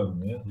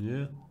c7.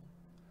 Yeah.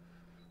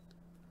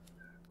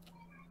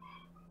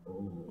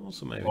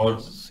 Also maybe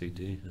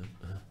cd.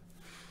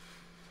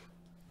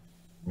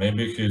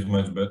 Maybe he's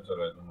much better.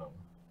 I don't know.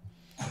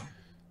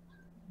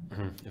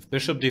 If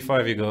bishop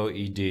d5, you go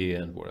ed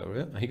and whatever.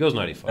 Yeah? He goes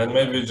knight e5. And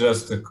maybe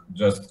just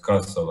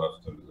castle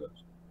after that.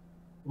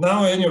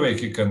 Now anyway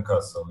he can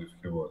castle if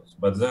he wants,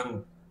 but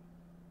then.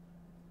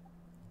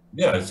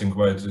 Yeah, I think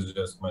white is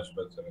just much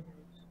better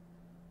anyway.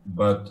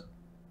 But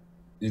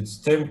it's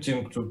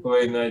tempting to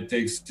play knight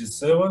takes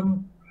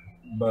c7,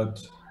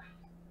 but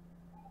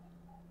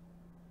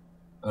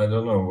I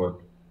don't know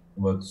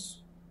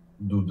what's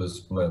Duda's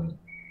plan.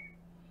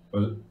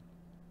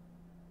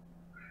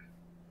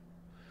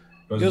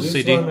 Because this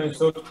CD. one I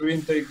thought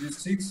queen take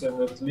d6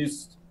 and at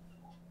least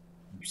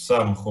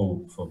some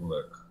hope for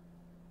black.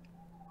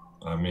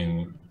 I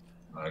mean,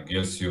 I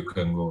guess you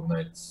can go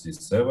knight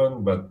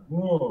c7, but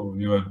no,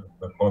 you are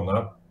the pawn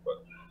up.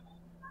 But...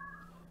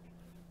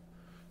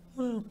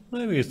 Well,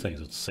 maybe he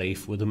thinks it's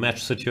safe with the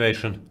match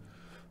situation.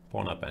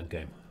 Pawn up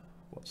endgame.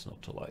 What's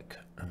not to like?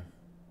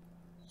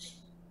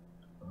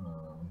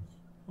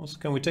 Also,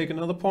 can we take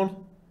another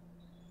pawn?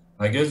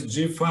 I guess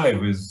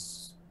g5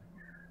 is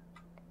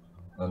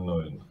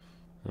annoying.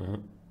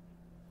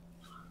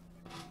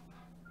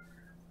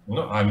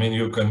 No, I mean,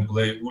 you can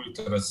play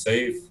ultra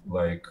safe,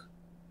 like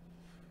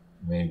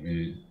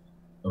maybe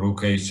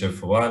rook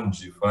hf1,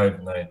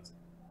 g5, knight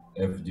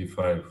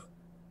fd5.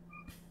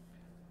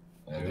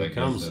 And Here I it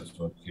comes. guess that's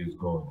what he's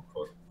going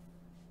for.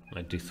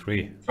 Knight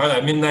d3.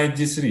 I mean, knight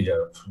d3,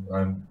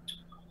 yeah.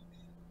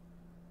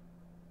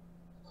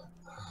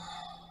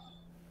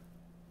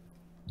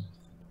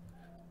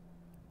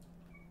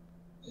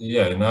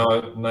 Yeah, now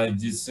knight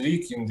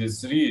d3, king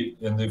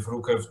d3, and if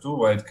rook f2,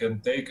 white can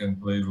take and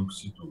play rook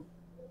c2.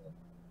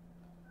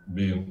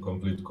 Be in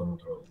complete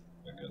control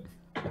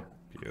again.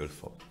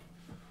 Beautiful.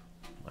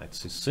 Knight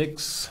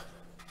c6.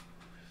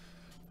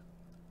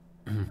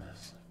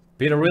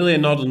 Peter really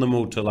not in the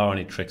mood to allow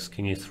any tricks.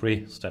 King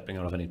e3, stepping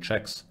out of any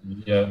checks.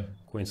 Yeah.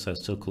 Queen side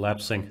still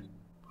collapsing.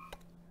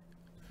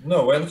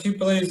 No, when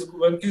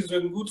he's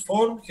in good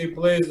form, he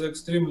plays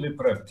extremely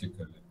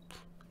practically.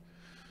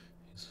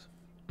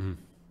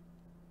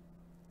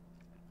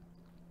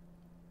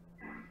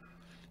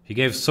 He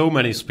gave so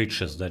many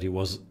speeches that he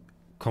was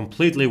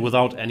completely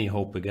without any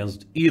hope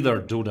against either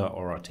Duda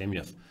or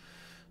Artemiev.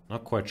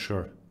 Not quite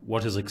sure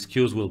what his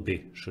excuse will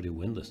be should he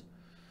win this.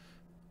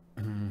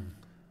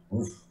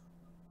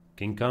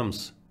 King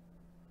comes.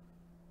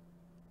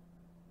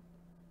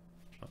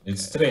 Okay.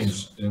 It's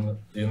strange.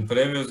 In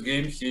previous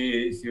game,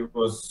 he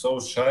was so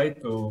shy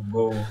to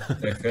go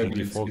ahead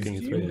with his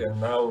king,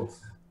 and now,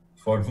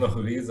 for no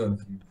reason.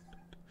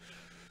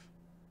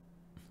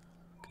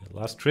 Okay,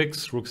 last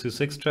tricks. Rook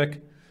c6 check.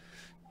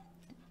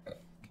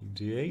 King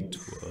d8.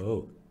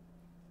 Whoa.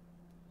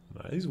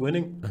 He's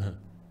winning.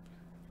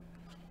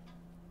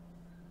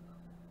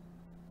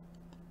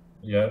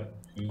 Yeah.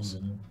 He's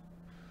winning.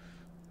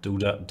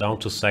 Duda down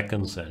to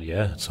seconds, and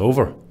yeah, it's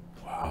over.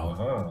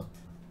 Wow.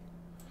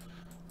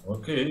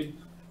 Okay.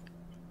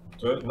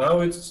 So now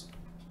it's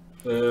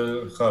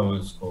how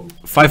it's called?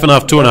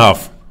 5.5,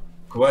 2.5.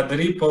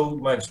 Quadruple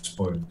match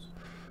point.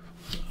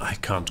 I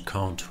can't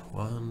count.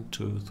 1,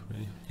 2,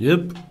 3.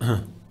 Yep.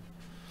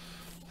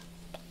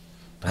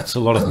 That's a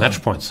lot of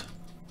match points.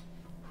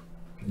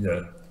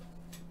 Yeah.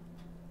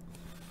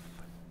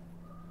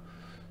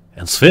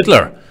 And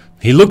Svidler,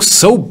 he looks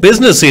so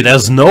businessy.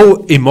 There's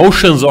no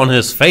emotions on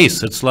his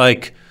face. It's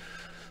like,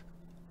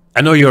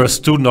 I know you're a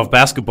student of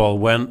basketball.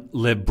 When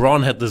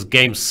LeBron had this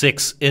game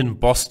 6 in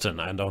Boston,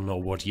 I don't know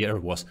what year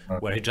it was,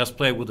 where he just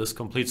played with this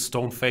complete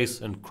stone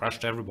face and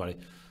crushed everybody.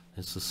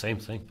 It's the same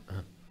thing.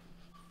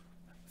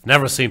 I've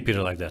never seen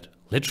Peter like that.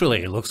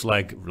 Literally, it looks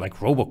like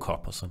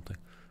RoboCop or something.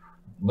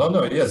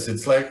 No, yes,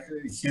 it's like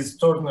his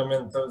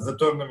tournament, the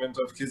tournament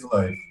of his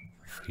life.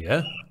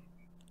 Yeah,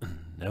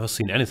 never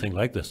seen anything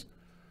like this.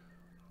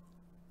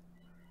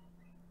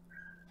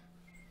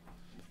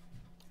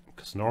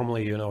 Because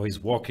normally, you know, he's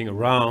walking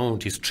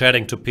around, he's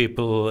chatting to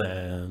people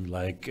and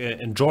like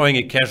enjoying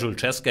a casual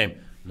chess game.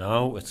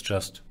 Now it's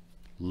just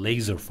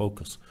laser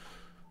focus.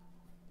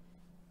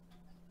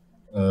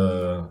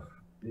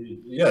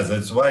 Yeah,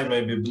 that's why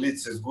maybe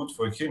Blitz is good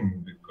for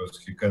him, because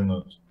he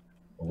cannot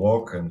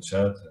walk and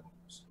chat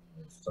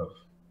and stuff.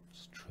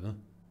 It's true.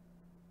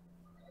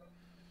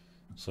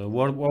 So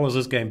what was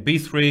this game?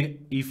 B3,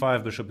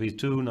 E5, Bishop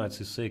E2, Knight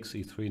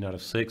C6, E3, Knight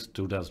F6.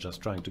 Duda's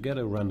just trying to get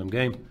a random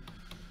game.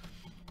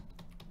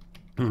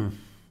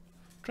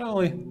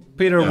 Generally,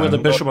 Peter with the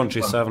Bishop on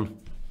G7.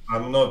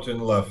 I'm not in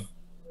love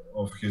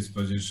of his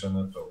position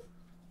at all.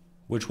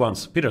 Which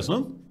ones? Peter's,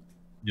 no?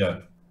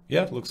 Yeah.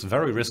 Yeah, it looks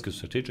very risky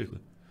strategically.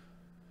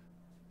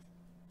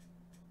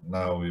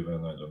 Now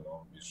even, I don't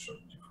know, Bishop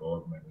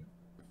D4 maybe.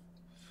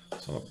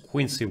 So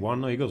Queen C1,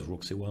 no, he goes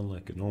Rook C1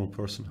 like a normal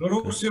person.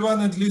 Rook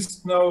C1, at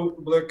least now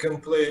Black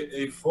can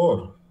play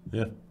A4.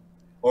 Yeah.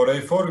 Or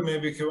A4,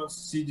 maybe he wants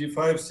CD5,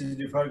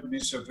 CD5,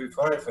 Bishop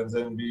E5, and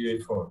then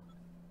B4.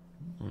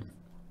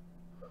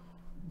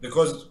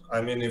 Because,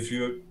 I mean, if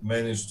you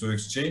manage to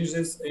exchange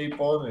this A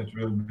pawn, it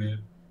will be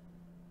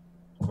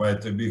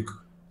quite a big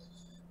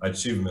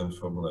achievement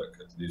for Black,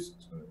 at least.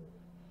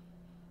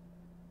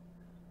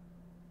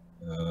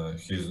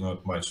 He's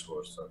not much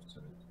worse after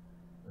it.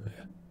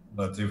 Yeah.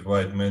 But if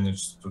White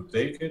manages to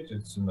take it,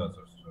 it's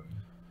another story.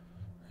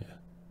 Yeah.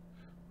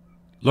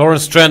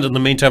 Lawrence Strand, in the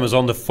meantime, is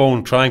on the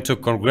phone trying to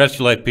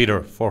congratulate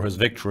Peter for his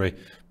victory,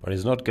 but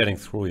he's not getting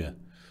through yet.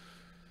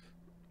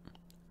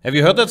 Have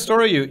you heard that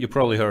story? You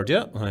probably heard,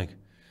 yeah? Like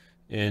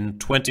in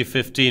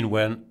 2015,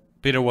 when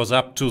Peter was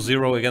up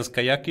 2-0 against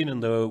Kayakin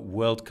in the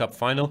World Cup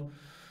final,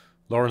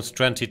 Lawrence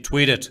Strand, he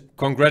tweeted,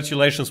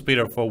 "Congratulations,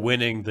 Peter, for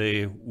winning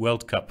the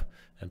World Cup."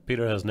 And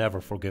Peter has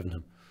never forgiven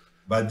him.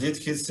 But did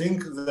he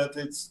think that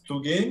it's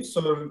 2 games,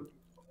 or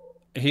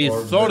He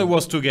Or thought then- it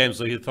was 2 games,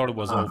 so he thought it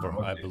was over,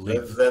 I okay.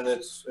 believe. Then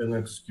it's an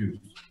excuse.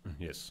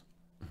 Yes.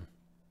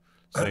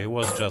 So he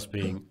was just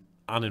being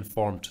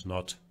uninformed,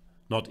 not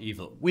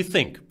evil. We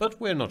think, but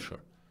we're not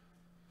sure.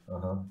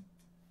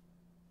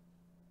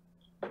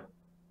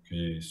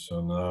 Okay,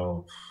 so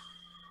now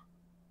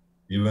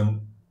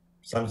even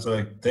something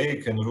like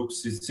take and rook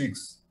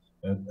c6,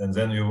 and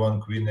then you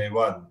want queen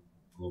a1.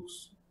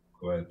 Looks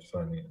quite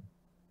funny.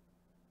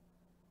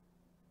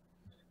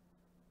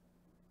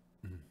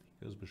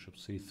 Here's bishop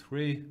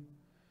c3.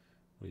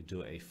 We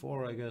do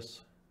a4, I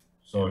guess.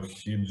 So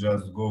he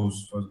just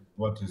goes for,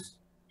 what is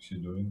he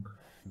doing?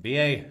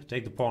 ba,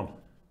 take the pawn.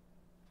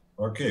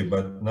 Okay,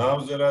 but now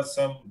there are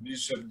some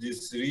bishop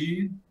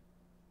d3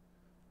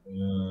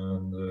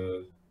 and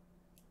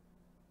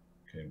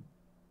okay.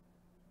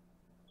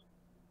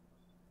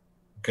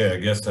 Okay, I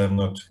guess I'm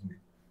not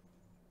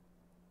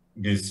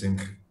guessing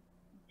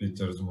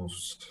Peter's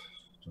moves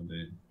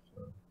today.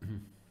 So.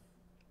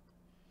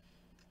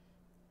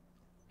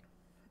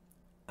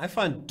 I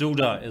find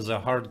Duda is a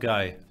hard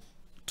guy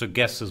to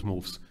guess his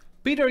moves.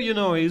 Peter, you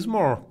know, he's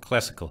more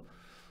classical.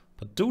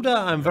 But Duda,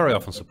 I'm very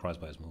often surprised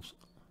by his moves.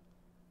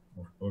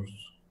 Of course.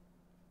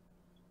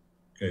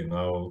 Okay,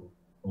 now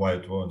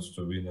white wants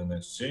to win an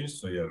exchange,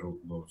 so yeah, rook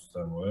goes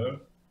somewhere.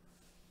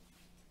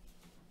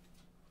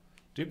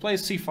 Do you play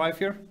c5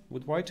 here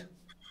with white?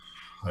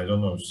 I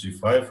don't know,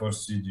 c5 or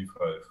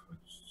cd5.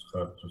 It's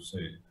hard to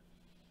say.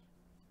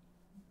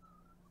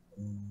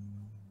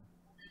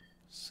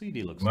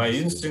 CD looks My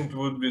nice. instinct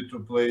would be to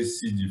play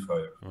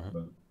cd5.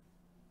 But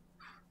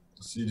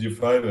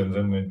cd5 and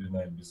then maybe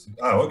knight b6.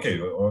 Ah, okay,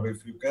 or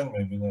if you can,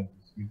 maybe knight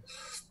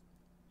b6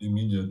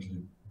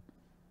 immediately.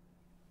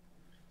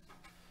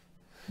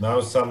 Now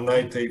some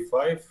knight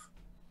a5.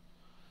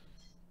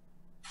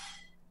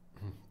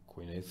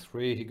 Queen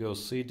a3, he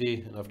goes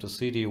cd, and after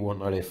cd you want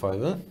knight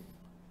a5, huh?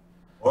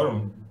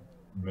 Or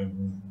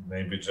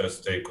maybe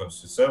just take on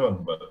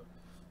c7, but...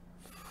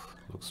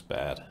 Looks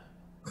bad.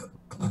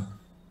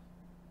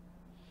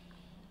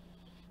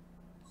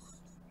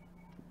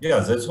 Yeah,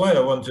 that's why I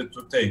wanted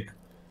to take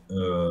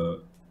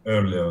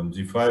early on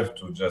d5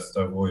 to just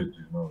avoid,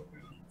 you know,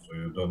 so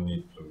you don't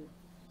need to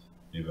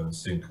even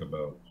think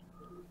about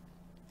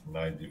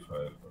knight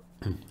d5.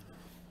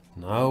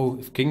 Now,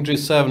 if king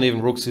g7,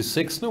 even rook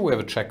c6, now we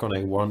have a check on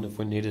a1 if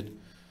we need it.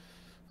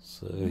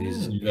 So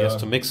he has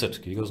to mix it.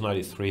 He goes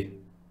knight e3.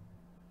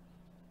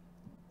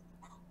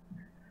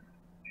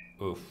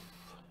 Oof.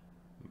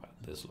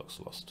 This looks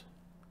lost.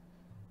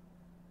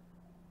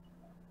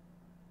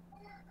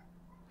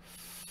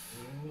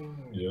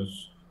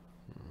 Yes.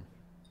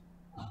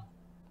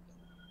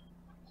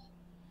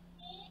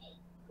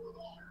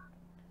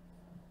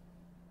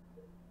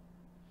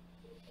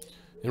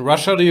 In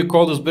Russia, do you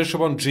call this bishop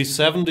on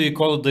g7? Do you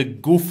call it the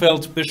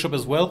Gufeld bishop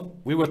as well?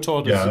 We were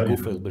taught it's the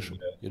Gufeld bishop.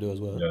 Yeah. You do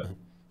as well? Yeah.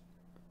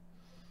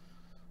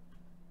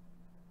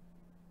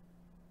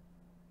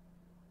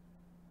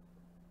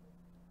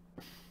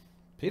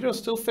 Peter's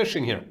still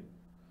fishing here.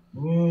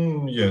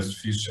 Yes,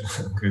 fishing is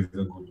a good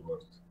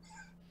word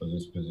for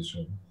this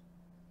position.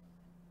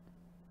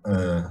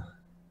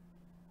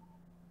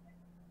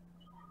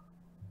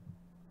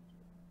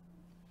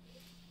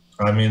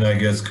 I mean, I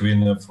guess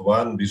queen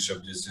f1,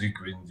 bishop d3,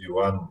 queen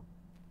d1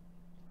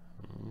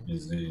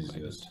 is the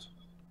easiest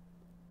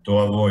to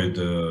avoid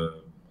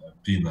a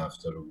pin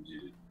after rook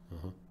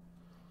d8.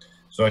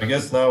 So I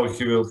guess now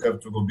he will have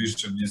to go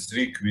bishop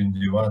d3, queen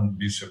d1,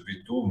 bishop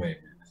e2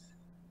 maybe,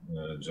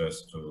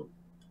 just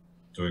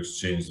to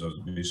exchange those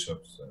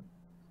bishops.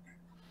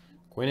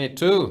 Queen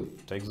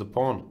a2 takes the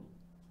pawn.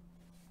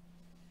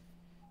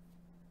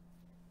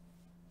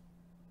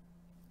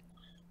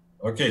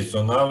 Okay,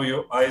 so now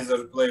you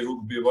either play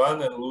rook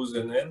b1 and lose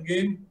an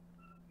endgame,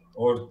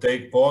 or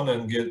take pawn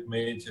and get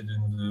mated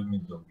in the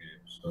middle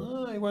game.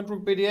 So I went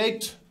rook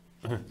bd8.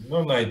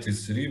 no knight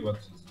e3, what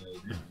is the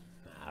idea?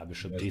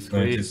 Bishop Knight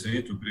d3.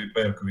 e3 to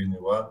prepare queen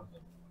e1.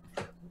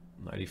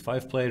 Knight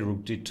e5 played,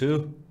 rook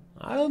d2.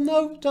 I don't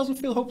know, it doesn't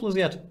feel hopeless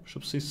yet.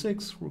 Bishop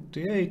c6, rook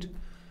d8.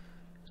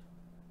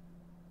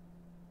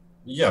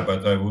 Yeah,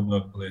 but I would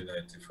not play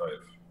knight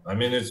e5. I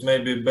mean, it's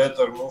maybe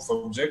better move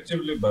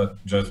objectively,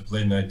 but just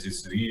play knight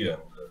e3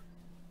 and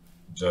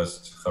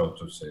just, how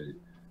to say,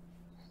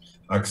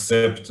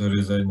 accept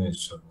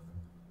resignation.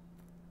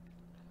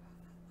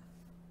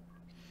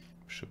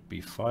 Bishop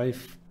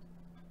b5.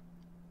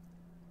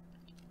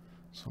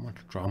 So much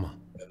drama.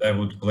 And I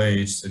would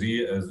play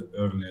h3 as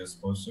early as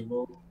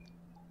possible.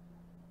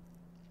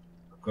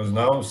 Because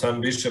now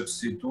some bishop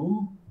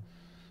c2,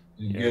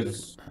 it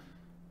gets...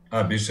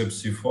 bishop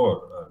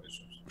c4.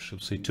 Bishop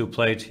c2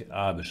 played.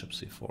 Bishop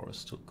c4 is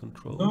still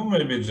controlled. No,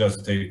 maybe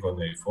just take on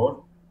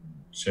a4.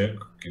 Check,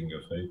 king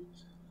f8.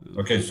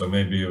 Okay, so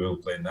maybe you will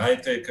play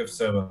knight take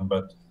f7,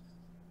 but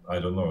I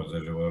don't know.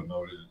 There were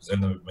no...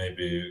 Then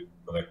maybe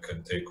black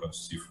can take on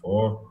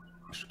c4.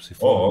 Bishop c4,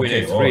 Oh, queen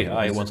okay.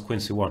 a3. He wants queen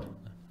c1.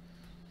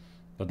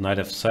 But knight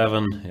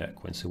f7, yeah,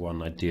 queen c1,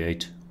 knight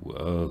d8.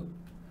 Whoa.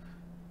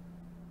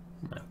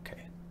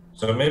 Okay.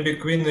 So maybe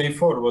queen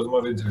a4 was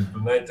more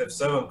interesting. Knight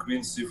f7,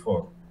 queen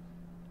c4.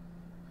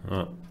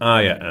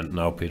 Yeah, and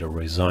now Peter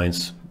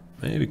resigns.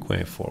 Maybe queen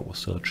a4 was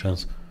still a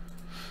chance.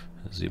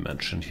 As he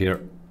mentioned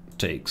here,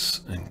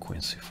 takes and queen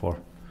c4.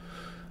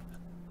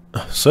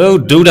 So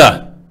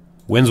Duda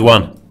wins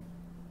one.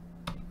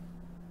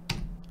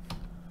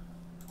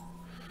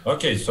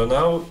 Okay, so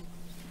now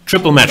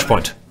Triple match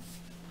point.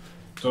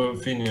 to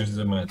finish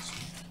the match.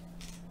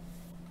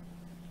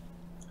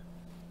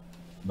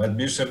 But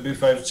bishop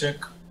b5 check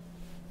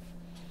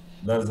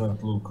does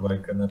not look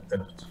like an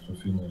attempt to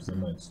finish the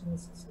match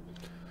necessarily.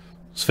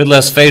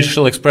 Svidler's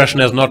facial expression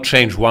has not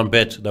changed one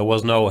bit. There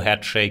was no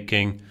head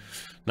shaking,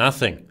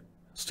 nothing.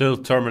 Still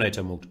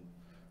Terminator mood.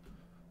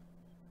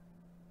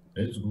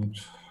 It's good.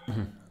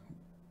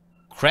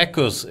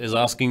 Krakus is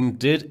asking,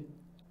 did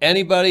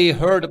anybody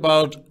heard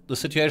about the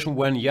situation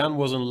when Jan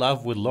was in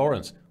love with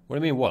Lawrence? What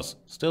do you mean was?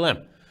 Still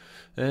am.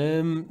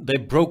 They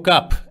broke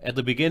up at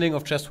the beginning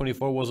of Chess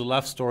 24 was a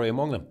love story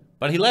among them.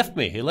 But he left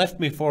me. He left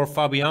me for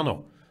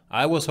Fabiano.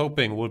 I was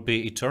hoping would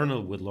be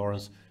eternal with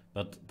Lawrence,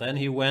 but then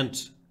he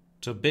went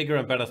to bigger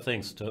and better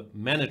things to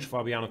manage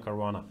Fabiano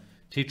Caruana,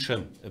 teach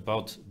him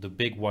about the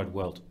big wide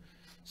world.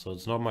 So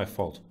it's not my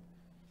fault.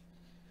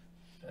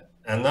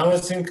 And now I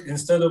think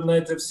instead of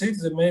knight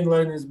f6, the main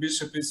line is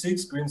bishop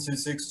e6, queen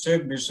c6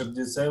 check, bishop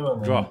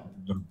d7. Draw.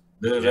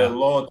 There are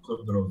lots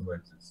of draws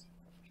like this.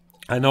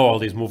 I know all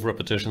these move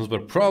repetitions,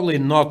 but probably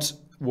not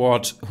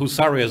what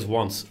Husarius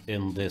wants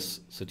in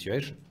this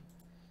situation.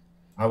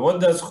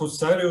 What does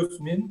Husarius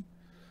mean?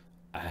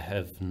 I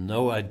have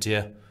no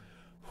idea.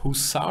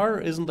 Hussar,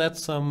 isn't that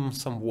some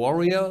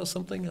warrior or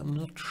something? I'm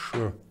not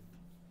sure.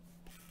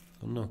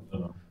 I don't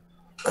know.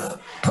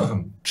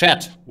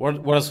 Chat,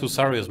 what does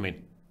Husarius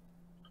mean?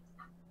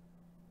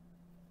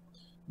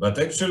 But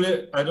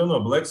actually, I don't know.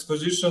 Black's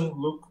position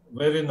look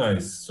very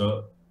nice.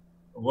 So,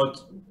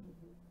 what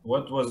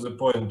was the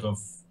point of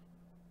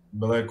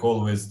Black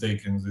always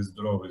taking this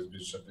draw with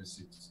bishop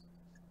e6?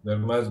 There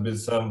must be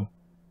some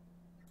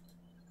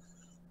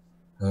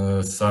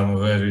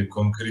very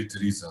concrete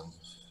reason,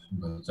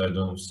 but I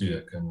don't see.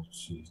 I cannot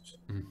see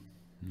it.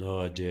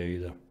 No idea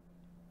either.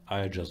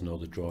 I just know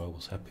the draw. I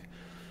was happy.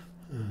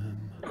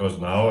 Because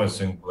now I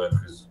think Black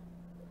is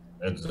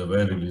at the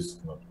very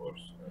least not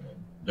worse.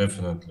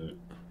 Definitely.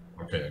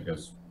 Okay, I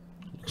guess.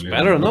 It's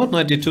better, no?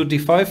 92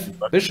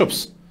 d5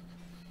 bishops.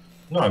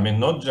 No, I mean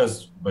not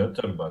just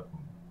better, but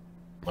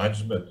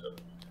much better.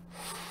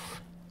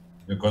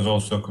 Because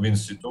also queen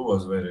c2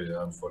 was very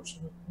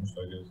unfortunate, I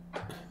guess.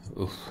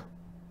 Oof.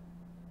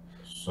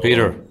 So,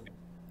 Peter.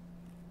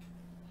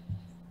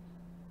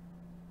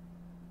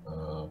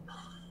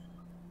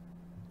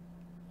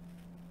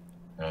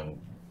 And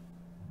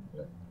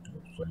yeah,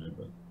 it's very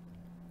bad.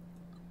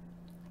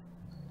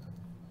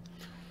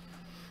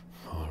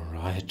 All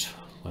right,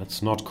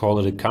 let's not call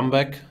it a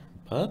comeback,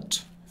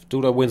 but if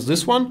Duda wins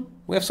this one,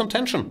 we have some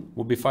tension.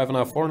 Would be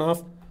 5.5,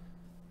 4.5.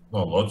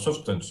 No, lots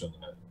of tension.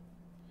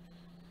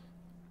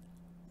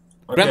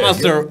 Okay,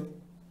 Grandmaster,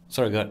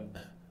 sorry, go ahead.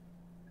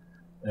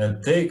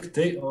 Okay,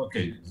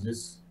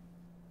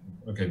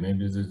 okay,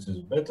 maybe this is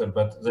better,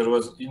 but there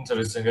was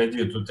interesting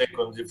idea to take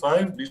on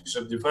d5,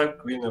 bishop d5,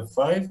 queen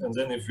f5, and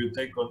then if you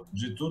take on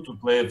g2 to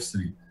play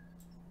f3.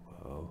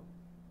 Whoa.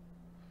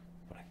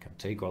 But I can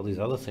take all these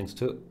other things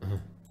too.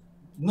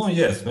 No,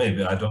 yes,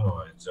 maybe, I don't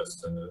know, it's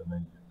just an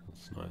idea.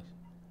 That's nice.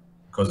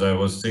 Because I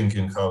was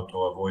thinking how to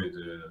avoid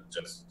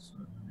just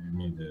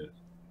immediate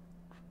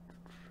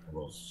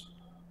loss.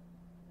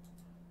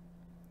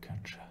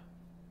 Gotcha.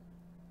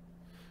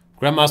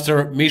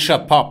 Grandmaster Misha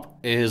Pop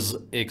is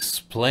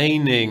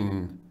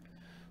explaining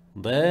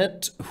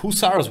that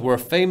Hussars were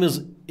famous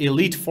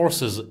elite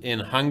forces in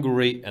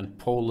Hungary and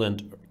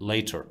Poland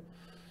later.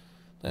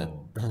 There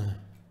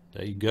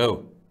you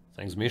go.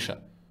 Thanks,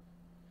 Misha.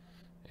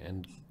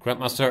 And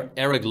Grandmaster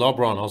Eric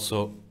Lobron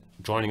also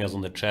joining us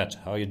on the chat.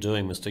 How are you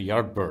doing, Mr.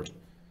 Yardbird?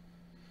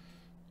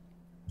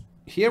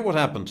 Here what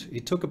happened? He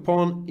took a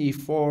pawn,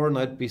 e4,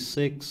 knight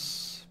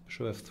b6,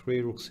 bishop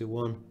f3, rook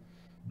c1.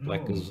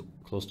 Black is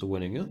close to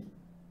winning, yeah?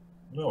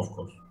 No, of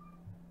course.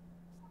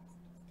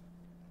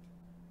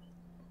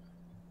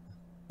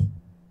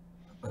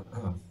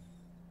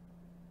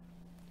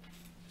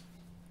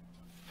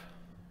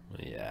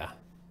 Yeah.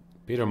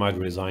 Peter might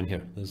resign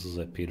here. This is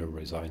a Peter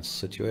resigns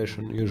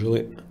situation,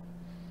 usually.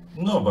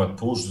 No, but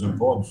push the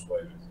pawns,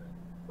 why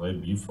play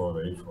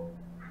b4, a4.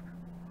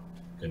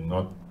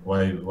 Cannot,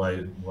 why do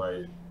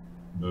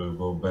you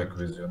go back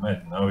with your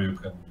knight? Now you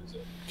can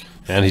resign.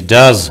 And he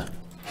does.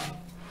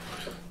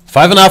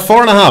 5.5,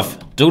 4.5.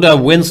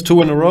 Duda wins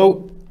 2 in a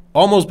row.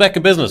 Almost back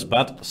in business,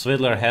 but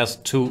Svidler has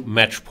 2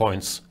 match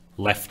points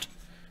left.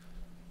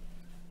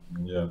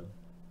 Yeah.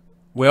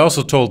 We're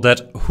also told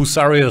that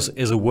Husarius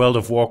is a World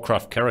of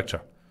Warcraft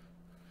character.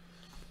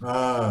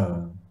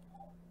 Ah.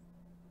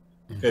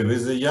 Okay,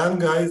 with the young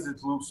guys,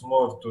 it looks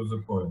more to the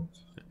point.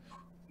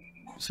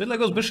 Svidler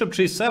goes bishop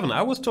g7.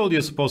 I was told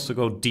you're supposed to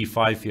go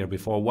d5 here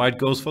before white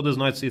goes for this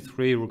knight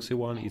c3, rook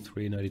c1,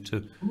 e3, knight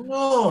e2.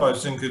 No, I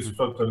think it's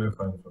totally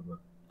fine for that.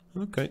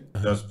 Okay.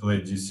 Just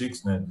play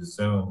d6, knight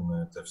d7,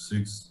 knight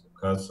f6,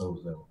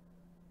 castle, then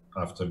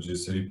after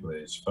g3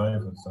 play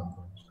h5 at some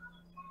point.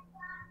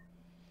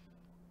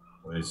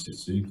 Play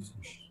c6.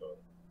 So.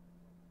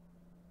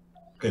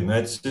 Okay,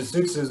 knight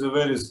c6 is a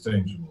very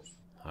strange move.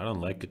 I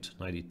don't like it.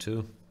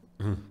 92.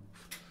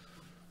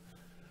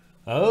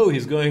 Oh,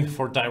 he's going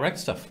for direct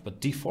stuff.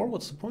 But d4,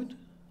 what's the point?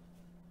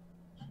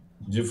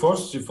 d4,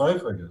 c5,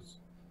 I guess.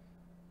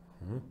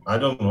 I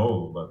don't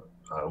know, but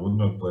I would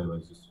not play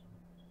like this.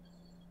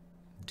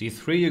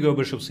 d3, you go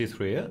bishop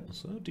c3, yeah.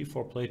 So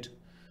d4 plate.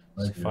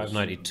 c5,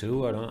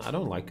 92. I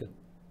don't like it.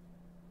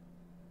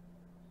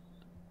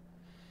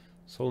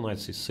 Soul knight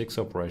c6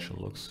 operation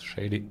looks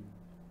shady.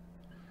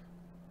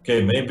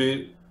 Okay,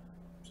 maybe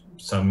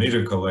some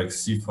miracle like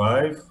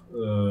c5,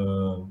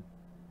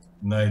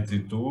 knight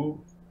e2,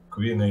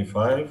 queen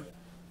a5.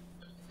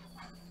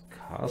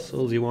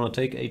 Castle, do you want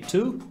to take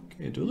a2?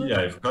 Can you do that?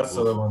 Yeah, if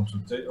castle I want to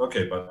take.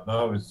 Okay, but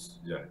now it's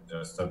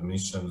just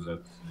admission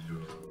that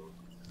you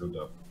screwed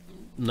up.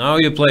 Now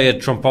you play a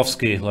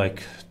Trompovsky,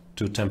 like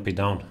 2 tempi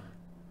down.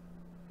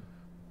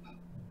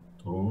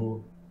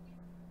 2,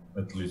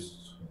 at least.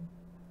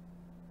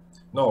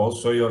 No,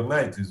 also your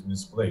knight is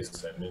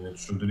misplaced. I mean, it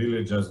should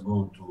really just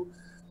go to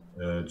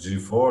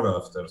g4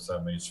 after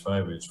some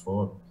h5,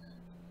 h4.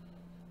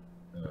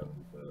 And,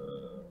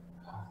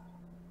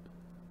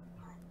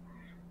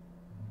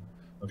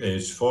 okay,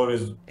 h4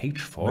 is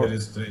h4. very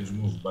strange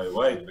move by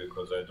white,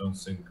 because I don't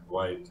think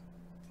white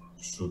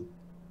should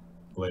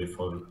play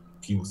for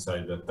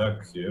kingside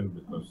attack here,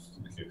 because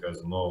he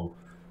has no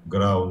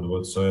ground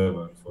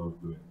whatsoever for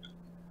doing it.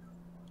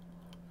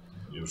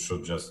 You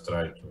should just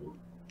try to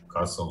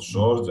castle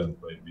short and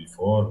play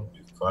b4,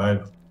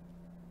 b5.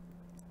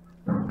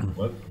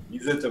 What?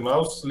 Is it a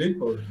mouse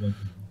sleep or not?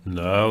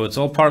 No, it's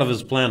all part of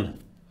his plan.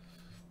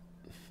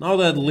 Now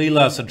that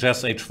Leela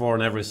suggests h4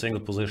 in every single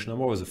position,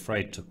 I'm always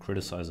afraid to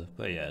criticize it.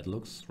 But yeah, it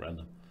looks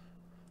random.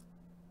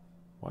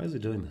 Why is he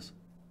doing this?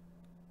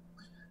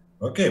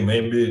 Okay,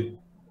 maybe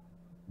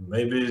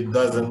it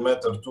doesn't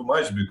matter too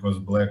much, because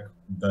black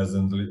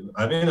doesn't.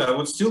 I mean, I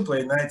would still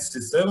play knight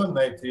c7,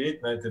 knight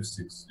e8, knight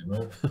f6. You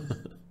know,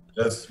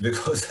 just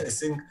because I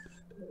think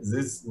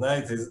this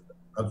knight is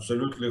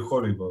absolutely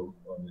horrible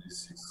on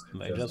e6.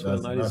 They just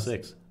went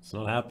 96. It's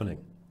not happening.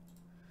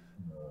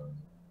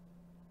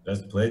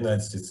 Just play knight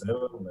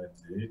c7, knight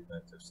e8,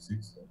 knight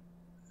f6.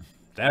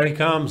 There he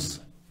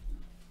comes.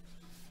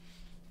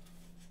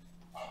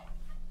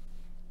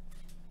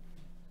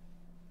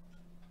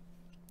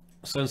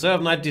 So instead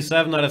of knight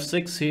d7, knight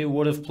f6, he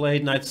would have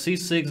played knight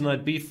c6,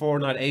 knight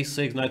b4, knight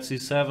a6, knight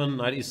c7,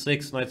 knight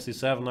e6, knight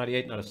c7, knight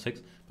e8, knight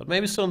f6. But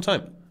maybe still in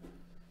time.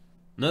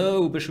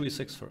 No, bishop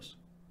e6 first.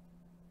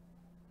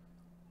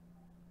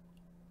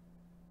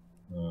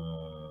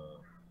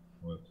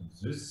 What is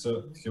this?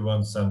 So he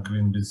wants some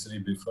queen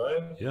b3,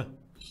 b5? Yeah.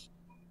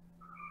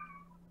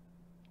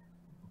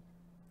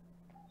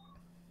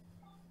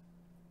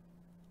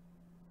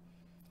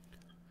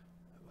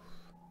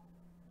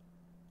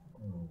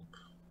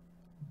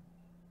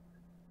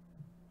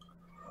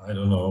 I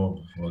don't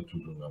know what to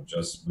do now.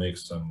 Just make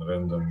some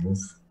random move.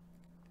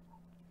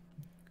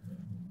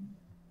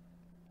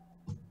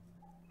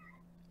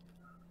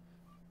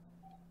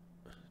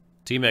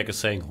 T-Mac is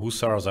saying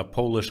hussars are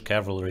Polish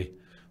cavalry.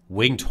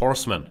 Winged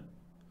horsemen.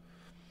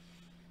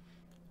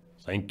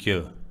 Thank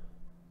you.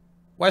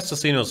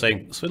 Westacino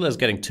saying Svidler is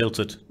getting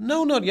tilted.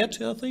 No, not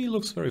yet. I think he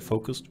looks very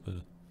focused, but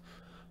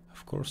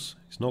of course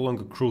he's no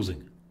longer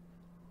cruising.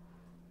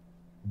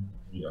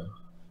 Yeah.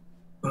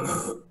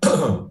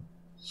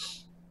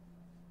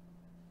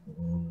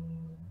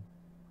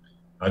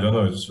 I don't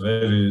know. It's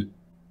very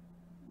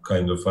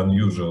kind of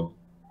unusual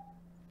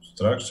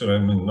structure. I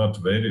mean, not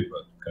very,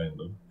 but kind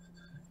of.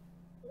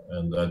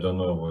 And I don't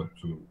know what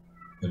to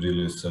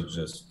really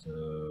suggest.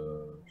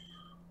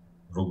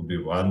 Rook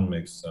b1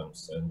 makes some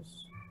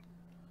sense.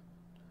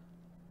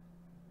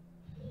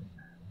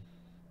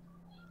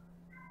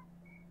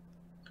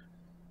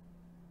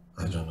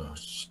 I don't know.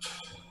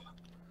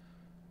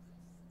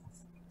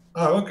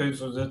 Okay,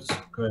 so that's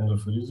kind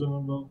of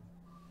reasonable.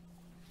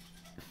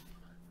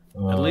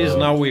 At least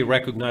now we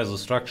recognize the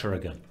structure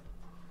again.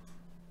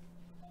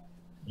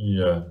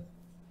 Yeah.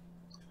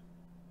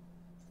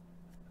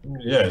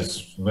 Yeah,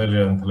 it's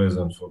very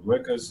unpleasant for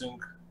black, I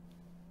think.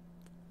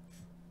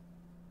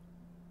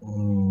 I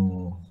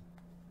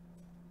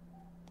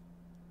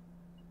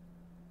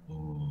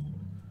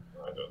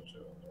don't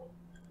even know.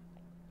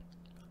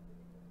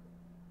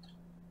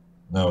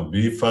 Now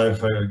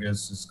b5, I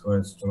guess, is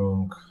quite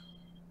strong.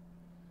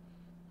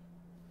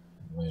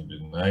 Maybe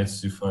knight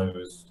c5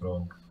 is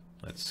strong.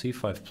 Knight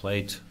c5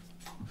 plate.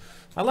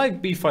 I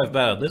like b5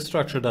 better. This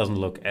structure doesn't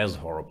look as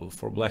horrible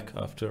for black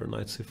after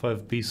knight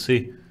c5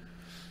 bc.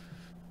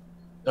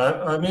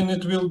 I mean,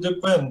 it will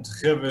depend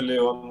heavily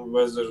on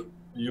whether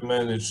you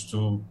manage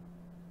to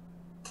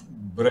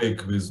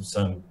break with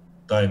some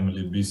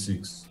timely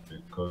b6,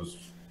 because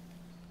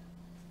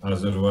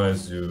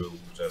otherwise you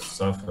just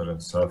suffer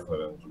and suffer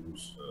and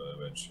lose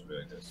eventually,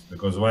 I guess.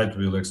 Because white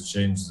will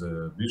exchange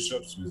the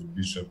bishops with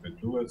bishop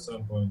e2 at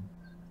some point.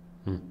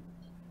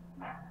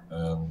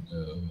 And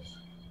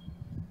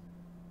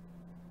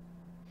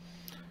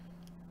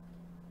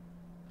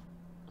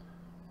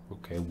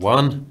okay,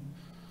 one.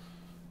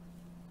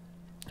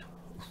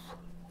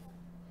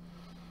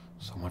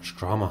 So much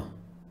drama.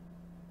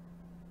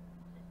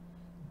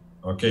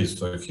 okay,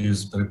 so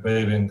he's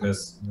preparing a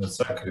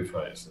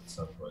sacrifice at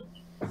some point.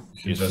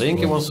 You think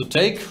he wants to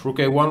take rook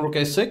a1, rook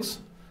a6?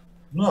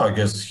 No, I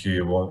guess he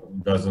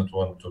doesn't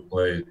want to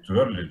play too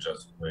early,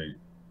 just play.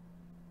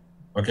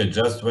 Okay,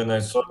 just when I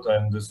thought I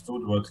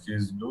understood what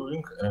he's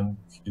doing, and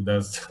he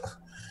does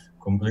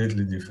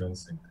completely different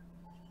thing.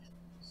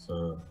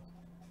 So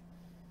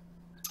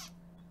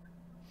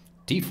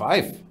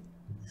d5.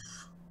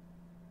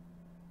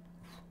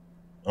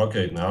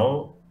 okay,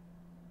 now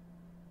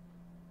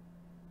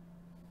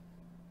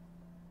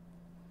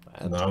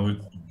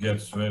it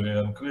gets very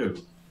unclear.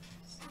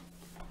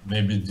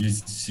 Maybe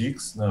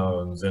d6 now,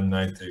 and then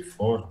knight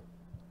a4.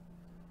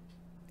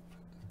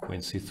 Queen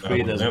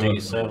c3, that's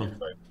d7.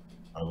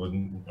 I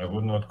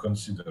would not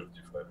consider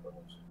d5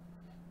 honestly.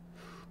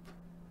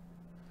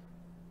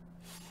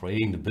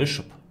 Freeing the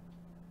bishop.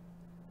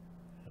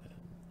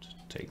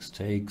 And takes.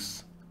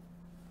 d6.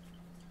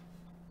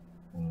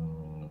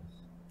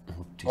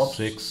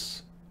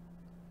 Oops.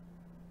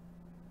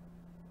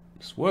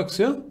 This works,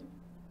 yeah?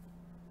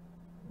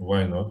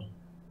 Why not?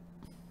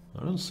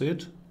 I don't see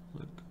it.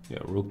 Look. Yeah,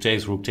 rook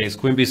takes,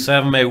 queen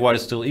b7. Maybe white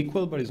is still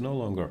equal, but he's no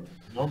longer.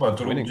 No, but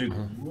rook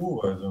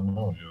g2, I don't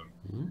know.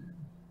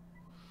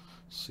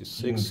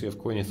 c6, you have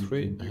queen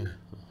e3.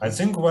 I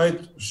think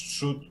white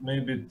should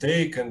maybe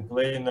take and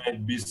play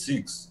knight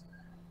b6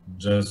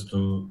 just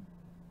to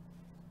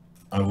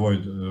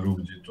avoid rook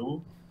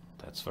d2.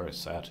 That's very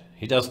sad.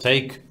 He does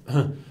take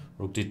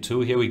rook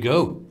d2. Here we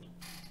go.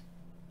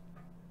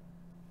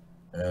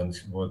 And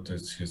what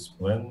is his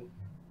plan?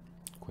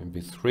 Queen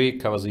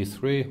b3, covers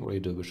e3. What do you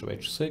do? Bishop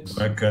h6.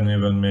 I can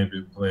even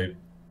maybe play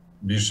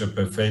bishop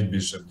f8,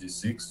 bishop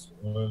d6.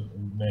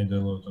 Made a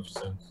lot of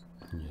sense.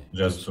 Yeah,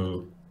 just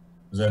to,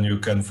 then you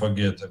can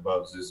forget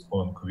about this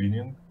pawn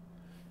queening.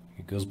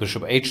 He goes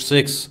bishop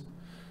h6.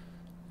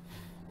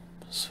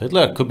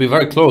 Svidler could be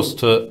very close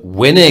to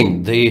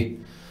winning the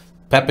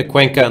Pepe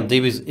Cuenca and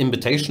Divis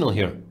Invitational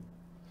here.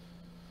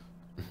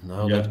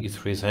 Now that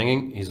e3 is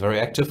hanging, he's very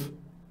active.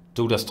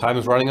 Duda's time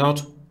is running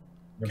out.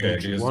 Okay,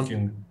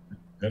 king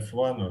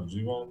f1 or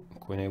g1.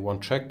 Queen a1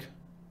 check.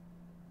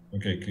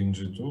 Okay, king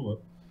g2.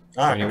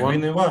 Ah,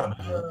 queen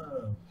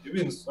a1. He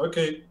wins.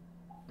 Okay.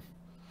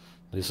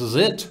 This is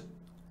it.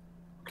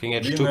 King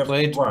h2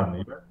 played.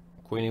 F1, yeah?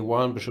 Queen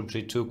e1, bishop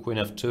g2, queen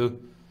f2,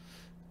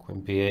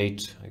 queen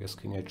b8. I guess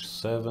king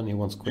h7. He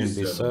wants queen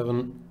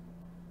b7.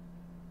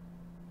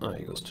 Ah,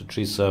 he goes to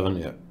g7.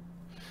 Yeah.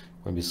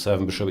 Queen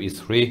b7, bishop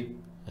e3,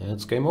 and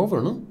it's game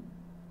over, no?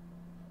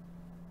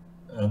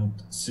 And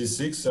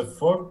c6,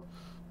 f4.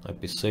 Knight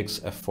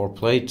b6, f4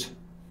 played.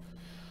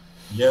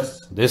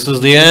 Yes. This is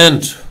the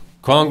end.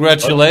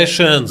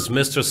 Congratulations,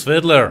 Mr.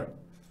 Svidler.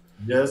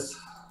 Yes.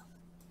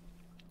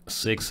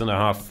 6.5,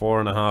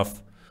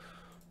 4.5.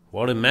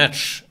 What a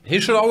match. He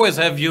should always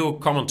have you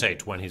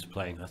commentate when he's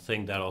playing. I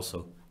think that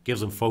also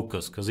gives him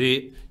focus, because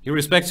he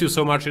respects you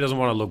so much he doesn't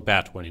want to look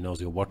bad when he knows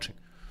you're watching.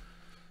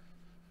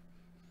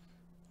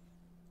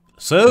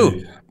 So,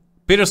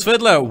 Peter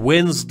Svidler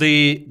wins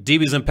the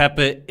Divis and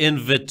Pepe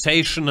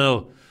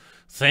Invitational.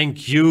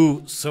 Thank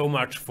you so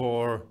much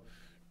for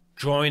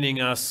joining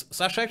us.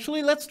 Sasha,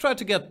 actually, let's try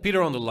to get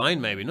Peter on the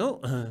line, maybe,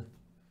 no?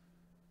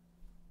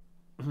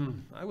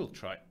 I will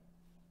try.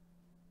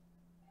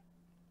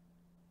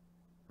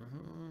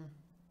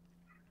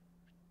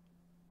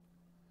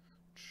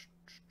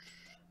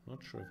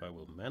 Not sure if I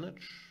will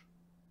manage.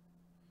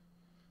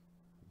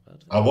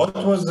 But what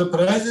was the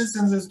prizes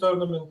in this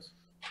tournament?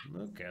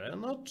 Okay, they're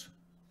not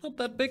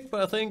that big,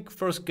 but I think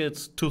first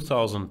gets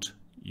 2,000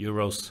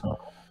 euros. Oh.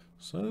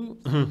 So,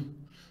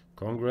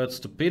 congrats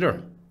to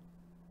Peter.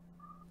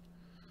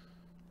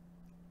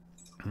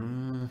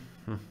 I'm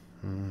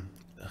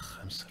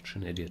such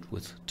an idiot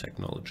with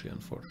technology,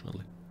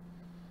 unfortunately.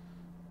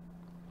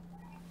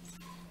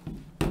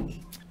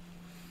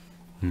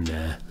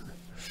 Nah.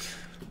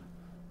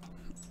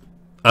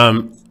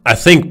 I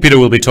think Peter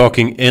will be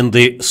talking in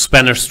the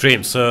Spanish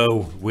stream,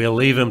 so we'll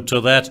leave him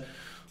to that.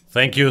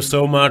 Thank you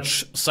so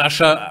much,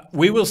 Sasha.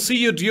 We will see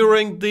you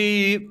during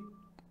the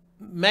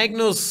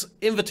Magnus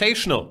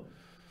Invitational.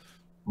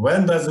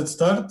 When does it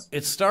start?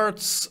 It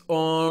starts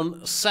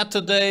on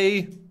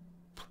Saturday,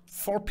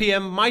 4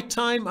 p.m. my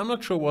time. I'm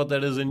not sure what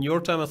that is in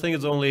your time. I think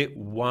it's only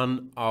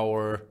 1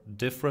 hour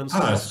difference.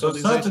 So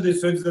Saturday,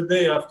 so it's the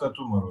day after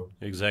tomorrow.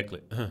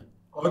 Exactly.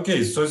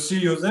 Okay, so see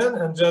you then.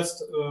 And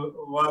just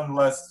one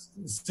last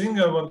thing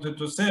I wanted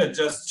to say. I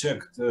just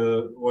checked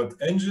what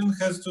engine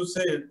has to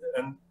say.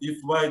 And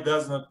if white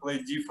does not play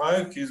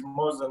d5, he's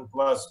more than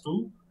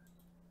 +2.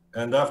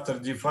 And after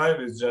d5,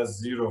 it's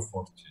just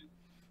 0.40.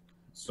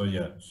 So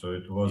yeah, so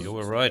it was you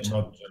were right.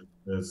 Not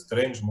just a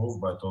strange move,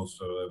 but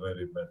also a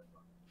very bad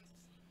one.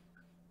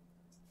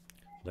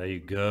 There you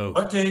go.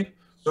 Okay.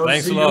 So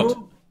Thanks see a lot.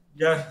 you.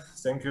 Yeah.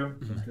 Thank you.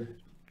 Thank you.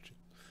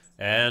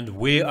 And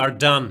we are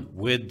done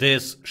with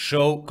this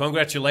show.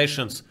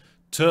 Congratulations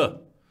to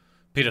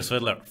Peter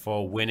Svidler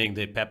for winning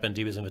the Pepe and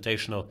Divis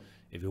Invitational.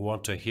 If you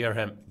want to hear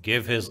him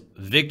give his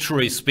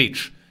victory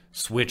speech,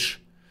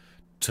 switch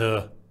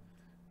to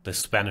the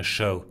Spanish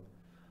show.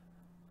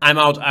 I'm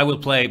out. I will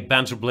play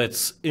Banter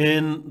Blitz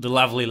in the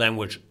lovely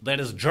language that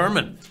is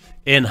German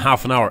in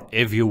half an hour.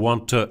 If you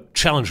want to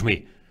challenge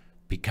me,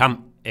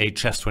 become a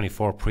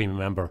Chess24 premium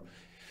member.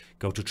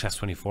 Go to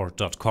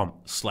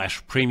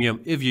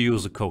chess24.com/premium. If you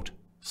use the code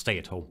stay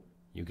at home,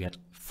 you get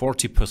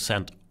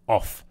 40%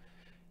 off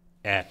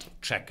at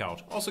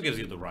checkout. Also gives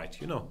you the right,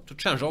 to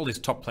challenge all these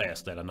top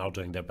players that are now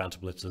doing their Banter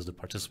Blitzes, the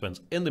participants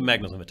in the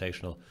Magnus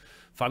Invitational.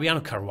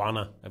 Fabiano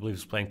Caruana, I believe,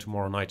 is playing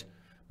tomorrow night.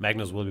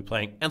 Magnus will be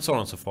playing, and so on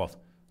and so forth.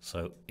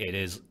 So it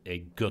is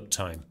a good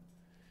time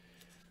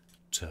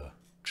to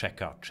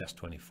check out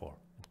Chess24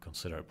 and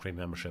consider a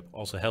premium membership.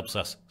 Also helps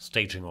us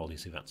staging all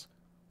these events.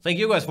 Thank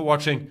you guys for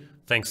watching.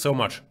 Thanks so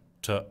much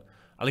to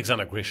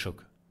Alexander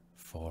Grishuk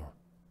for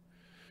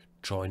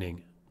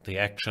joining the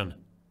action.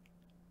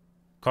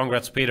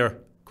 Congrats,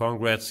 Peter.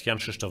 Congrats, Jan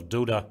Krzysztof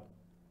Duda.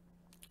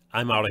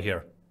 I'm out of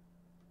here.